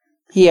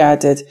 He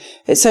added,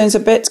 "It sounds a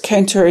bit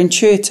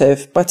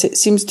counterintuitive, but it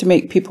seems to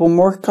make people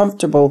more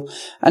comfortable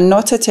and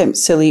not attempt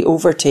silly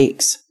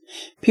overtakes.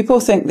 People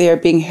think they are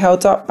being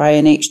held up by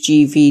an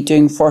HGV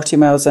doing 40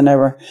 miles an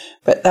hour,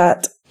 but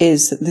that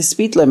is the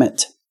speed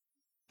limit.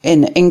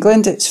 In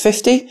England it's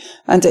 50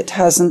 and it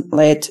hasn't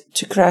led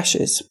to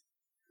crashes."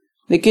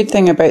 The good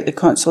thing about the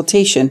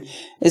consultation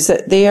is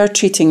that they are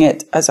treating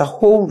it as a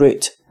whole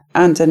route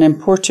and an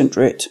important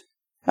route.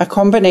 A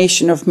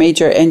combination of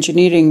major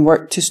engineering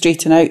work to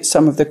straighten out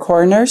some of the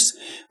corners,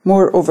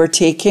 more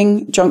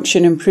overtaking,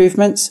 junction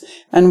improvements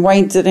and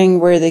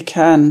widening where they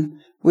can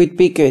would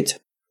be good.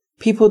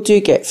 People do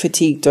get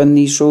fatigued on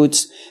these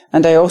roads,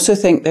 and I also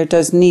think there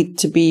does need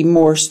to be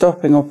more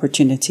stopping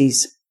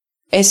opportunities.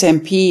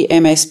 SNP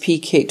MSP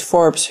Kate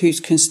Forbes, whose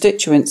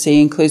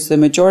constituency includes the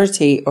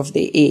majority of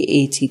the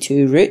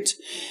A82 route,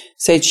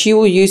 said she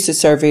will use the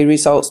survey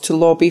results to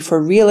lobby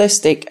for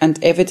realistic and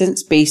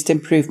evidence-based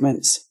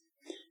improvements.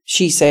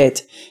 She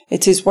said,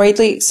 "It is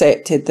widely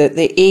accepted that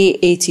the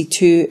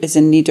A82 is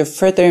in need of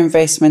further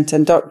investment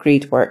and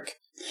upgrade work.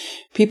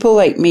 People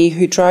like me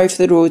who drive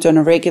the road on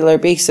a regular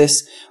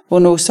basis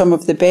will know some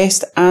of the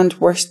best and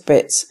worst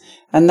bits,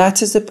 and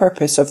that is the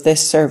purpose of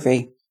this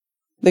survey."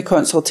 The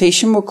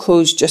consultation will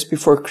close just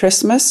before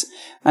Christmas,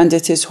 and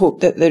it is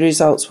hoped that the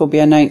results will be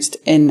announced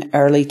in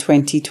early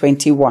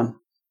 2021.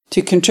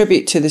 To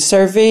contribute to the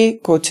survey,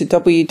 go to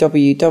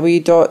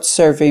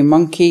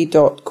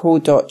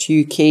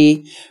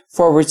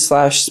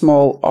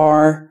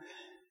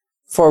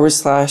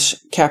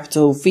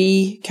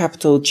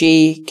www.surveymonkey.co.uk/r/V,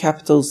 J,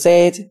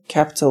 Z,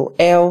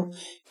 L,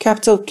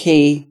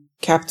 K,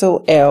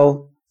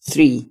 L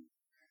 3.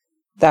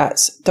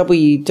 That's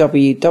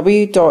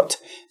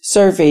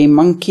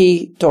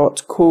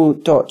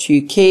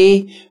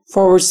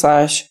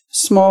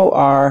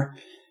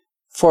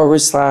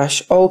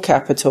www.surveymonkey.co.uk/r/all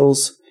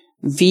capitals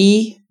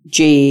V,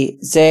 J,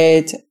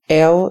 Z,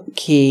 L,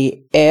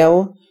 K,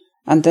 L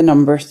and the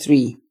number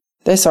 3.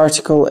 This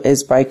article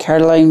is by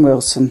Caroline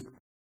Wilson.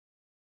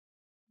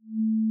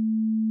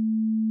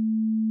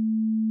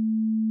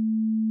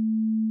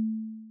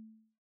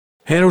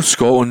 Herald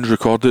Scotland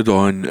recorded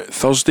on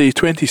Thursday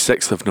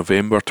 26th of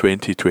November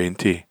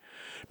 2020.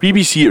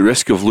 BBC at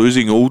risk of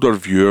losing older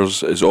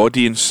viewers as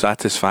audience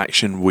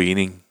satisfaction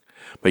waning,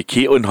 by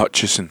Caitlin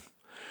Hutchison.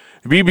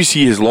 The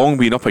BBC has long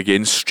been up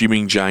against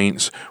streaming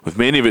giants, with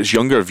many of its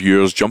younger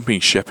viewers jumping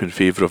ship in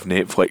favour of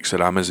Netflix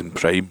or Amazon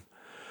Prime.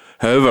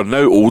 However,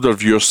 now older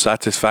viewers'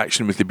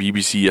 satisfaction with the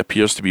BBC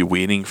appears to be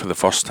waning for the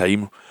first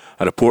time,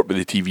 a report by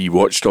the TV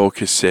Watchdog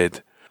has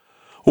said.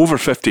 Over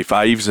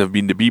 55s have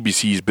been the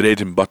BBC's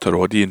bread and butter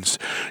audience,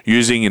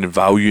 using and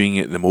valuing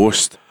it the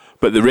most.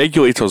 But the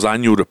regulator's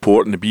annual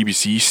report on the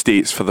BBC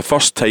states for the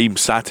first time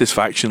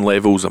satisfaction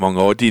levels among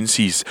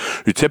audiences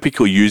who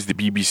typically use the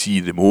BBC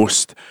the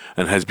most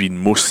and has been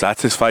most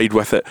satisfied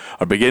with it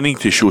are beginning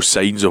to show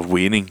signs of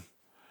waning.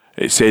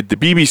 It said the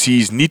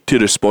BBC's need to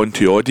respond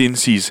to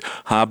audiences,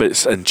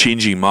 habits and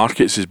changing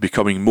markets is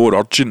becoming more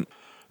urgent.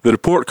 The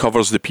report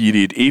covers the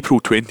period April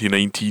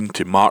 2019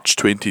 to March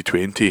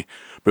 2020,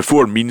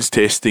 before means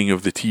testing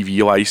of the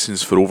TV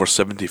licence for over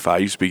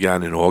 75s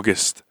began in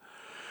August.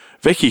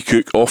 Vicky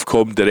Cook,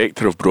 Ofcom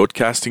Director of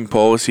Broadcasting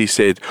Policy,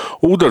 said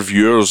older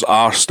viewers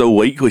are still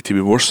likely to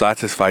be more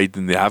satisfied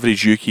than the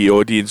average UK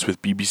audience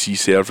with BBC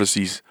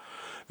services.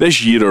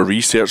 This year our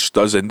research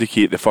does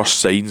indicate the first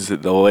signs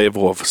that the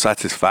level of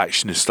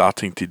satisfaction is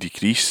starting to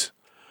decrease.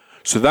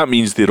 So that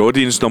means their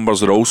audience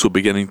numbers are also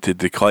beginning to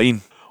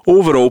decline.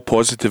 Overall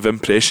positive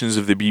impressions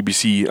of the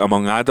BBC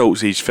among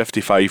adults aged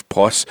 55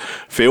 plus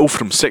fell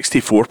from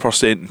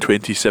 64% in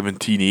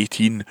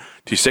 2017-18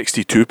 to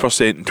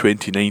 62% in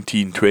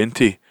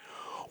 2019-20.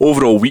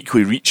 Overall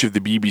weekly reach of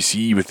the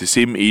BBC with the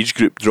same age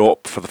group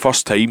dropped for the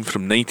first time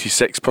from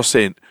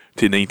 96%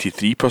 to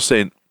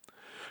 93%.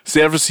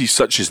 Services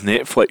such as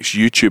Netflix,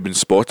 YouTube and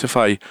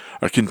Spotify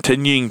are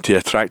continuing to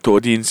attract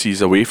audiences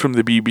away from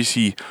the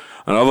BBC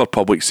and other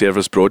public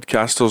service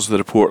broadcasters, the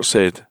report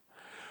said.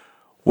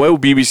 While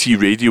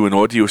BBC radio and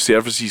audio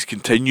services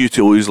continue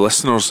to lose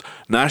listeners,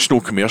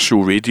 national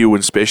commercial radio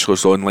and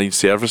specialist online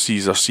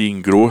services are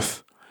seeing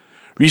growth.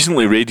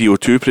 Recently, Radio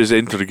 2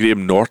 presenter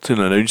Graham Norton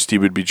announced he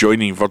would be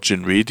joining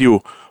Virgin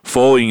Radio,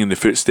 following in the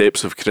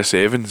footsteps of Chris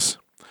Evans.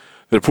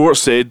 The report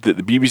said that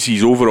the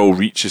BBC's overall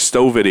reach is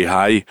still very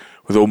high,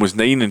 with almost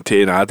 9 in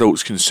 10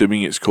 adults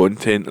consuming its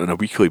content on a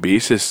weekly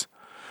basis.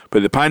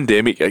 But the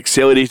pandemic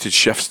accelerated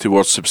shifts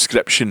towards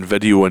subscription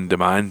video on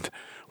demand,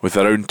 with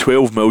around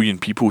 12 million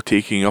people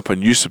taking up a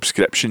new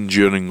subscription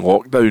during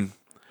lockdown.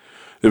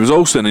 There was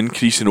also an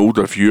increase in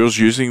older viewers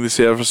using the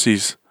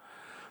services.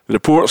 The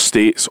report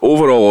states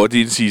overall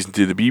audiences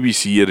to the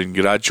BBC are in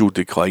gradual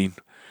decline.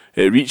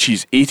 It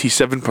reaches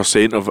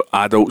 87% of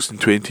adults in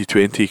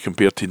 2020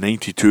 compared to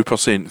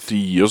 92% 3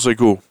 years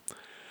ago.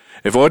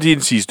 If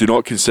audiences do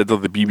not consider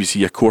the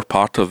BBC a core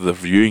part of their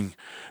viewing,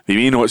 they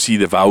may not see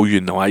the value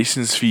in the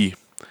licence fee.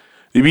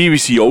 The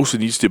BBC also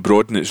needs to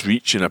broaden its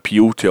reach and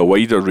appeal to a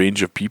wider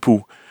range of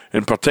people,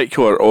 in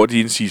particular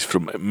audiences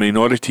from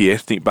minority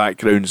ethnic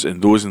backgrounds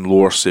and those in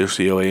lower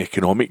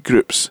socio-economic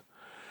groups.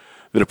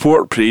 The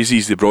report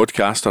praises the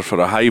broadcaster for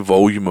a high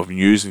volume of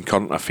news and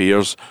current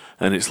affairs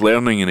and its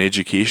learning and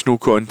educational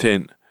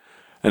content,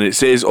 and it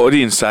says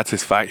audience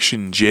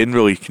satisfaction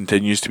generally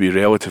continues to be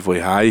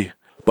relatively high.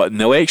 But in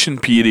the election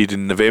period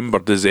in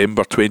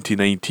November-December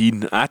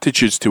 2019,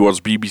 attitudes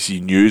towards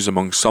BBC News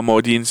among some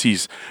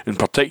audiences, in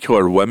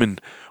particular women,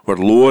 were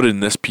lower in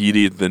this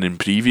period than in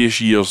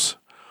previous years.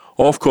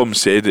 Ofcom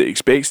said it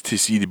expects to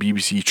see the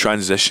BBC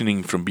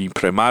transitioning from being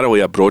primarily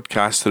a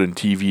broadcaster on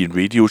TV and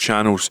radio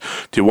channels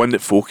to one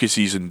that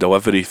focuses on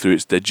delivery through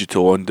its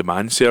digital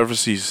on-demand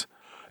services.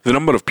 The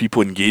number of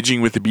people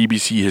engaging with the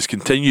BBC has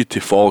continued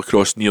to fall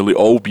across nearly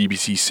all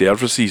BBC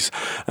services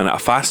and at a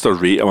faster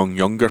rate among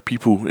younger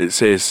people, it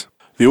says.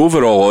 The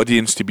overall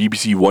audience to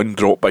BBC One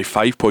dropped by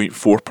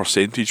 5.4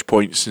 percentage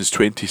points since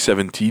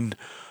 2017,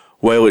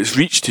 while its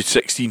reach to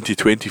 16 to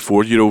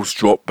 24-year-olds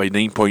dropped by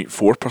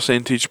 9.4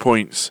 percentage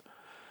points.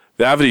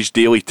 The average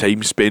daily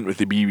time spent with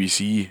the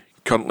BBC,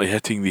 currently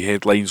hitting the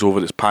headlines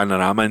over its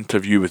Panorama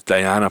interview with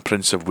Diana,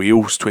 Prince of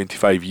Wales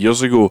 25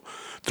 years ago,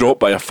 dropped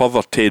by a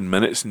further 10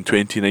 minutes in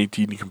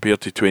 2019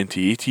 compared to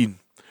 2018.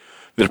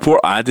 The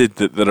report added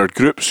that there are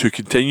groups who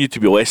continue to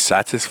be less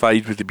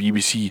satisfied with the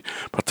BBC,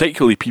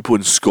 particularly people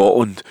in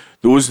Scotland,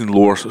 those in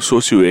lower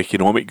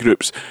socio-economic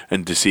groups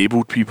and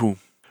disabled people.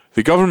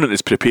 The government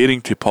is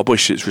preparing to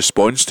publish its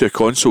response to a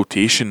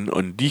consultation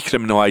on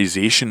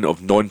decriminalisation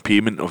of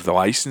non-payment of the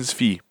licence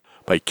fee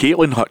by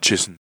Caitlin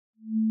Hutchison.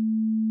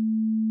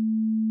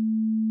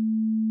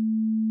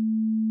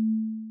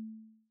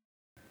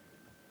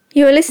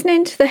 You are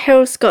listening to the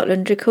Herald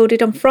Scotland,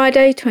 recorded on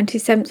Friday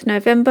 27th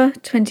November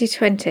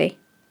 2020.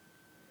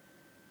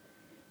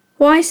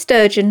 Why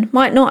sturgeon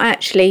might not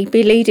actually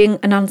be leading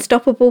an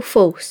unstoppable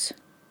force.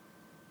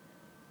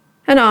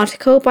 An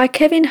article by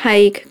Kevin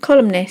Haig,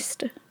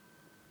 columnist.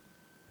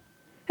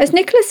 As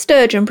Nicola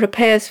Sturgeon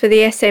prepares for the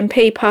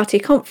SNP party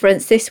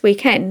conference this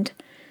weekend,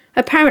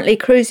 apparently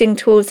cruising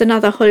towards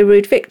another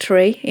Holyrood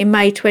victory in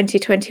May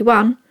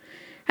 2021,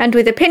 and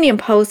with opinion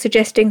polls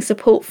suggesting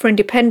support for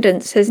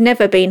independence has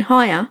never been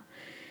higher,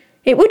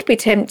 it would be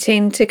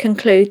tempting to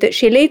conclude that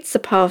she leads the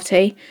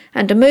party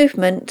and a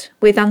movement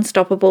with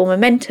unstoppable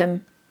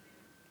momentum.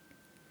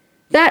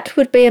 That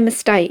would be a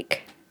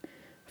mistake.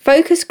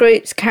 Focus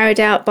groups carried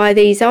out by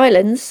these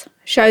islands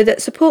show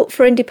that support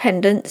for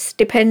independence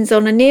depends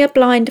on a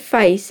near-blind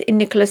faith in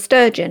Nicola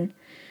Sturgeon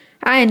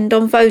and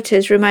on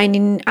voters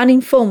remaining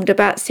uninformed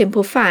about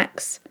simple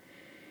facts.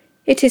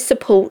 It is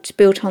support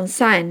built on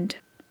sand.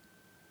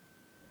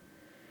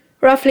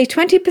 Roughly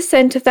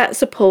 20% of that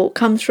support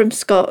comes from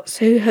Scots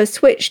who have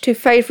switched to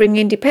favouring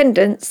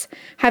independence,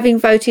 having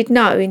voted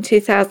no in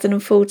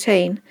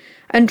 2014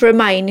 and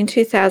Remain in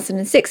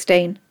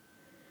 2016.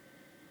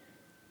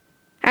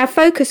 Our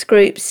focus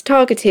groups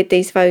targeted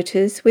these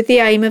voters with the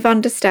aim of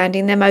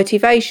understanding their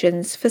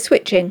motivations for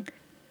switching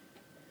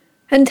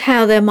and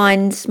how their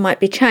minds might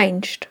be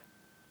changed.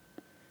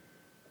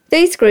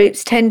 These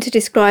groups tend to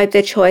describe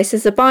their choice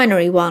as a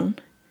binary one.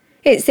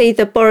 It's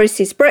either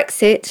Boris's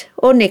Brexit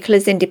or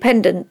Nicola's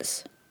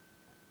independence.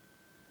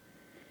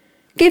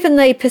 Given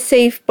they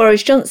perceive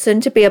Boris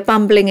Johnson to be a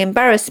bumbling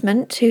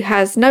embarrassment who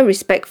has no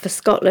respect for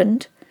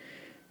Scotland,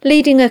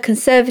 leading a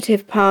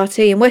Conservative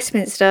party in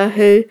Westminster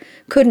who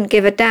couldn't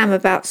give a damn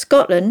about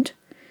Scotland,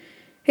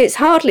 it's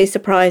hardly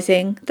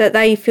surprising that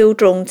they feel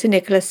drawn to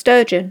Nicola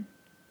Sturgeon.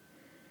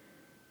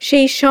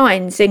 She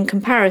shines in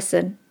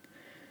comparison,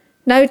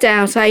 no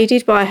doubt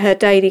aided by her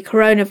daily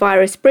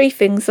coronavirus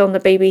briefings on the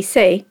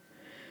BBC.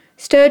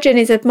 Sturgeon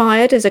is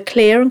admired as a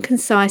clear and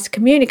concise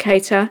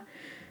communicator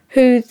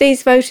who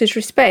these voters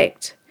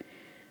respect.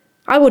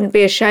 I wouldn't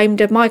be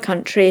ashamed of my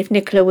country if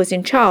Nicola was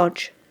in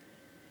charge.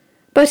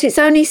 But it's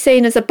only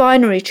seen as a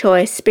binary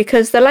choice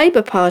because the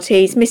Labour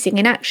Party is missing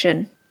in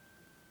action.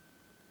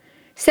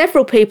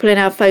 Several people in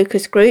our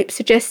focus group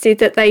suggested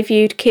that they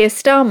viewed Keir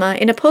Starmer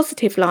in a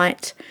positive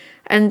light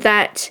and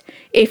that,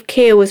 if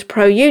Keir was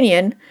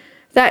pro-union,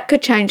 that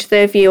could change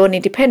their view on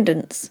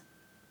independence.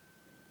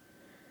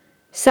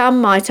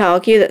 Some might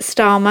argue that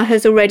Starmer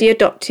has already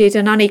adopted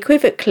an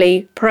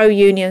unequivocally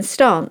pro-union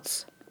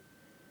stance.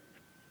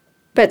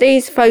 But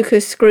these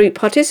focus group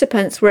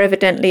participants were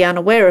evidently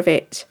unaware of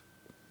it.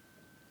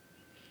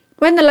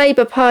 When the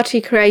Labour Party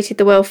created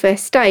the welfare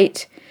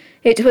state,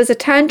 it was a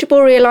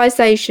tangible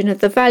realisation of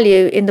the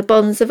value in the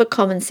bonds of a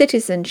common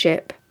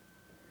citizenship.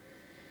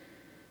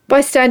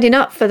 By standing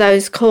up for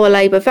those core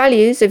Labour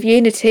values of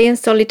unity and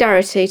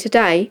solidarity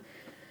today,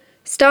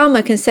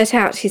 Starmer can set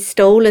out his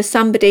stall as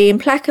somebody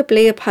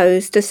implacably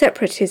opposed to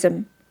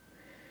separatism.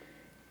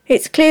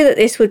 It's clear that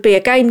this would be a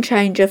game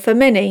changer for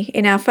many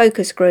in our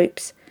focus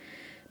groups,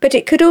 but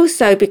it could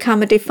also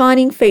become a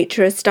defining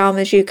feature of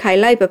Starmer's UK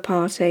Labour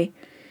Party,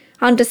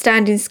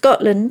 understanding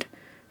Scotland,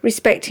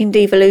 respecting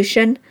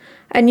devolution,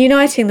 and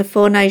uniting the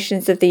four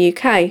nations of the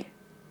UK.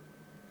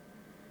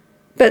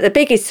 But the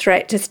biggest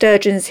threat to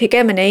Sturgeon's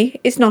hegemony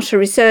is not a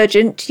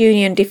resurgent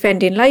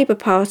union-defending Labour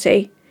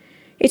Party.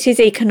 It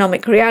is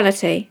economic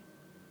reality.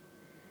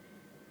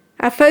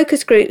 Our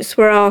focus groups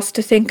were asked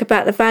to think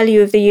about the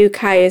value of the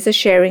UK as a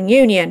sharing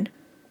union,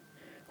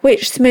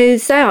 which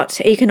smooths out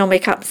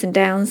economic ups and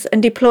downs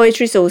and deploys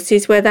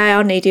resources where they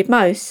are needed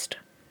most.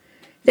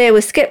 There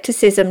was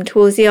scepticism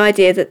towards the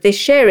idea that this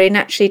sharing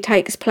actually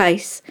takes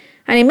place,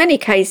 and in many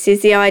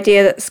cases the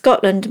idea that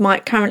Scotland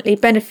might currently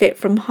benefit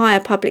from higher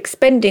public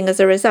spending as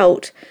a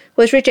result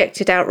was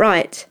rejected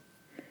outright.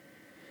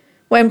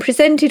 When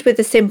presented with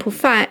the simple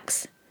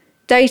facts,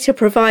 data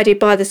provided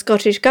by the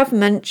Scottish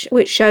Government,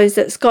 which shows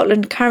that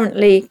Scotland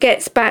currently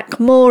gets back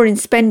more in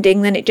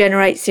spending than it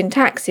generates in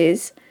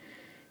taxes,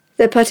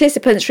 the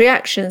participants'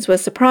 reactions were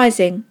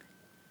surprising.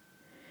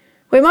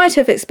 We might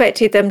have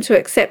expected them to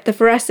accept the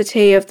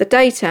veracity of the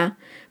data,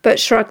 but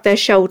shrug their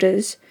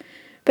shoulders,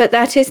 but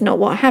that is not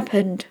what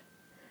happened.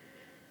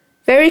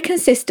 Very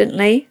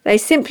consistently, they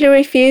simply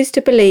refused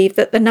to believe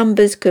that the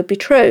numbers could be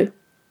true.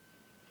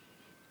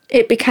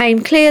 It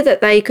became clear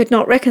that they could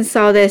not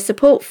reconcile their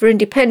support for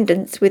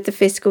independence with the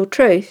fiscal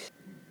truth.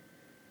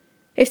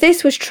 If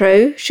this was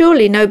true,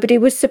 surely nobody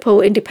would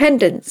support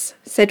independence,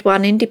 said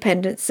one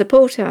independent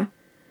supporter.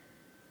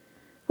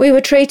 We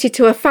were treated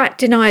to a fat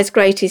denier's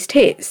greatest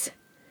hits.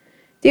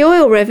 The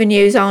oil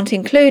revenues aren't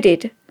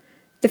included.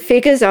 The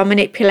figures are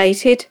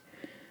manipulated,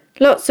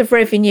 lots of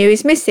revenue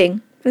is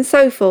missing, and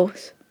so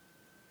forth.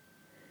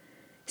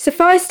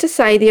 Suffice to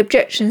say, the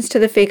objections to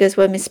the figures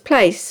were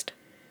misplaced.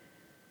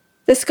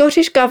 The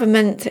Scottish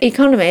Government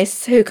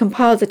economists who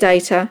compile the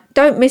data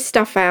don't miss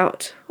stuff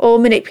out or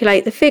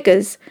manipulate the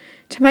figures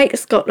to make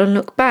Scotland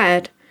look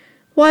bad.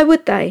 Why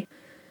would they?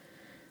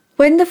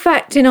 When the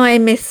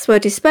fact-denying myths were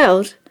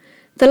dispelled,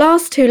 the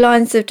last two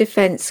lines of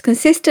defence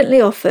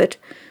consistently offered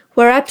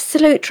were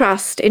absolute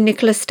trust in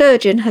Nicola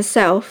Sturgeon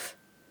herself.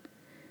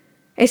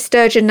 If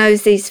Sturgeon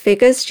knows these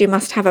figures, she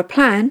must have a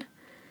plan.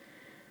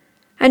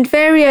 And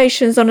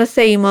variations on a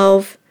theme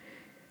of,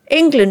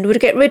 England would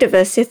get rid of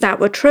us if that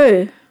were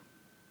true.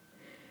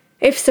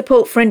 If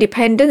support for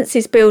independence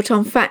is built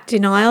on fact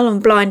denial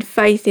and blind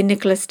faith in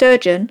Nicola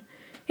Sturgeon,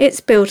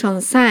 it's built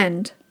on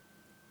sand.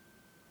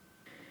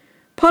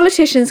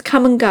 Politicians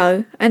come and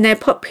go, and their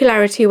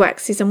popularity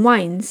waxes and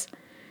wanes.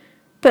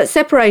 But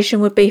separation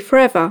would be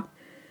forever.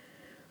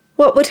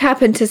 What would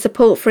happen to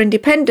support for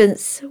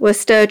independence were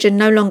Sturgeon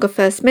no longer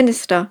First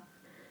Minister?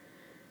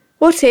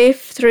 What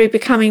if, through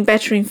becoming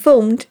better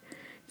informed,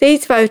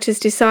 these voters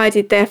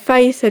decided their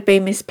faith had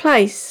been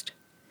misplaced?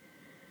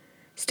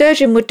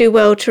 Sturgeon would do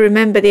well to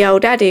remember the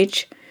old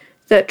adage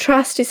that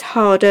trust is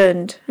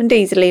hard-earned and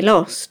easily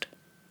lost.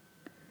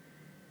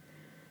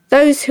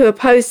 Those who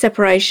oppose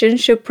separation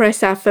should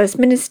press our First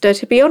Minister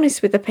to be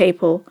honest with the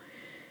people,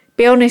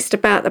 be honest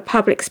about the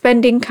public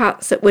spending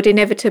cuts that would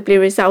inevitably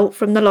result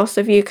from the loss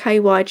of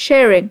UK-wide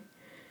sharing.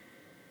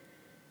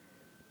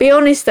 Be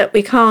honest that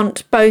we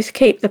can't both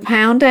keep the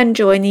pound and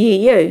join the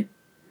EU.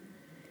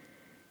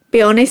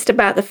 Be honest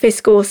about the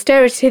fiscal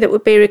austerity that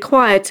would be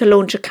required to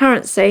launch a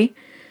currency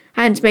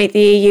and meet the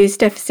EU's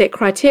deficit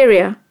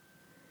criteria.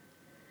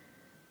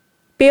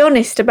 Be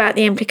honest about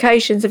the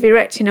implications of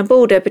erecting a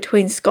border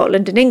between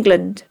Scotland and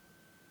England.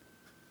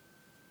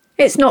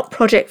 It's not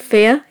Project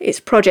Fear, it's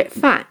Project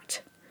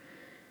Fact.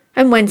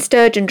 And when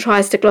Sturgeon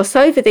tries to gloss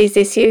over these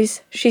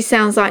issues, she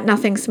sounds like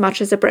nothing so much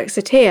as a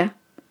Brexiteer.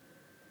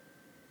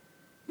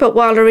 But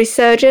while a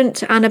resurgent,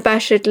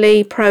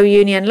 unabashedly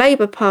pro-Union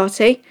Labour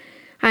Party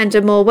and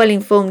a more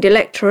well-informed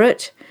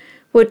electorate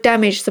would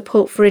damage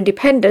support for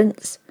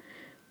independence,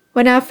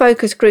 when our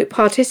focus group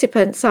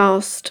participants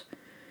asked,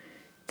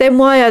 then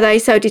why are they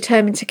so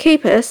determined to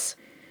keep us?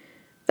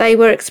 They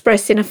were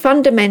expressing a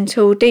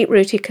fundamental,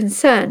 deep-rooted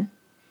concern.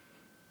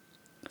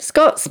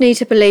 Scots need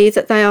to believe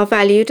that they are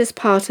valued as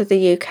part of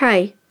the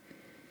UK.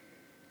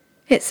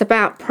 It's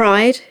about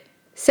pride,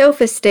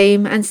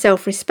 self-esteem and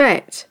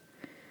self-respect.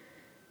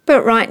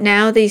 But right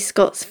now these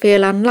Scots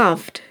feel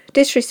unloved,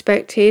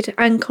 disrespected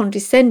and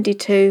condescended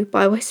to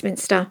by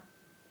Westminster.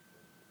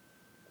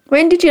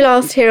 When did you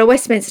last hear a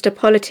Westminster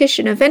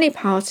politician of any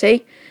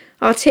party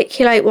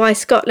articulate why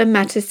Scotland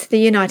matters to the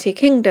United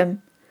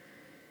Kingdom?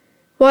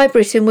 Why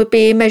Britain would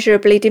be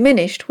immeasurably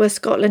diminished were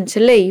Scotland to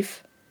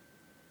leave?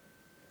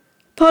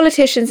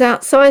 Politicians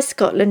outside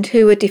Scotland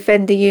who would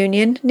defend the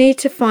Union need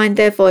to find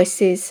their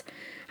voices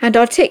and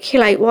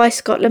articulate why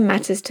Scotland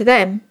matters to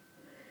them.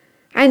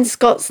 And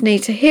Scots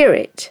need to hear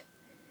it.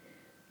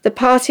 The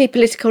party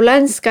political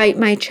landscape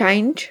may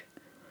change.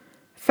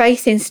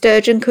 Faith in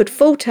Sturgeon could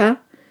falter,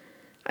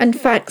 and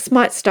facts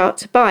might start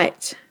to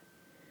bite.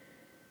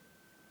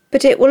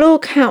 But it will all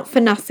count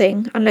for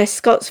nothing unless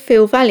Scots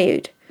feel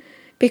valued,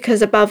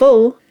 because above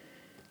all,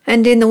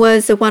 and in the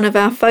words of one of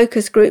our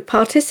focus group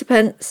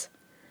participants,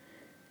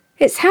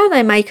 it's how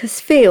they make us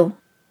feel.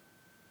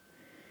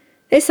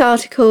 This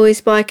article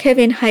is by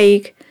Kevin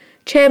Haig,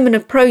 chairman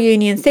of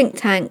pro-union think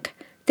tank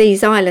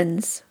These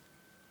Islands.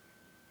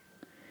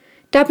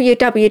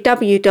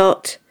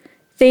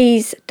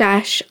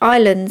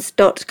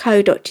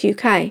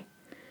 www.these-islands.co.uk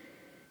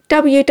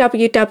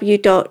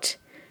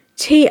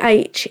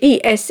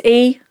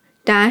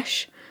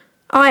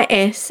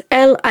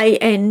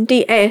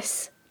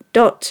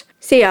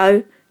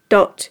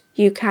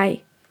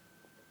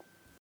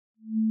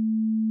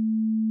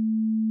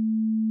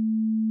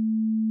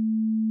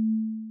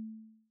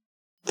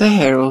The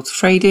Herald,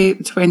 Friday,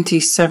 the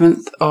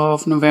 27th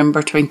of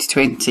November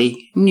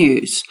 2020.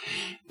 News.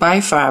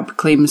 BIFAB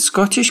claims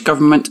Scottish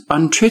Government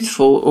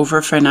untruthful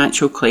over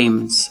financial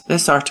claims.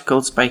 This article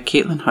is by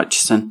Caitlin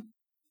Hutchison.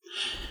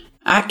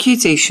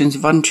 Accusations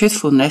of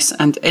untruthfulness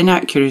and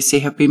inaccuracy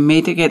have been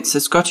made against the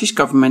Scottish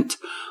Government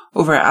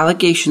over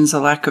allegations a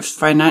lack of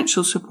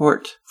financial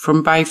support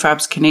from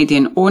BIFAB's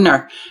Canadian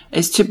owner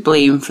is to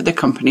blame for the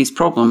company's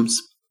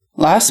problems.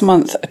 Last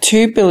month, a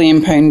 £2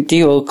 billion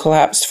deal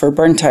collapsed for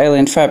Burnt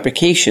Island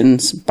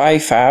Fabrications,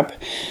 BIFAB,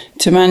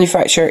 to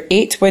manufacture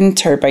 8 wind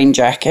turbine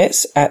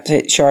jackets at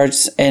its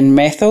yards in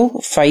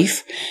Methil,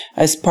 Fife,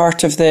 as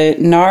part of the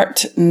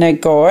Nart na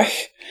Goch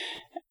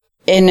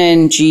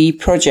NNG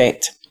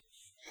project.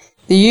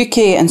 The UK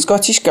and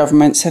Scottish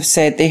governments have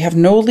said they have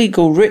no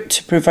legal route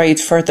to provide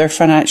further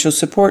financial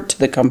support to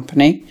the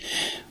company,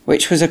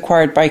 which was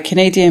acquired by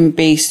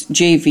Canadian-based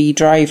JV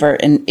Driver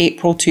in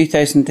April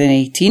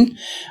 2018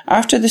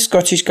 after the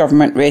Scottish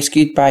Government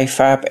rescued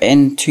BIFAB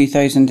in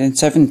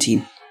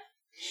 2017.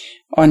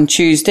 On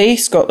Tuesday,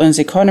 Scotland's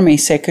Economy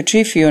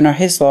Secretary Fiona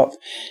Hislop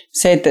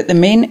said that the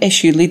main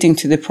issue leading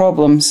to the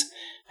problems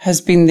has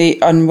been the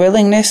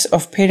unwillingness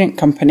of parent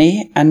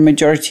company and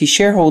majority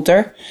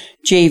shareholder,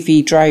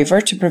 JV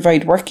Driver, to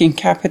provide working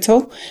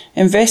capital,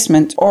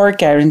 investment or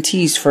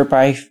guarantees for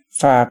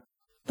BIFAB.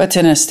 But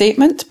in a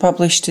statement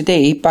published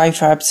today,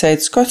 BIFAB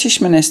said Scottish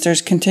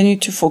ministers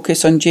continued to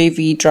focus on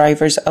JV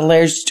Driver's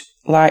alleged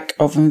lack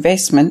of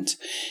investment,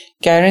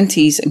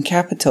 guarantees and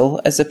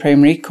capital as the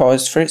primary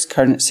cause for its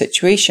current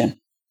situation.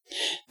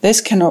 This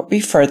cannot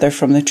be further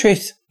from the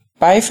truth.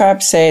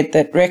 BIFAB said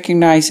that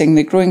recognising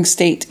the growing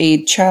state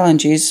aid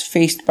challenges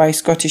faced by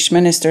Scottish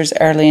ministers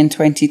early in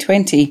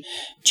 2020,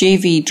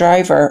 JV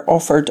Driver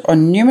offered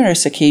on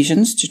numerous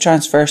occasions to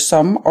transfer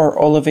some or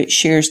all of its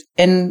shares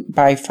in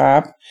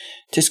BIFAB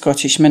to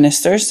Scottish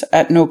ministers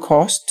at no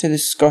cost to the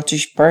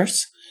Scottish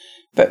purse,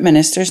 but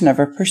ministers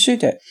never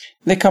pursued it.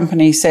 The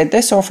company said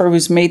this offer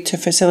was made to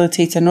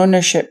facilitate an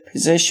ownership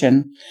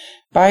position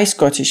by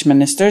Scottish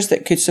ministers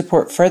that could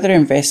support further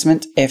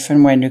investment if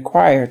and when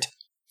required.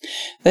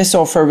 This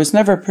offer was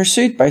never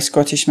pursued by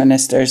Scottish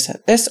ministers.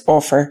 This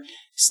offer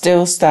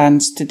still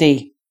stands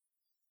today.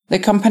 The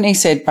company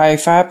said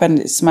BIFAB and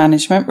its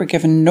management were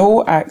given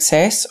no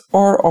access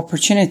or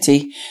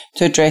opportunity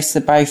to address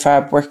the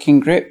BIFAB working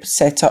group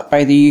set up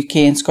by the UK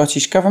and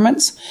Scottish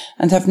governments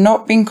and have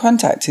not been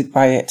contacted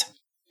by it.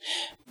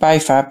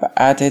 BIFAB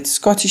added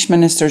Scottish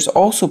ministers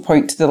also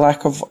point to the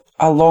lack of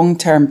a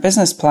long-term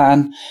business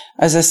plan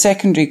as a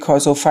secondary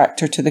causal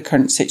factor to the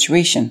current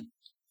situation.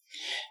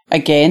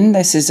 Again,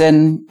 this is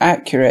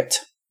inaccurate.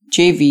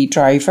 JV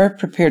Driver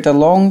prepared a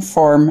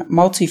long-form,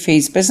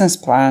 multi-phase business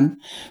plan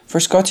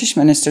for Scottish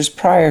ministers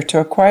prior to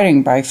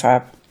acquiring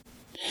BIFAB.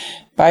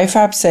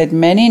 BIFAB said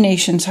many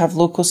nations have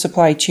local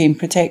supply chain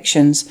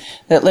protections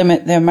that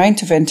limit the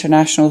amount of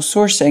international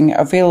sourcing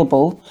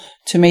available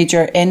to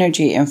major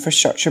energy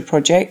infrastructure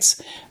projects,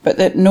 but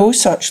that no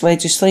such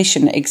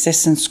legislation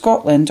exists in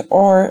Scotland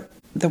or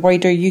the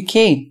wider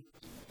UK.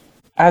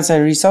 As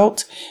a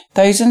result,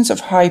 thousands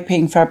of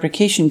high-paying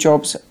fabrication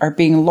jobs are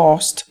being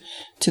lost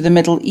to the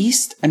Middle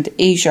East and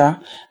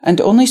Asia, and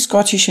only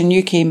Scottish and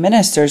UK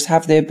ministers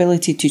have the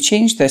ability to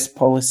change this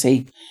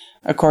policy,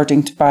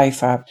 according to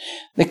BIFAB.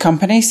 The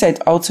company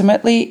said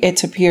ultimately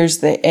it appears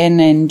the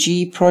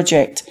NNG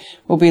project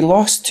will be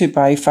lost to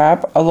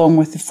BIFAB along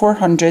with the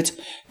 400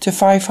 to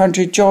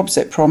 500 jobs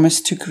it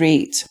promised to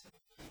create.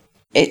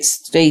 It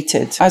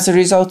stated, as a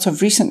result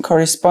of recent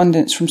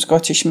correspondence from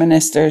Scottish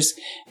ministers,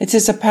 it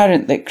is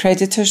apparent that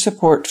creditor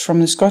support from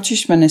the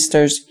Scottish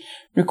ministers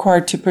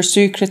required to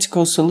pursue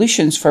critical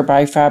solutions for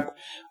BIFAB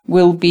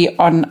will be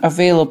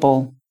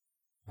unavailable.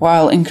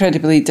 While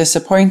incredibly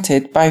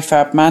disappointed,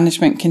 BIFAB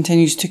management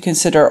continues to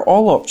consider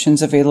all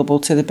options available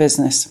to the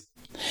business.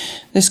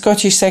 The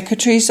Scottish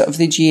secretaries of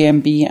the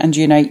GMB and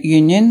Unite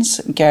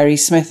unions, Gary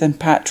Smith and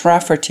Pat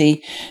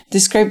Rafferty,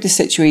 described the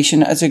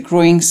situation as a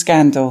growing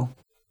scandal.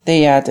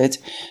 They added,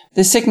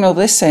 "The signal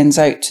this sends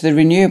out to the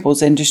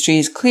renewables industry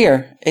is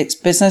clear. It's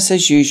business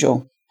as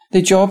usual.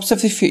 The jobs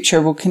of the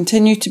future will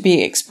continue to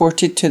be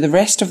exported to the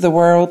rest of the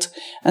world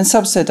and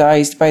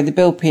subsidised by the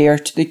bill payer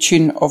to the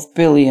tune of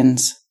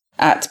billions.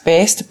 At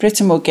best,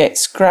 Britain will get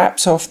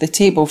scraps off the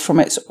table from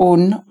its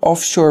own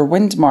offshore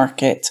wind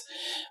market,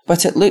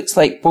 but it looks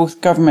like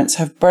both governments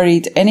have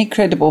buried any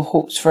credible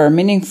hopes for a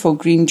meaningful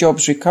green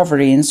jobs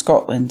recovery in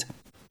Scotland."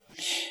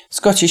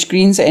 Scottish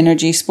Greens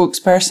energy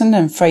spokesperson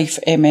and Fife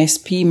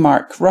MSP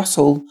Mark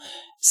Russell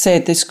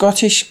said the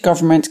Scottish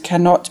Government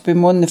cannot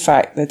bemoan the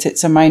fact that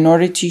it's a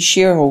minority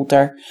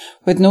shareholder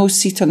with no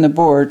seat on the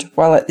board,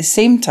 while at the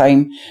same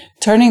time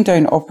turning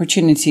down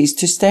opportunities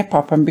to step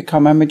up and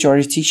become a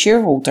majority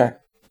shareholder.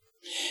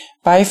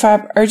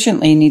 BIFAB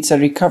urgently needs a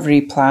recovery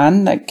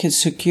plan that could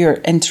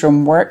secure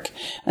interim work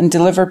and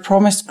deliver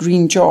promised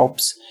green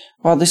jobs,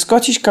 while the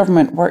Scottish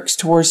Government works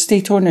towards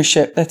state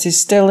ownership that is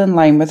still in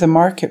line with the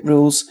market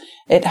rules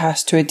it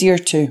has to adhere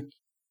to.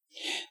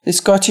 The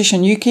Scottish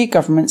and UK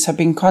governments have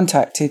been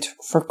contacted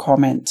for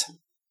comment.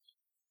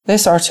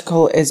 This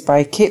article is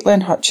by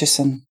Caitlin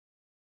Hutchison.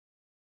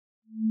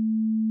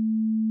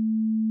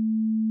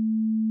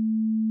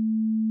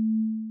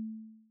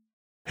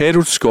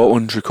 Herald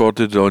Scotland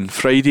recorded on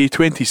Friday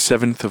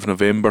 27th of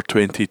November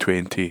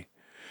 2020.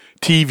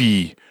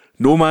 TV.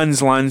 No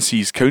man's land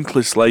sees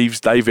countless lives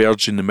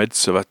diverge in the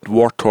midst of a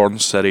war-torn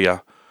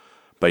Syria.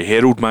 By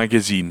Herald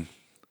magazine.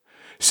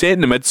 Set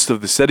in the midst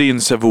of the Syrian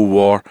civil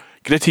war,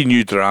 gritty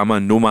new drama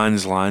No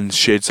Man's Land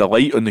sheds a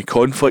light on the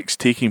conflicts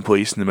taking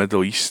place in the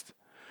Middle East.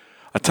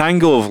 A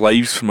tangle of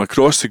lives from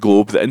across the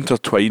globe that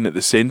intertwine at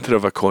the centre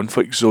of a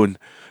conflict zone,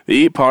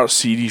 the 8-part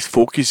series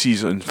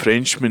focuses on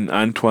Frenchman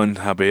Antoine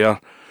Habert,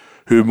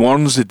 who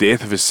mourns the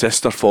death of his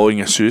sister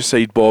following a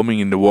suicide bombing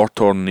in the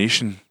war-torn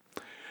nation.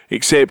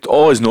 Except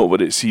all is not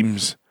what it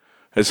seems.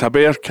 As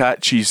Habert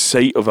catches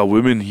sight of a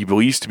woman he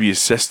believes to be his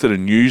sister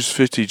in news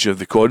footage of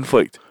the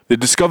conflict, the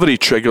discovery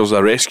triggers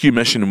a rescue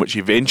mission in which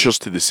he ventures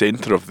to the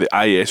centre of the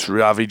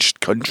IS-ravaged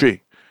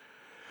country.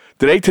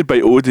 Directed by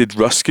Oded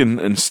Ruskin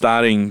and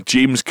starring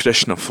James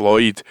Krishna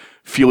Floyd,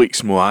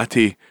 Felix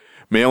Moati,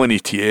 Melanie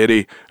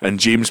Thierry and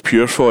James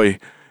Purefoy.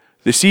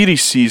 The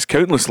series sees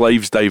countless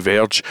lives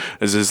diverge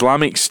as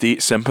Islamic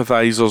State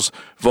sympathisers,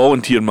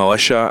 volunteer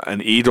militia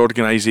and aid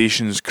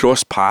organisations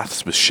cross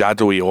paths with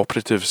shadowy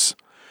operatives.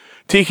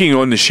 Taking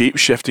on the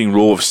shape-shifting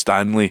role of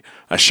Stanley,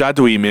 a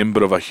shadowy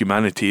member of a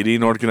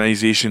humanitarian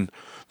organisation,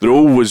 the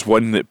role was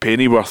one that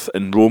Pennyworth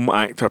and Rome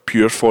actor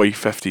Purefoy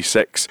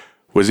 56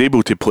 was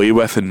able to play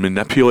with and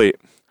manipulate.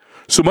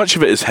 So much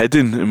of it is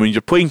hidden, and when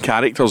you're playing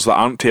characters that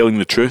aren't telling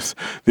the truth,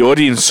 the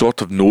audience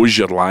sort of knows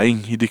you're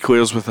lying, he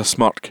declares with a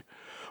smirk.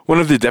 One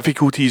of the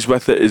difficulties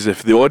with it is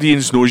if the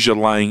audience knows you're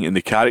lying and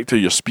the character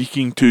you're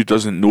speaking to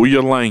doesn't know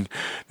you're lying,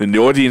 then the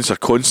audience are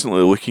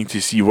constantly looking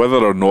to see whether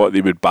or not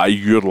they would buy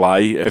your lie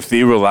if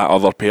they were that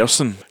other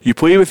person. You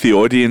play with the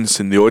audience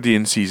and the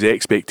audience's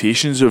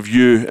expectations of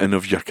you and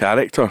of your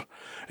character.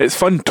 It's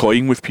fun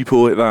toying with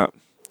people like that.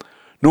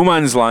 No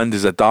Man's Land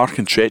is a dark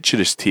and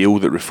treacherous tale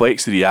that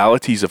reflects the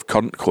realities of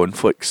current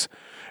conflicts.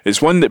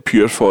 It's one that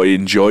Purefoy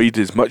enjoyed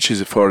as much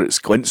as for its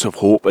glints of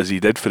hope as he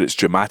did for its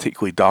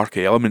dramatically dark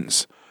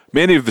elements.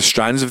 Many of the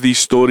strands of these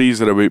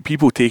stories are about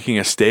people taking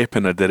a step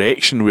in a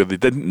direction where they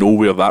didn't know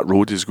where that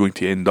road is going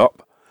to end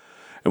up,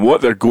 and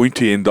what they're going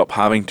to end up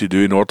having to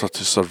do in order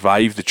to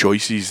survive the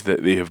choices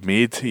that they have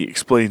made, he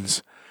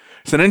explains.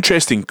 It's an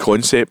interesting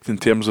concept in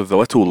terms of the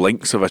little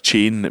links of a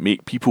chain that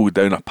make people go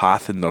down a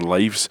path in their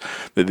lives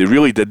that they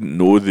really didn't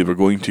know they were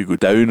going to go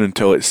down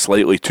until it's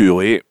slightly too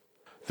late.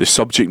 The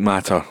subject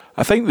matter.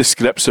 I think the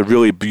scripts are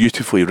really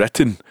beautifully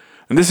written,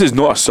 and this is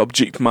not a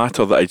subject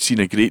matter that I'd seen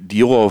a great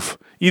deal of,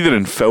 either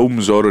in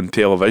films or on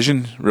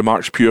television,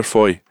 remarks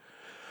Purefoy.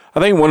 I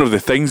think one of the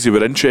things they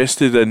were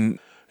interested in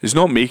is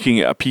not making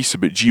it a piece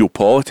about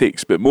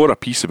geopolitics, but more a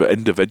piece about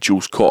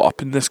individuals caught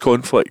up in this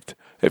conflict.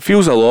 It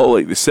feels a lot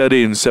like the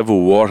Syrian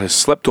civil war has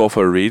slipped off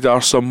our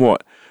radar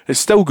somewhat. It's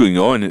still going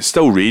on, it's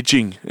still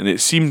raging, and it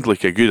seemed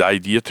like a good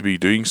idea to be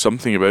doing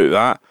something about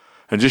that,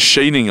 and just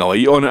shining a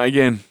light on it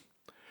again.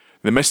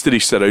 The mystery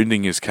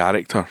surrounding his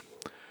character.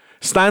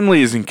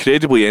 Stanley is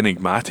incredibly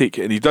enigmatic,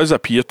 and he does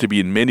appear to be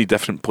in many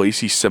different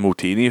places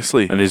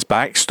simultaneously, and his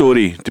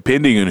backstory,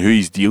 depending on who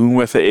he's dealing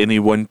with at any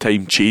one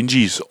time,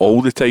 changes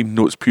all the time,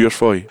 notes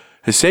Purefoy.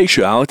 His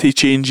sexuality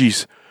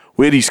changes,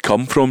 where he's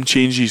come from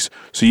changes,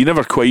 so you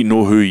never quite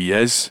know who he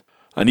is,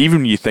 and even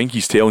when you think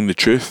he's telling the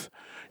truth,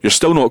 you're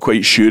still not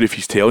quite sure if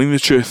he's telling the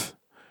truth.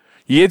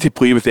 You get to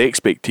play with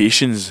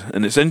expectations,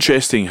 and it's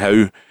interesting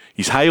how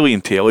he's highly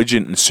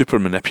intelligent and super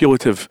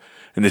manipulative,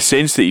 in the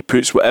sense that he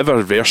puts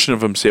whatever version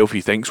of himself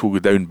he thinks will go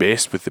down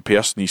best with the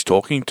person he's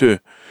talking to,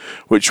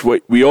 which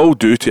we all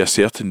do to a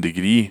certain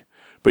degree.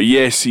 But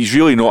yes, he's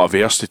really not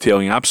averse to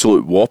telling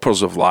absolute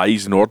whoppers of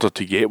lies in order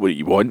to get what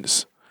he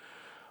wants.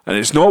 And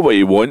it's not what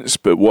he wants,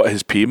 but what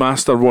his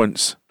paymaster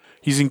wants.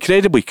 He's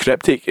incredibly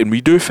cryptic, and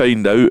we do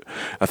find out,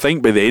 I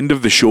think by the end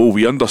of the show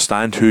we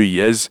understand who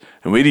he is,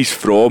 and where he's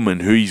from,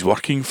 and who he's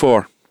working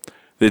for.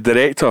 The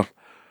director.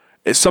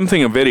 It's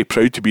something I'm very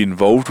proud to be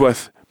involved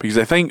with, because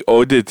I think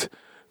Oded,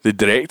 the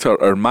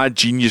director, our mad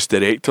genius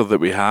director that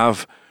we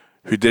have,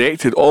 who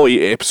directed all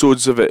 8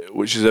 episodes of it,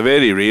 which is a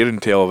very rare in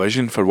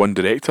television for one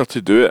director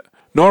to do it.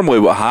 Normally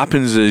what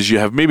happens is you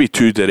have maybe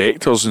 2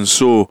 directors, and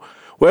so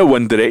while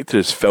one director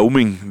is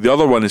filming, the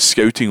other one is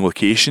scouting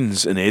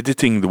locations and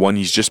editing the one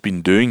he's just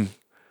been doing.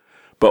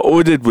 But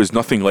Oded was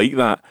nothing like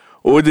that.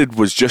 Oded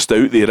was just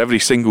out there every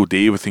single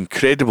day with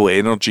incredible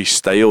energy,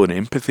 style and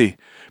empathy,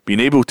 being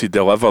able to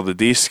deliver the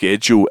day's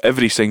schedule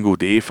every single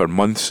day for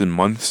months and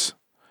months.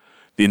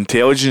 The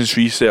intelligence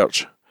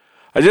research.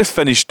 I just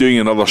finished doing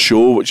another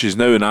show which is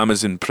now on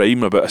Amazon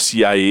Prime about a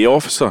CIA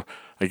officer,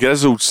 a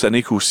grizzled,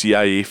 cynical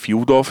CIA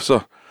field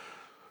officer.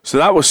 So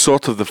that was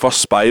sort of the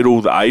first spy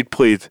role that I'd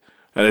played,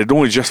 and I'd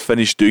only just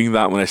finished doing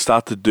that when I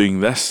started doing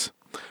this.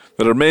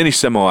 There are many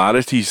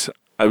similarities.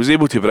 I was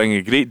able to bring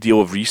a great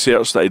deal of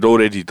research that I'd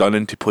already done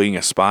into playing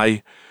a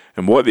spy,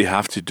 and what they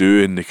have to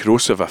do and the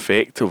corrosive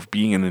effect of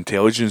being an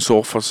intelligence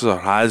officer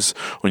has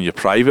on your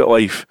private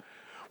life,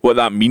 what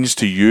that means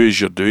to you as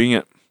you're doing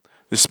it.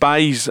 The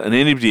spies and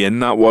anybody in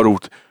that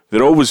world,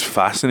 they're always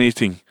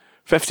fascinating.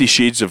 50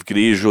 Shades of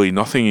Grey is really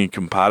nothing in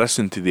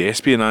comparison to the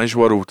espionage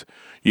world.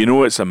 You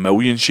know it's a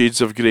million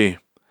shades of grey.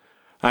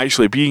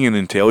 Actually, being an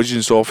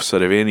intelligence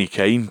officer of any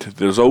kind,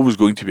 there's always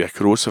going to be a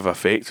corrosive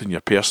effect on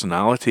your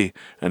personality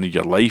and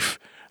your life,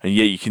 and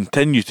yet you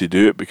continue to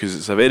do it because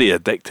it's a very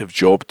addictive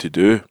job to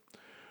do.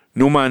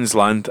 No Man's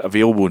Land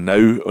available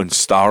now on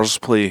Stars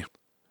Play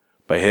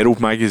by Herald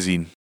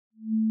Magazine.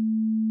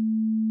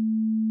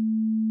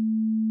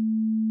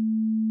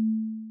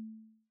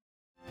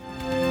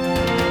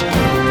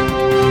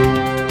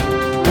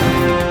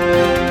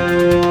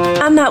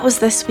 And that was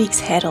this week's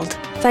Herald.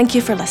 Thank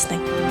you for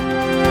listening.